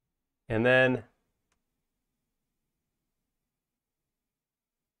 And then I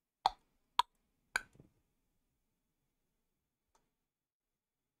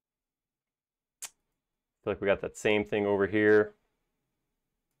feel like we got that same thing over here.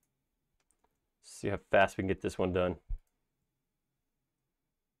 See how fast we can get this one done.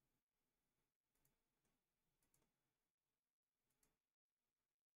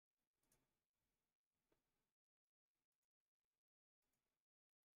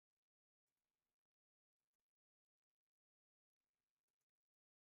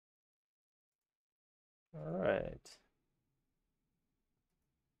 All right.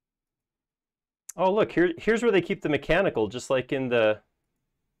 Oh, look, here's where they keep the mechanical, just like in the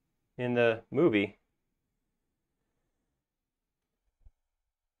movie.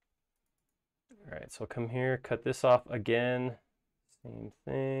 All right, so I'll come here, cut this off again. Same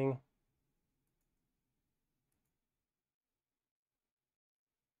thing.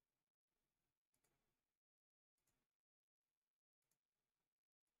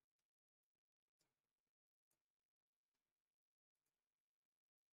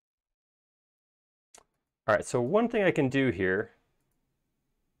 All right, so one thing I can do here,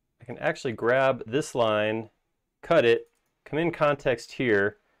 I can actually grab this line, cut it, come in context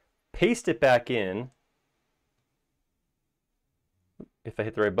here, paste it back in, if I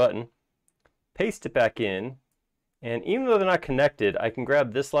hit the right button, paste it back in, and even though they're not connected, I can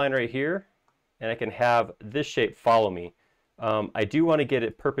grab this line right here, and I can have this shape follow me. I do want to get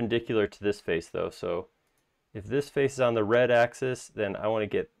it perpendicular to this face though, so If this face is on the red axis, then I want to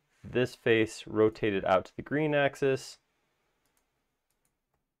get this face rotated out to the green axis,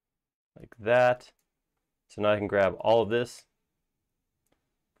 like that. So now I can grab all of this.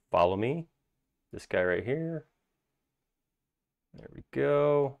 Follow me. This guy right here. There we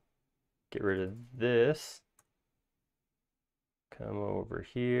go. Get rid of this. Come over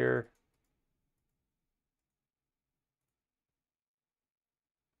here.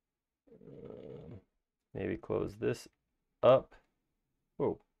 Maybe close this up.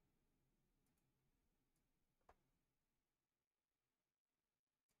 Whoa.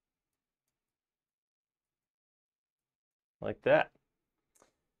 Like that.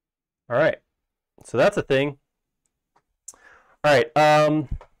 All right. So that's a thing. All right.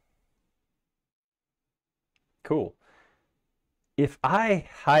 Cool. If I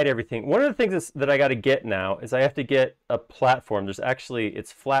hide everything, one of the things that I got to get now is I have to get a platform. There's actually,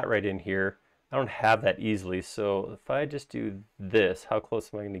 it's flat right in here. I don't have that easily. So if I just do this, how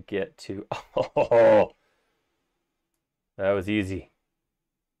close am I going to get to? Oh, that was easy.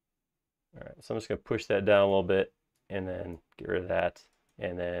 All right, so I'm just going to push that down a little bit and then get rid of that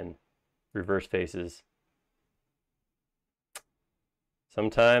and then reverse faces.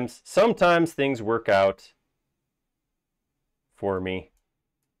 Sometimes things work out for me.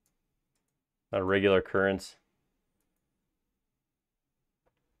 Not a regular occurrence.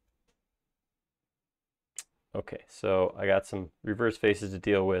 Okay, so I got some reverse faces to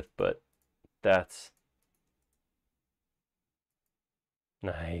deal with, but that's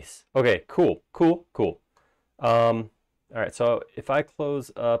nice. Okay, cool. All right, so if I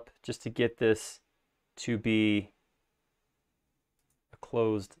close up just to get this to be a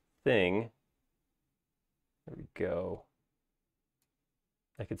closed thing, there we go.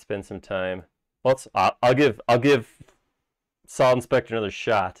 I could spend some time. I'll give Solid Inspector another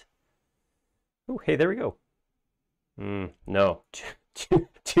shot. Oh, hey, there we go. No,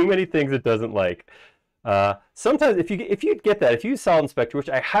 too many things it doesn't like. Sometimes if you get that, if you use Solid Inspector, which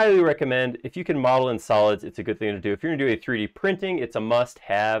I highly recommend, if you can model in solids, it's a good thing to do. If you're gonna do a 3D printing, it's a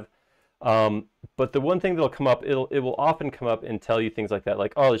must-have. But the one thing that'll come up, it will often come up and tell you things like that,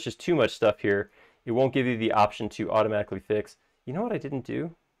 like, oh, there's just too much stuff here. It won't give you the option to automatically fix. You know what I didn't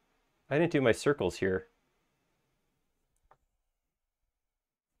do? I didn't do my circles here.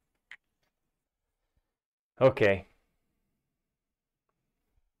 Okay.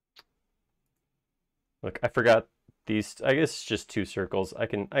 Look, I forgot these. I guess it's just 2 circles. I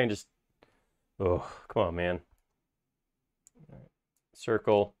can just. Oh, come on, man.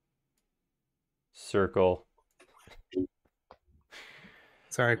 Circle. Circle.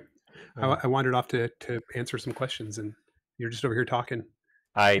 Sorry, I wandered off to answer some questions, and you're just over here talking.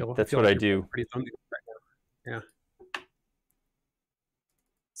 That's what I do. Pretty thumbnail right now. Yeah.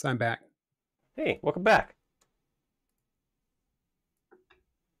 So I'm back. Hey, welcome back.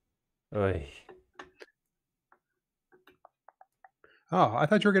 Oy. Oh, I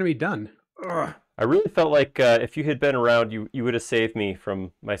thought you were going to be done. Ugh. I really felt like if you had been around, you would have saved me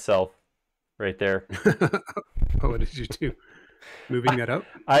from myself right there. Oh, what did you do? Moving that up?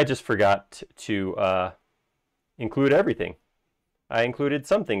 I just forgot to include everything. I included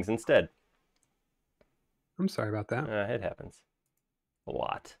some things instead. I'm sorry about that. It happens a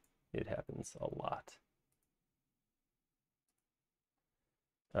lot. It happens a lot.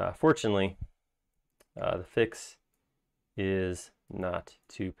 Fortunately, the fix is not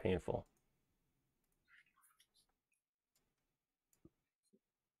too painful.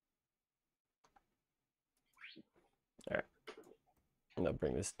 All right, and I'll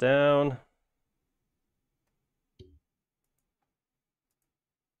bring this down.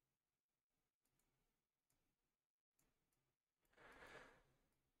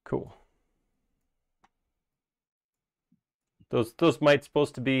 Cool. Those might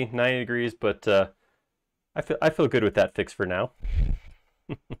supposed to be 90 degrees, but I feel good with that fix for now.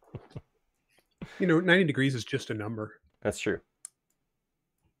 You know, 90 degrees is just a number. That's true.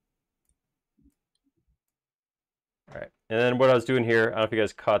 All right, and then what I was doing here, I don't know if you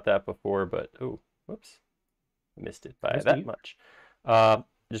guys caught that before, but oh, whoops, missed it by that much.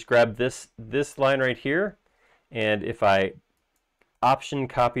 Just grab this line right here, and if I Option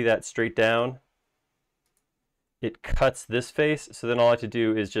copy that straight down, it cuts this face. So then all I have to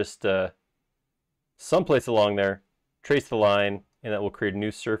do is just someplace along there, trace the line, and that will create a new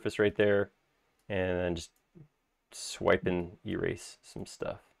surface right there, and then just swipe and erase some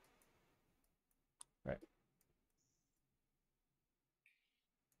stuff. Right.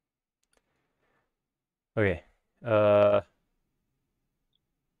 Okay.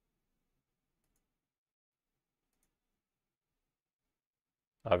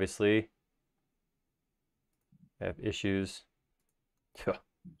 Obviously, I have issues.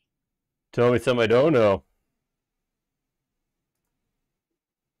 Tell me something I don't know.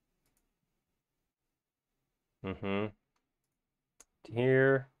 Mm-hmm. To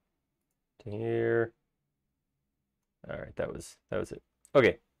here, to here. All right, that was it.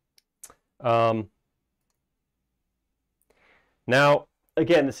 Okay. Um, now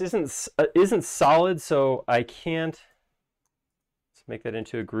again, this isn't solid, so I can't. Let's make that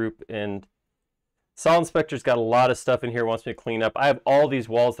into a group. And Solid Inspector's got a lot of stuff in here. Wants me to clean up. I have all these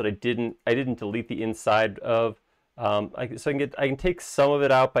walls that I didn't delete the inside of. So I can take some of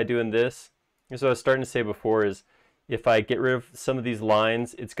it out by doing this. So what I was starting to say before is, if I get rid of some of these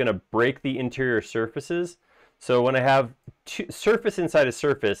lines, it's going to break the interior surfaces. So when I have surface inside a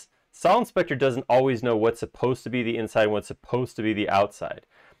surface, Solid Inspector doesn't always know what's supposed to be the inside and what's supposed to be the outside.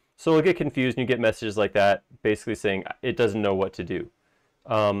 So it'll get confused and you get messages like that basically saying it doesn't know what to do.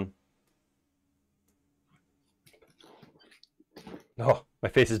 Oh, my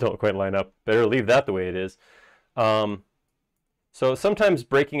faces don't quite line up. Better leave that the way it is. So sometimes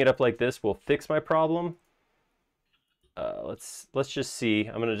breaking it up like this will fix my problem. Let's just see.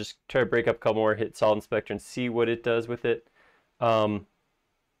 I'm gonna just try to break up a couple more, hit Solid Inspector and see what it does with it.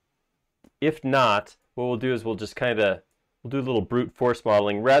 If not, what we'll do is we'll just we'll do a little brute force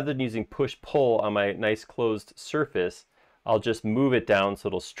modeling. Rather than using push-pull on my nice closed surface, I'll just move it down so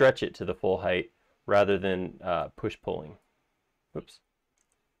it'll stretch it to the full height rather than push-pulling. Oops.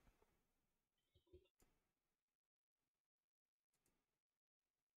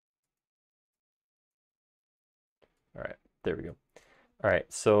 All right, there we go. All right,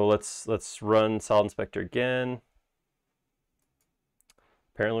 so let's run Solid Inspector again.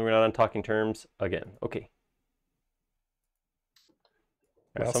 Apparently we're not on talking terms again. Okay.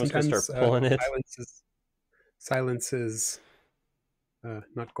 All right, Well, so I'm just gonna start pulling it. Silence is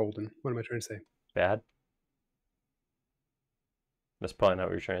not golden. What am I trying to say? Bad. That's probably not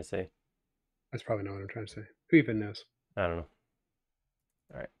what you're trying to say. That's probably not what I'm trying to say. Who even knows? I don't know.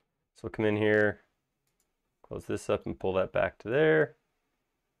 All right, so we'll come in here, close this up and pull that back to there.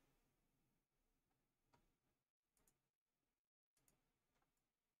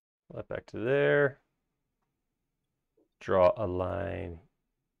 Pull that back to there. Draw a line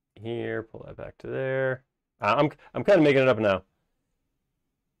here, pull that back to there. I'm kind of making it up now.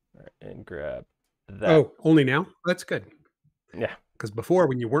 All right, and grab that. Oh, only now? That's good. Yeah. Because before,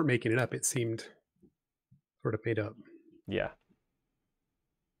 when you weren't making it up, it seemed sort of made up. Yeah.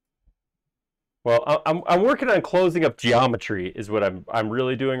 Well, I'm working on closing up geometry is what I'm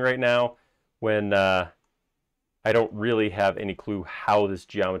really doing right now, when I don't really have any clue how this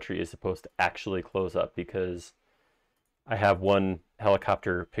geometry is supposed to actually close up, because I have one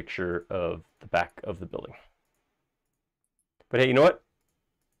helicopter picture of the back of the building. But hey, you know what?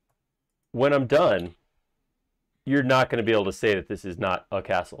 When I'm done, you're not going to be able to say that this is not a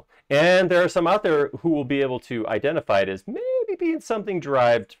castle. And there are some out there who will be able to identify it as maybe being something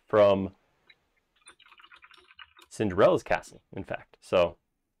derived from Cinderella's castle, in fact. So,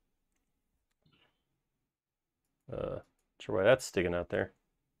 not sure why that's sticking out there.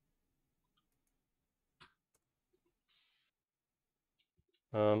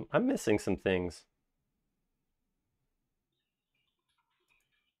 I'm missing some things.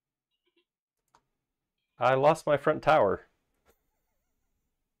 I lost my front tower.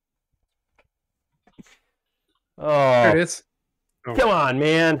 Oh, There it is. Oh. Come on,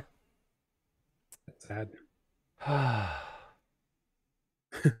 man. That's sad.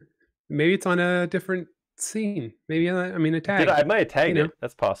 Maybe it's on a different scene. Maybe, I mean, a tag. I might have tagged it.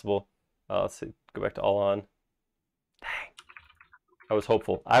 That's possible. Let's see. Go back to all on. Dang. I was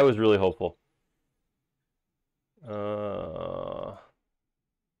hopeful. I was really hopeful.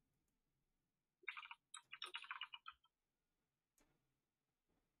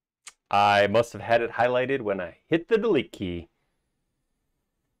 I must have had it highlighted when I hit the delete key.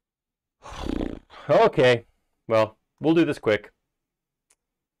 Okay. Well, we'll do this quick.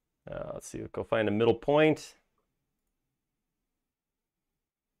 Let's see. Let's go find a middle point.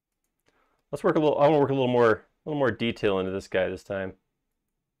 Let's work a little. I want to work a little more detail into this guy this time.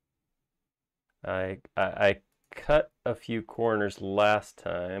 I cut a few corners last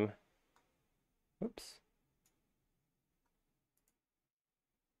time. Oops.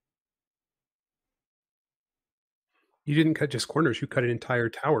 You didn't cut just corners. You cut entire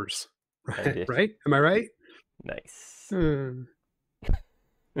towers. Right? Right? Am I right? Nice. All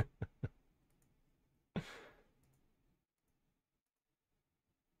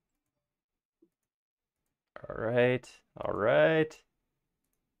right. All right.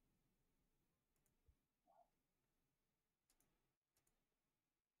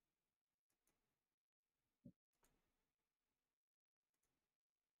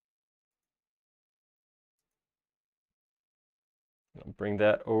 Bring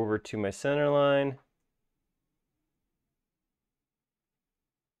that over to my center line.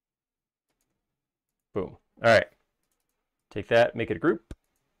 Boom. All right. Take that, make it a group.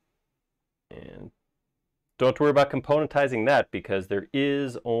 And don't worry about componentizing that because there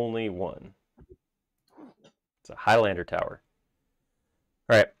is only one. It's a Highlander tower.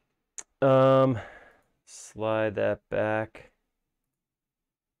 All right. Slide that back.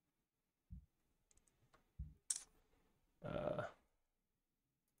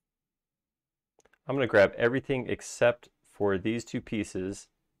 I'm going to grab everything except for these two pieces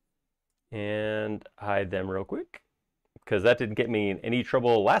and hide them real quick because that didn't get me in any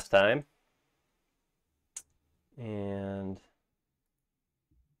trouble last time. And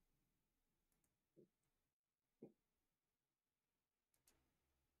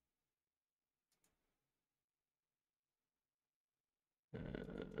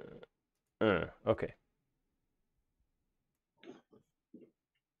okay.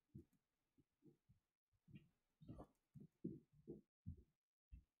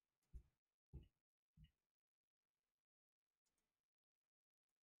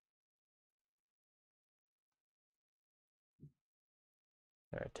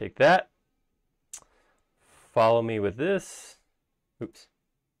 All right, take that. Follow me with this. Oops.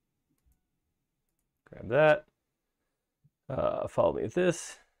 Grab that. Follow me with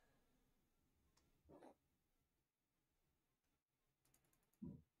this.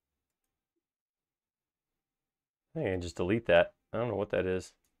 I think I can just delete that. I don't know what that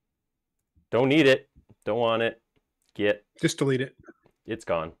is. Don't need it. Don't want it. Just delete it. It's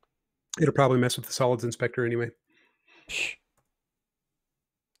gone. It'll probably mess with the solids inspector anyway. Psh.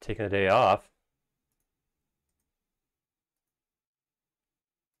 Taking a day off.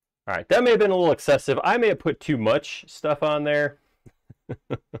 All right, that may have been a little excessive. I may have put too much stuff on there.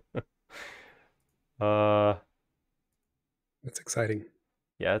 That's exciting.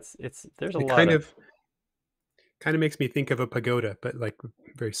 Yeah, there's a lot of kind of makes me think of a pagoda, but like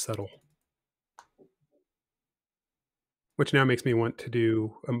very subtle. Which now makes me want to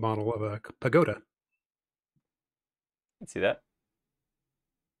do a model of a pagoda. See that?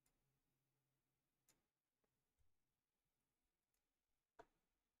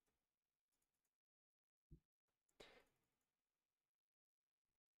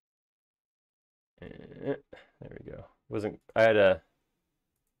 There we go. I had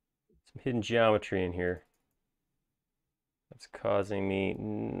some hidden geometry in here. That's causing me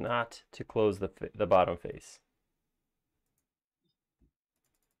not to close the bottom face.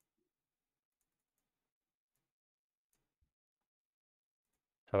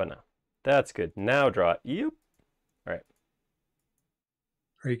 How about now? That's good. Now draw it. Yep. All right.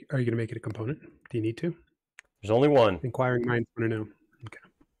 Are you going to make it a component? Do you need to? There's only one. Inquiring minds want to know. Okay.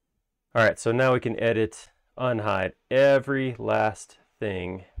 All right, so now we can edit, unhide every last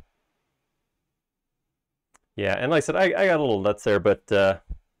thing. Yeah, and like I said, I got a little nuts there, but I'm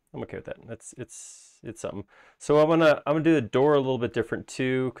okay with that. It's something. So I'm gonna do the door a little bit different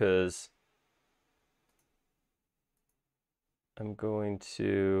too, because I'm going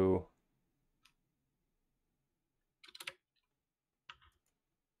to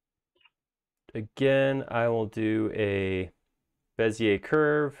again, I will do a Bezier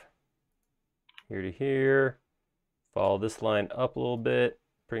curve here to here. Follow this line up a little bit.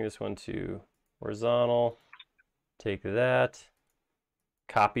 Bring this one to horizontal. Take that.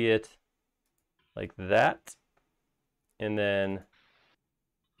 Copy it like that. And then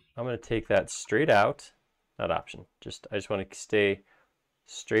I'm going to take that straight out. Not option. I just want to stay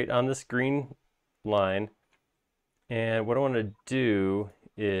straight on this green line. And what I want to do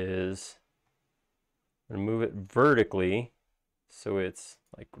is I'm going to move it vertically so it's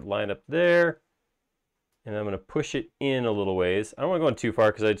like lined up there. And I'm going to push it in a little ways. I don't want to go in too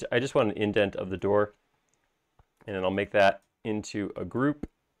far because I just want an indent of the door. And then I'll make that into a group.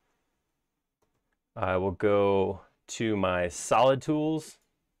 I will go to my solid tools.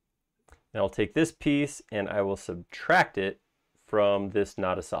 And I'll take this piece and I will subtract it from this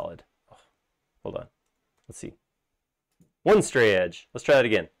not a solid. Oh, hold on. Let's see. One stray edge. Let's try that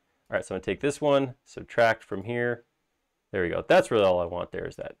again. All right, so I'm going to take this one, subtract from here. There we go. That's really all I want there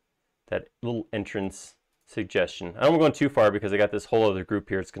is that little entrance suggestion. I don't want to go too far because I got this whole other group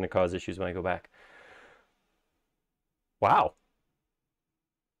here. It's going to cause issues when I go back. Wow.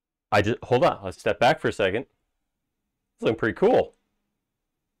 Hold on. Let's step back for a second. It's looking pretty cool.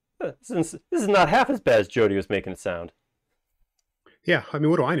 This is not half as bad as Jody was making it sound. Yeah, I mean,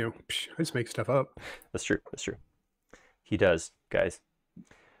 what do I know? I just make stuff up. That's true. That's true. He does, guys.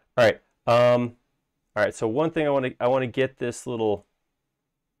 All right. All right. So one thing I want to get this little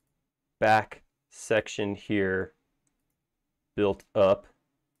back section here built up,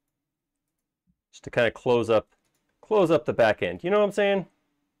 just to kind of close up the back end. You know what I'm saying?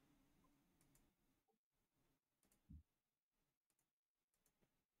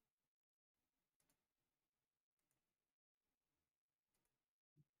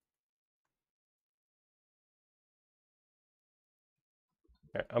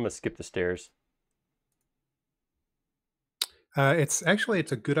 All right, I'm gonna skip the stairs. It's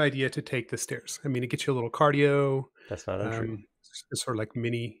a good idea to take the stairs. I mean, it gets you a little cardio. That's not untrue. It's sort of like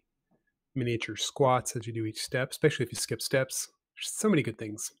miniature squats as you do each step, especially if you skip steps. There's so many good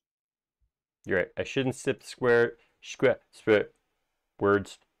things. You're right. I shouldn't skip words.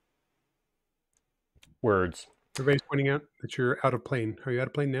 Words. Everybody's pointing out that you're out of plane. Are you out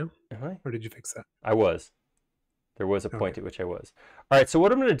of plane now? Am I? Or did you fix that? I was. There was a point Okay. at which I was. All right, so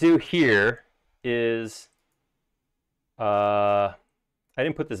what I'm going to do here is, I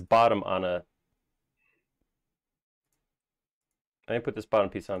didn't put this bottom on a, I didn't put this bottom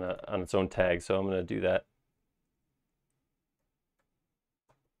piece on its own tag, so I'm going to do that.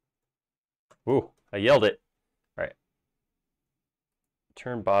 Ooh, I yelled it. All right.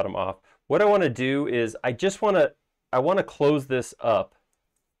 Turn bottom off. What I want to do is I want to close this up.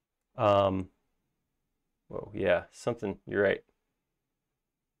 Whoa, yeah, something, you're right.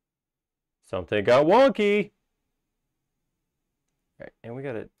 Something got wonky. All right, and we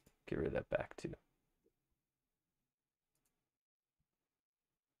got to get rid of that back too.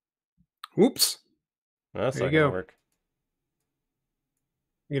 Oops. No, that's There not you going to go. work.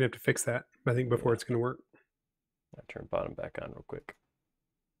 You're going to have to fix that, I think, before it's going to work. I'll turn bottom back on real quick.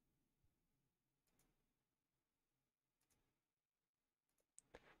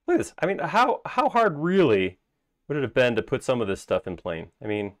 Look at this. I mean, how hard really would it have been to put some of this stuff in plane? I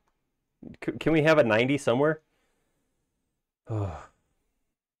mean, can we have a 90 somewhere? Oh.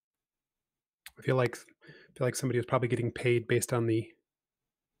 I feel like somebody was probably getting paid based on the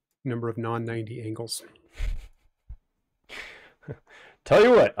number of non-90 angles. Tell you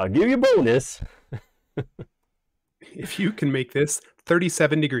what, I'll give you a bonus. If you can make this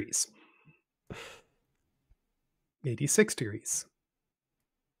 37 degrees, 86 degrees.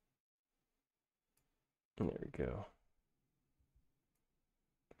 There we go.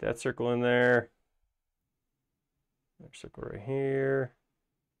 Get that circle in there. Another circle right here.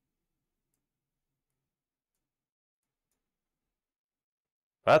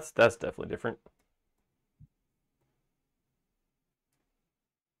 That's definitely different.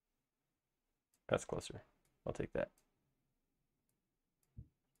 That's closer. I'll take that.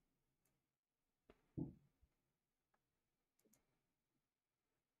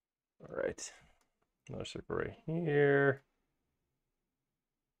 All right. Another circle right here.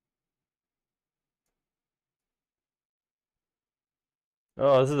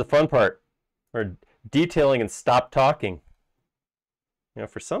 Oh, this is the fun part. We're detailing and stop talking. You know,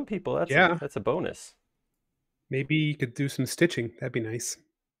 for some people, that's a bonus. Maybe you could do some stitching. That'd be nice.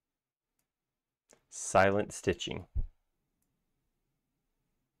 Silent stitching.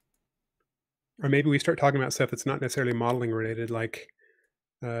 Or maybe we start talking about stuff that's not necessarily modeling related, like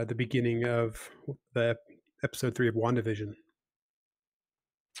the beginning of the episode 3 of WandaVision.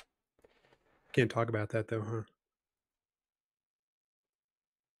 Can't talk about that though, huh?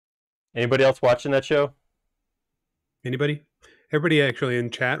 Anybody else watching that show? Anybody? Everybody actually in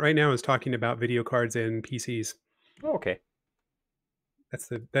chat right now is talking about video cards and PCs. Oh, okay. That's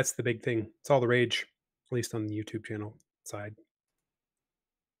the big thing. It's all the rage, at least on the YouTube channel side.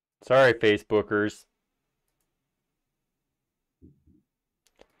 Sorry, Facebookers.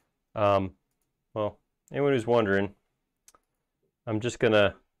 Well, anyone who's wondering, I'm just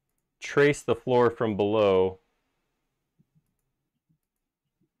gonna trace the floor from below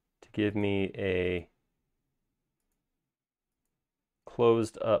to give me a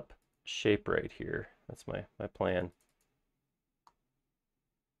closed up shape right here. That's my plan.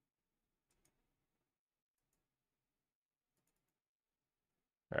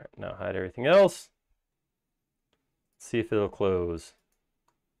 All right, now hide everything else. See if it'll close.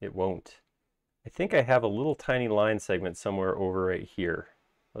 It won't. I think I have a little tiny line segment somewhere over right here.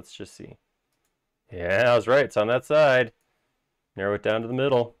 Let's just see. Yeah, I was right. It's on that side. Narrow it down to the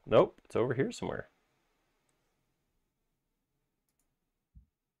middle. Nope, it's over here somewhere.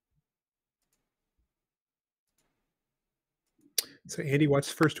 So Andy watched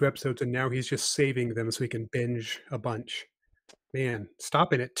the first 2 episodes and now he's just saving them so he can binge a bunch. Man,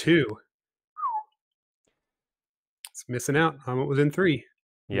 stopping at 2. It's missing out on what was in 3.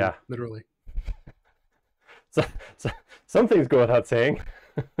 Yeah. Literally. So, some things go without saying.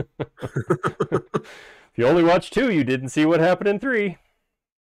 If you only watched 2, you didn't see what happened in 3.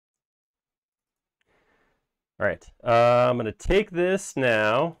 All right. I'm going to take this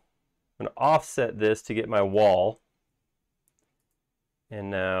now. I'm going to offset this to get my wall. And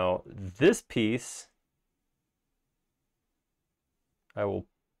now this piece, I will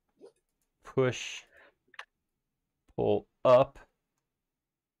pull up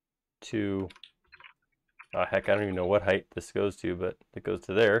to, oh heck, I don't even know what height this goes to, but it goes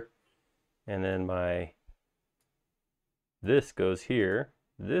to there. And then this goes here.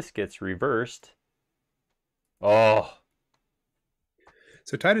 This gets reversed. Oh.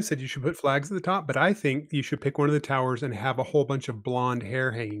 So Titus said you should put flags at the top, but I think you should pick one of the towers and have a whole bunch of blonde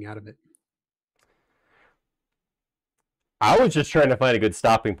hair hanging out of it. I was just trying to find a good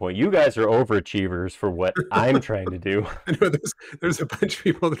stopping point. You guys are overachievers for what I'm trying to do. I know there's a bunch of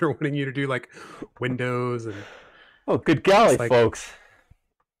people that are wanting you to do like windows and. Oh, good golly, like, folks.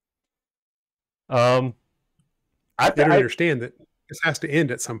 I don't understand that this has to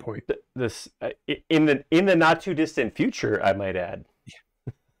end at some point. This in the not too distant future, I might add.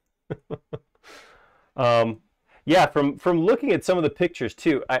 Yeah, from looking at some of the pictures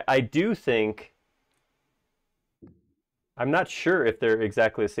too, I do think, I'm not sure if they're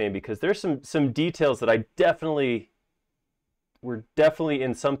exactly the same, because there's some details that were definitely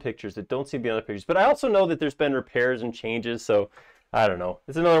in some pictures that don't seem to be in other pictures. But I also know that there's been repairs and changes, so I don't know.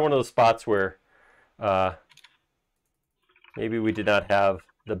 It's another one of those spots where maybe we did not have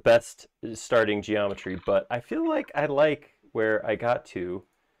the best starting geometry, but I feel like I like where I got to,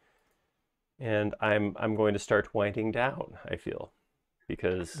 and I'm going to start winding down, I feel,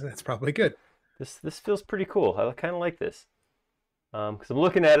 because that's probably good. This feels pretty cool. I kind of like this. Because I'm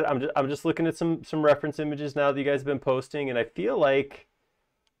looking at it, I'm just looking at some reference images now that you guys have been posting, and I feel like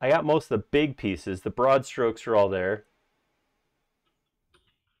I got most of the big pieces. The broad strokes are all there.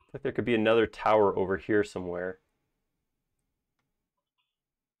 Like there could be another tower over here somewhere.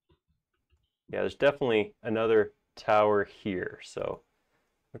 Yeah, there's definitely another tower here. So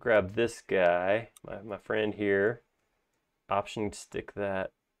I'll grab this guy, my friend here. Option to stick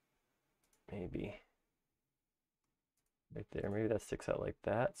that maybe right there. Maybe that sticks out like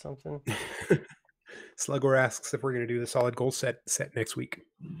that, something. Slugor asks if we're going to do the solid goal set next week.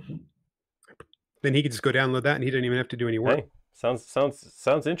 Then he could just go download that, and he didn't even have to do any work. Hey,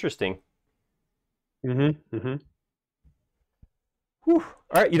 sounds interesting. Mm-hmm. Whew.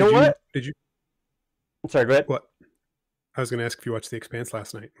 All right, you know what? Did you? I'm sorry, go ahead. What? I was going to ask if you watched The Expanse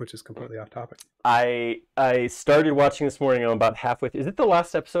last night, which is completely off topic. I started watching this morning. I'm about halfway through. Is it the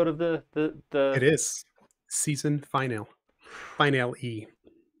last episode of the? It is. Season finale. Finale.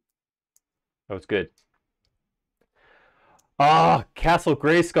 That was good. Ah, Castle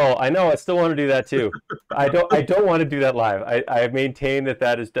Grayskull. I know. I still want to do that too. I don't want to do that live. I maintain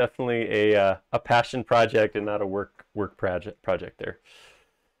that is definitely a passion project and not a work project there.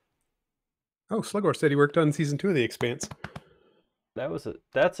 Oh, Slugor said he worked on season 2 of The Expanse.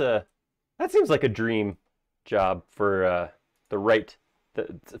 That seems like a dream job for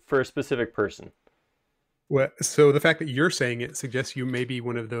for a specific person. Well, so the fact that you're saying it suggests you may be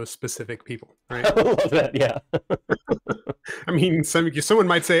one of those specific people, right? I love that. Yeah. I mean, someone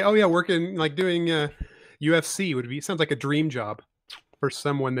might say, "Oh yeah, working like doing UFC sounds like a dream job for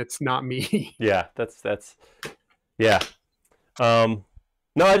someone that's not me." Yeah, that's yeah.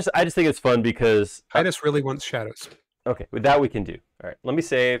 No, I just think it's fun because I just really want shadows. Okay, with that we can do. All right, let me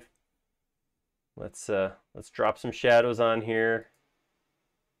save. Let's drop some shadows on here.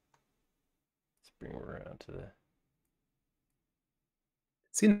 Let's bring it around to the.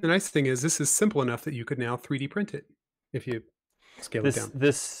 See, the nice thing is this is simple enough that you could now 3D print it if you scale it down.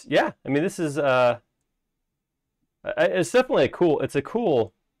 Yeah, I mean, this is it's definitely a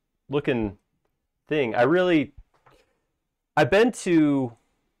cool looking thing. I've been to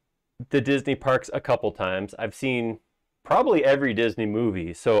the Disney parks a couple times. I've seen probably every Disney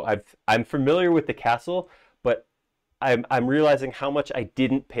movie, so I'm familiar with the castle, but I'm realizing how much I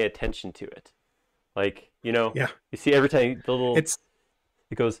didn't pay attention to it. Like, you see every time the little it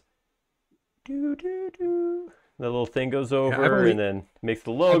goes do do do, the little thing goes over and then makes the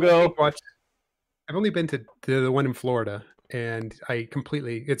logo. I've only been to the one in Florida, and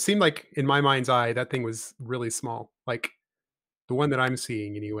it seemed like in my mind's eye that thing was really small, like the one that I'm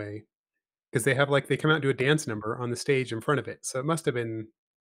seeing anyway. Because they come out and do a dance number on the stage in front of it. So it must have been,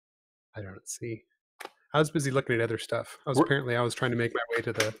 I don't see. I was busy looking at other stuff. I was trying to make my way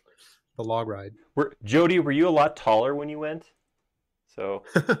to the log ride. Jody, were you a lot taller when you went? So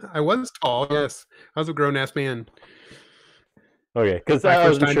I was tall, yes. I was a grown-ass man. Okay, because I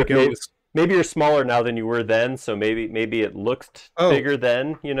was sure maybe you're smaller now than you were then, so maybe it looked bigger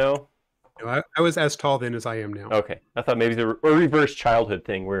then, No, I was as tall then as I am now. Okay. I thought maybe a reverse childhood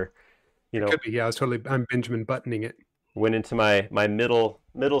thing where You It know, could be. Yeah, I'm Benjamin buttoning it. went into my middle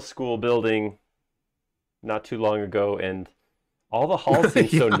school building not too long ago, and all the halls seem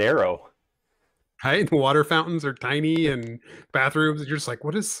so Yeah, narrow. right? The water fountains are tiny and bathrooms, you're just like,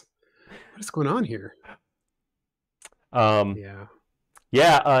 what is going on here? Um, Yeah.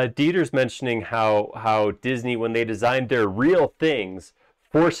 yeah, Dieter's mentioning how Disney, when they designed their real things,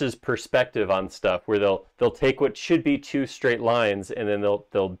 forces perspective on stuff where they'll take what should be two straight lines and then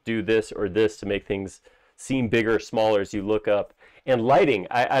they'll do this or this to make things seem bigger or smaller as you look up. And lighting,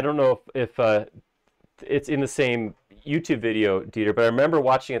 I don't know if it's in the same YouTube video, Dieter, but I remember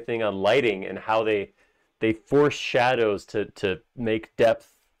watching a thing on lighting and how they force shadows to make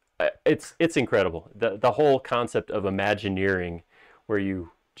depth. It's incredible. The whole concept of Imagineering, where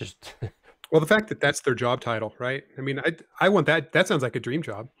you just Well, the fact that that's their job title, right? I mean, I want that. That sounds like a dream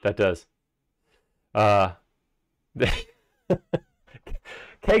job. that does. Uh,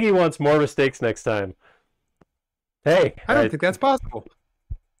 Keggy wants more mistakes next time. Hey, I don't think that's possible.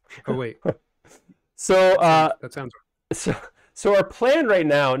 Oh wait, so that sounds so so our plan right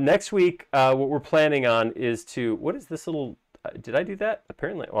now, next week, what we're planning on is to what is this little? Did I do that?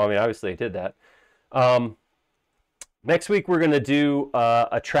 Apparently, well, I mean, obviously I did that. Um, Next week we're going to do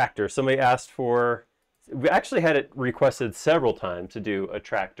a tractor. Somebody asked for. We actually had it requested several times to do a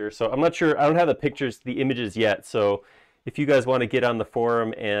tractor. So I'm not sure. I don't have the pictures, the images yet. So if you guys want to get on the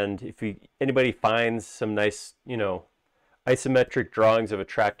forum and if anybody finds some nice, isometric drawings of a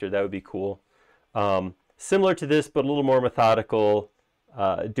tractor, that would be cool. Similar to this, but a little more methodical.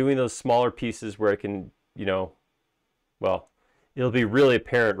 Doing those smaller pieces where it can, well, it'll be really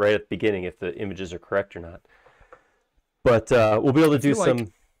apparent right at the beginning if the images are correct or not. But we'll be able to do some. like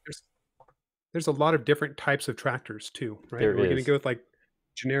there's a lot of different types of tractors too, right? There We're going to is. go with like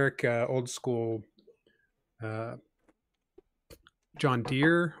generic old school John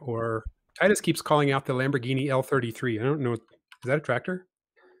Deere, or Titus keeps calling out the Lamborghini L33. I don't know. Is that a tractor?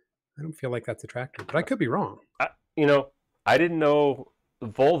 I don't feel like that's a tractor, but I could be wrong. I didn't know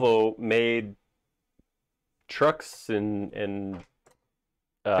Volvo made trucks and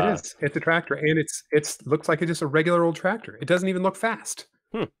It is. It's a tractor, and it's looks like it's just a regular old tractor. It doesn't even look fast.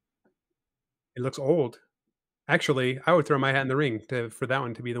 Hmm. It looks old. Actually, I would throw my hat in the ring for that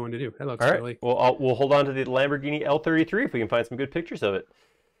one to be the one to do. That looks all right. really. Well, we'll hold on to the Lamborghini L33 if we can find some good pictures of it.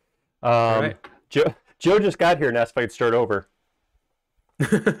 All right. Joe just got here and asked if I could start over.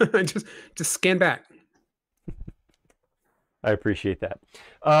 just scan back. I appreciate that.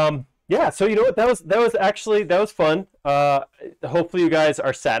 Yeah, so you know what? That was fun. Hopefully you guys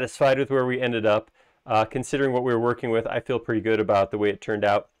are satisfied with where we ended up. Considering what we were working with, I feel pretty good about the way it turned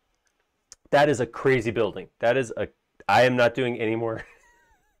out. That is a crazy building. I am not doing any more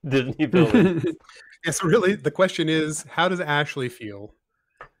Disney buildings. Yes, really. The question is, how does Ashley feel?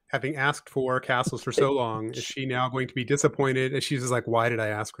 Having asked for castles for so long, is she now going to be disappointed? And she's just like, why did I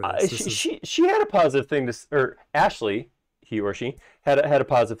ask for this? She had a positive thing to, or Ashley, he or she had a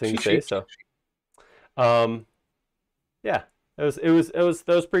positive thing to say. So, yeah, that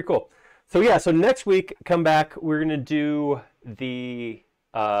was pretty cool. So yeah, so next week, come back. We're gonna do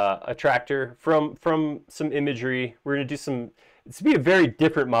a tractor from some imagery. We're gonna do some. It's gonna be a very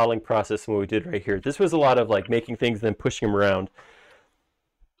different modeling process than what we did right here. This was a lot of like making things and then pushing them around.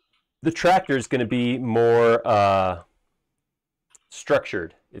 The tractor is going to be more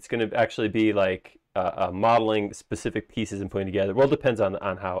structured. It's going to actually be like modeling specific pieces and putting together. Well, it depends on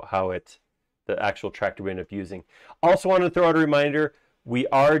how the actual tractor we end up using. Also wanted to throw out a reminder, we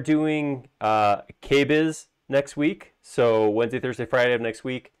are doing KBIS next week. So Wednesday, Thursday, Friday of next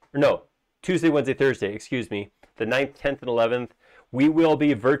week. Or no, Tuesday, Wednesday, Thursday, excuse me. The 9th, 10th, and 11th. We will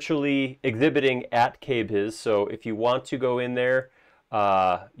be virtually exhibiting at KBIS. So if you want to go in there,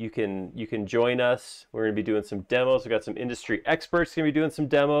 you can join us. We're going to be doing some demos. We've got some industry experts going to be doing some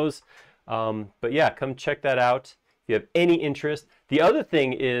demos. But yeah, come check that out if you have any interest. The other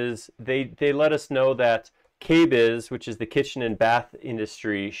thing is they let us know that KBIS, which is the kitchen and bath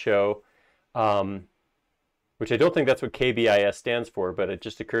industry show, which I don't think that's what KBIS stands for, but it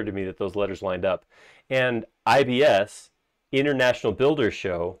just occurred to me that those letters lined up. And IBS, International Builders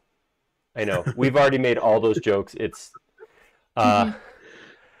Show. I know, we've already made all those jokes. It's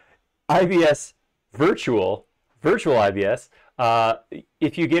IBS virtual IBS.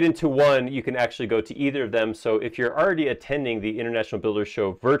 If you get into one, you can actually go to either of them. So if you're already attending the International Builders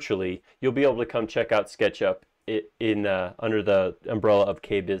Show virtually, you'll be able to come check out SketchUp under the umbrella of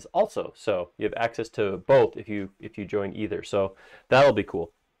KBIS also. So you have access to both if you join either. So that'll be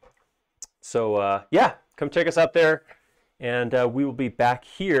cool. So yeah, come check us out there, and we will be back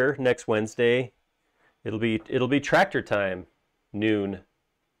here next Wednesday. It'll be tractor time, noon.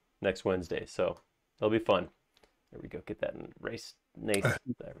 next Wednesday. So it'll be fun. There we go. Get that in race. Nice. There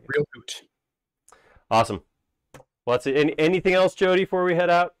we go. Real hoot. Awesome. Well, that's it. Anything else, Jody, before we head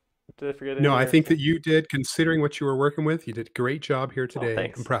out? Did I forget anything? No, I think that you did, considering what you were working with, you did a great job here today.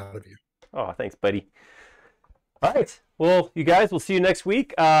 thanks. I'm proud of you. Oh, thanks, buddy. All right. Well, you guys, we'll see you next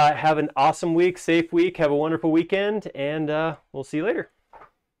week. Have an awesome week, safe week. Have a wonderful weekend, and we'll see you later.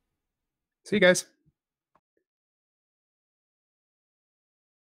 See you guys.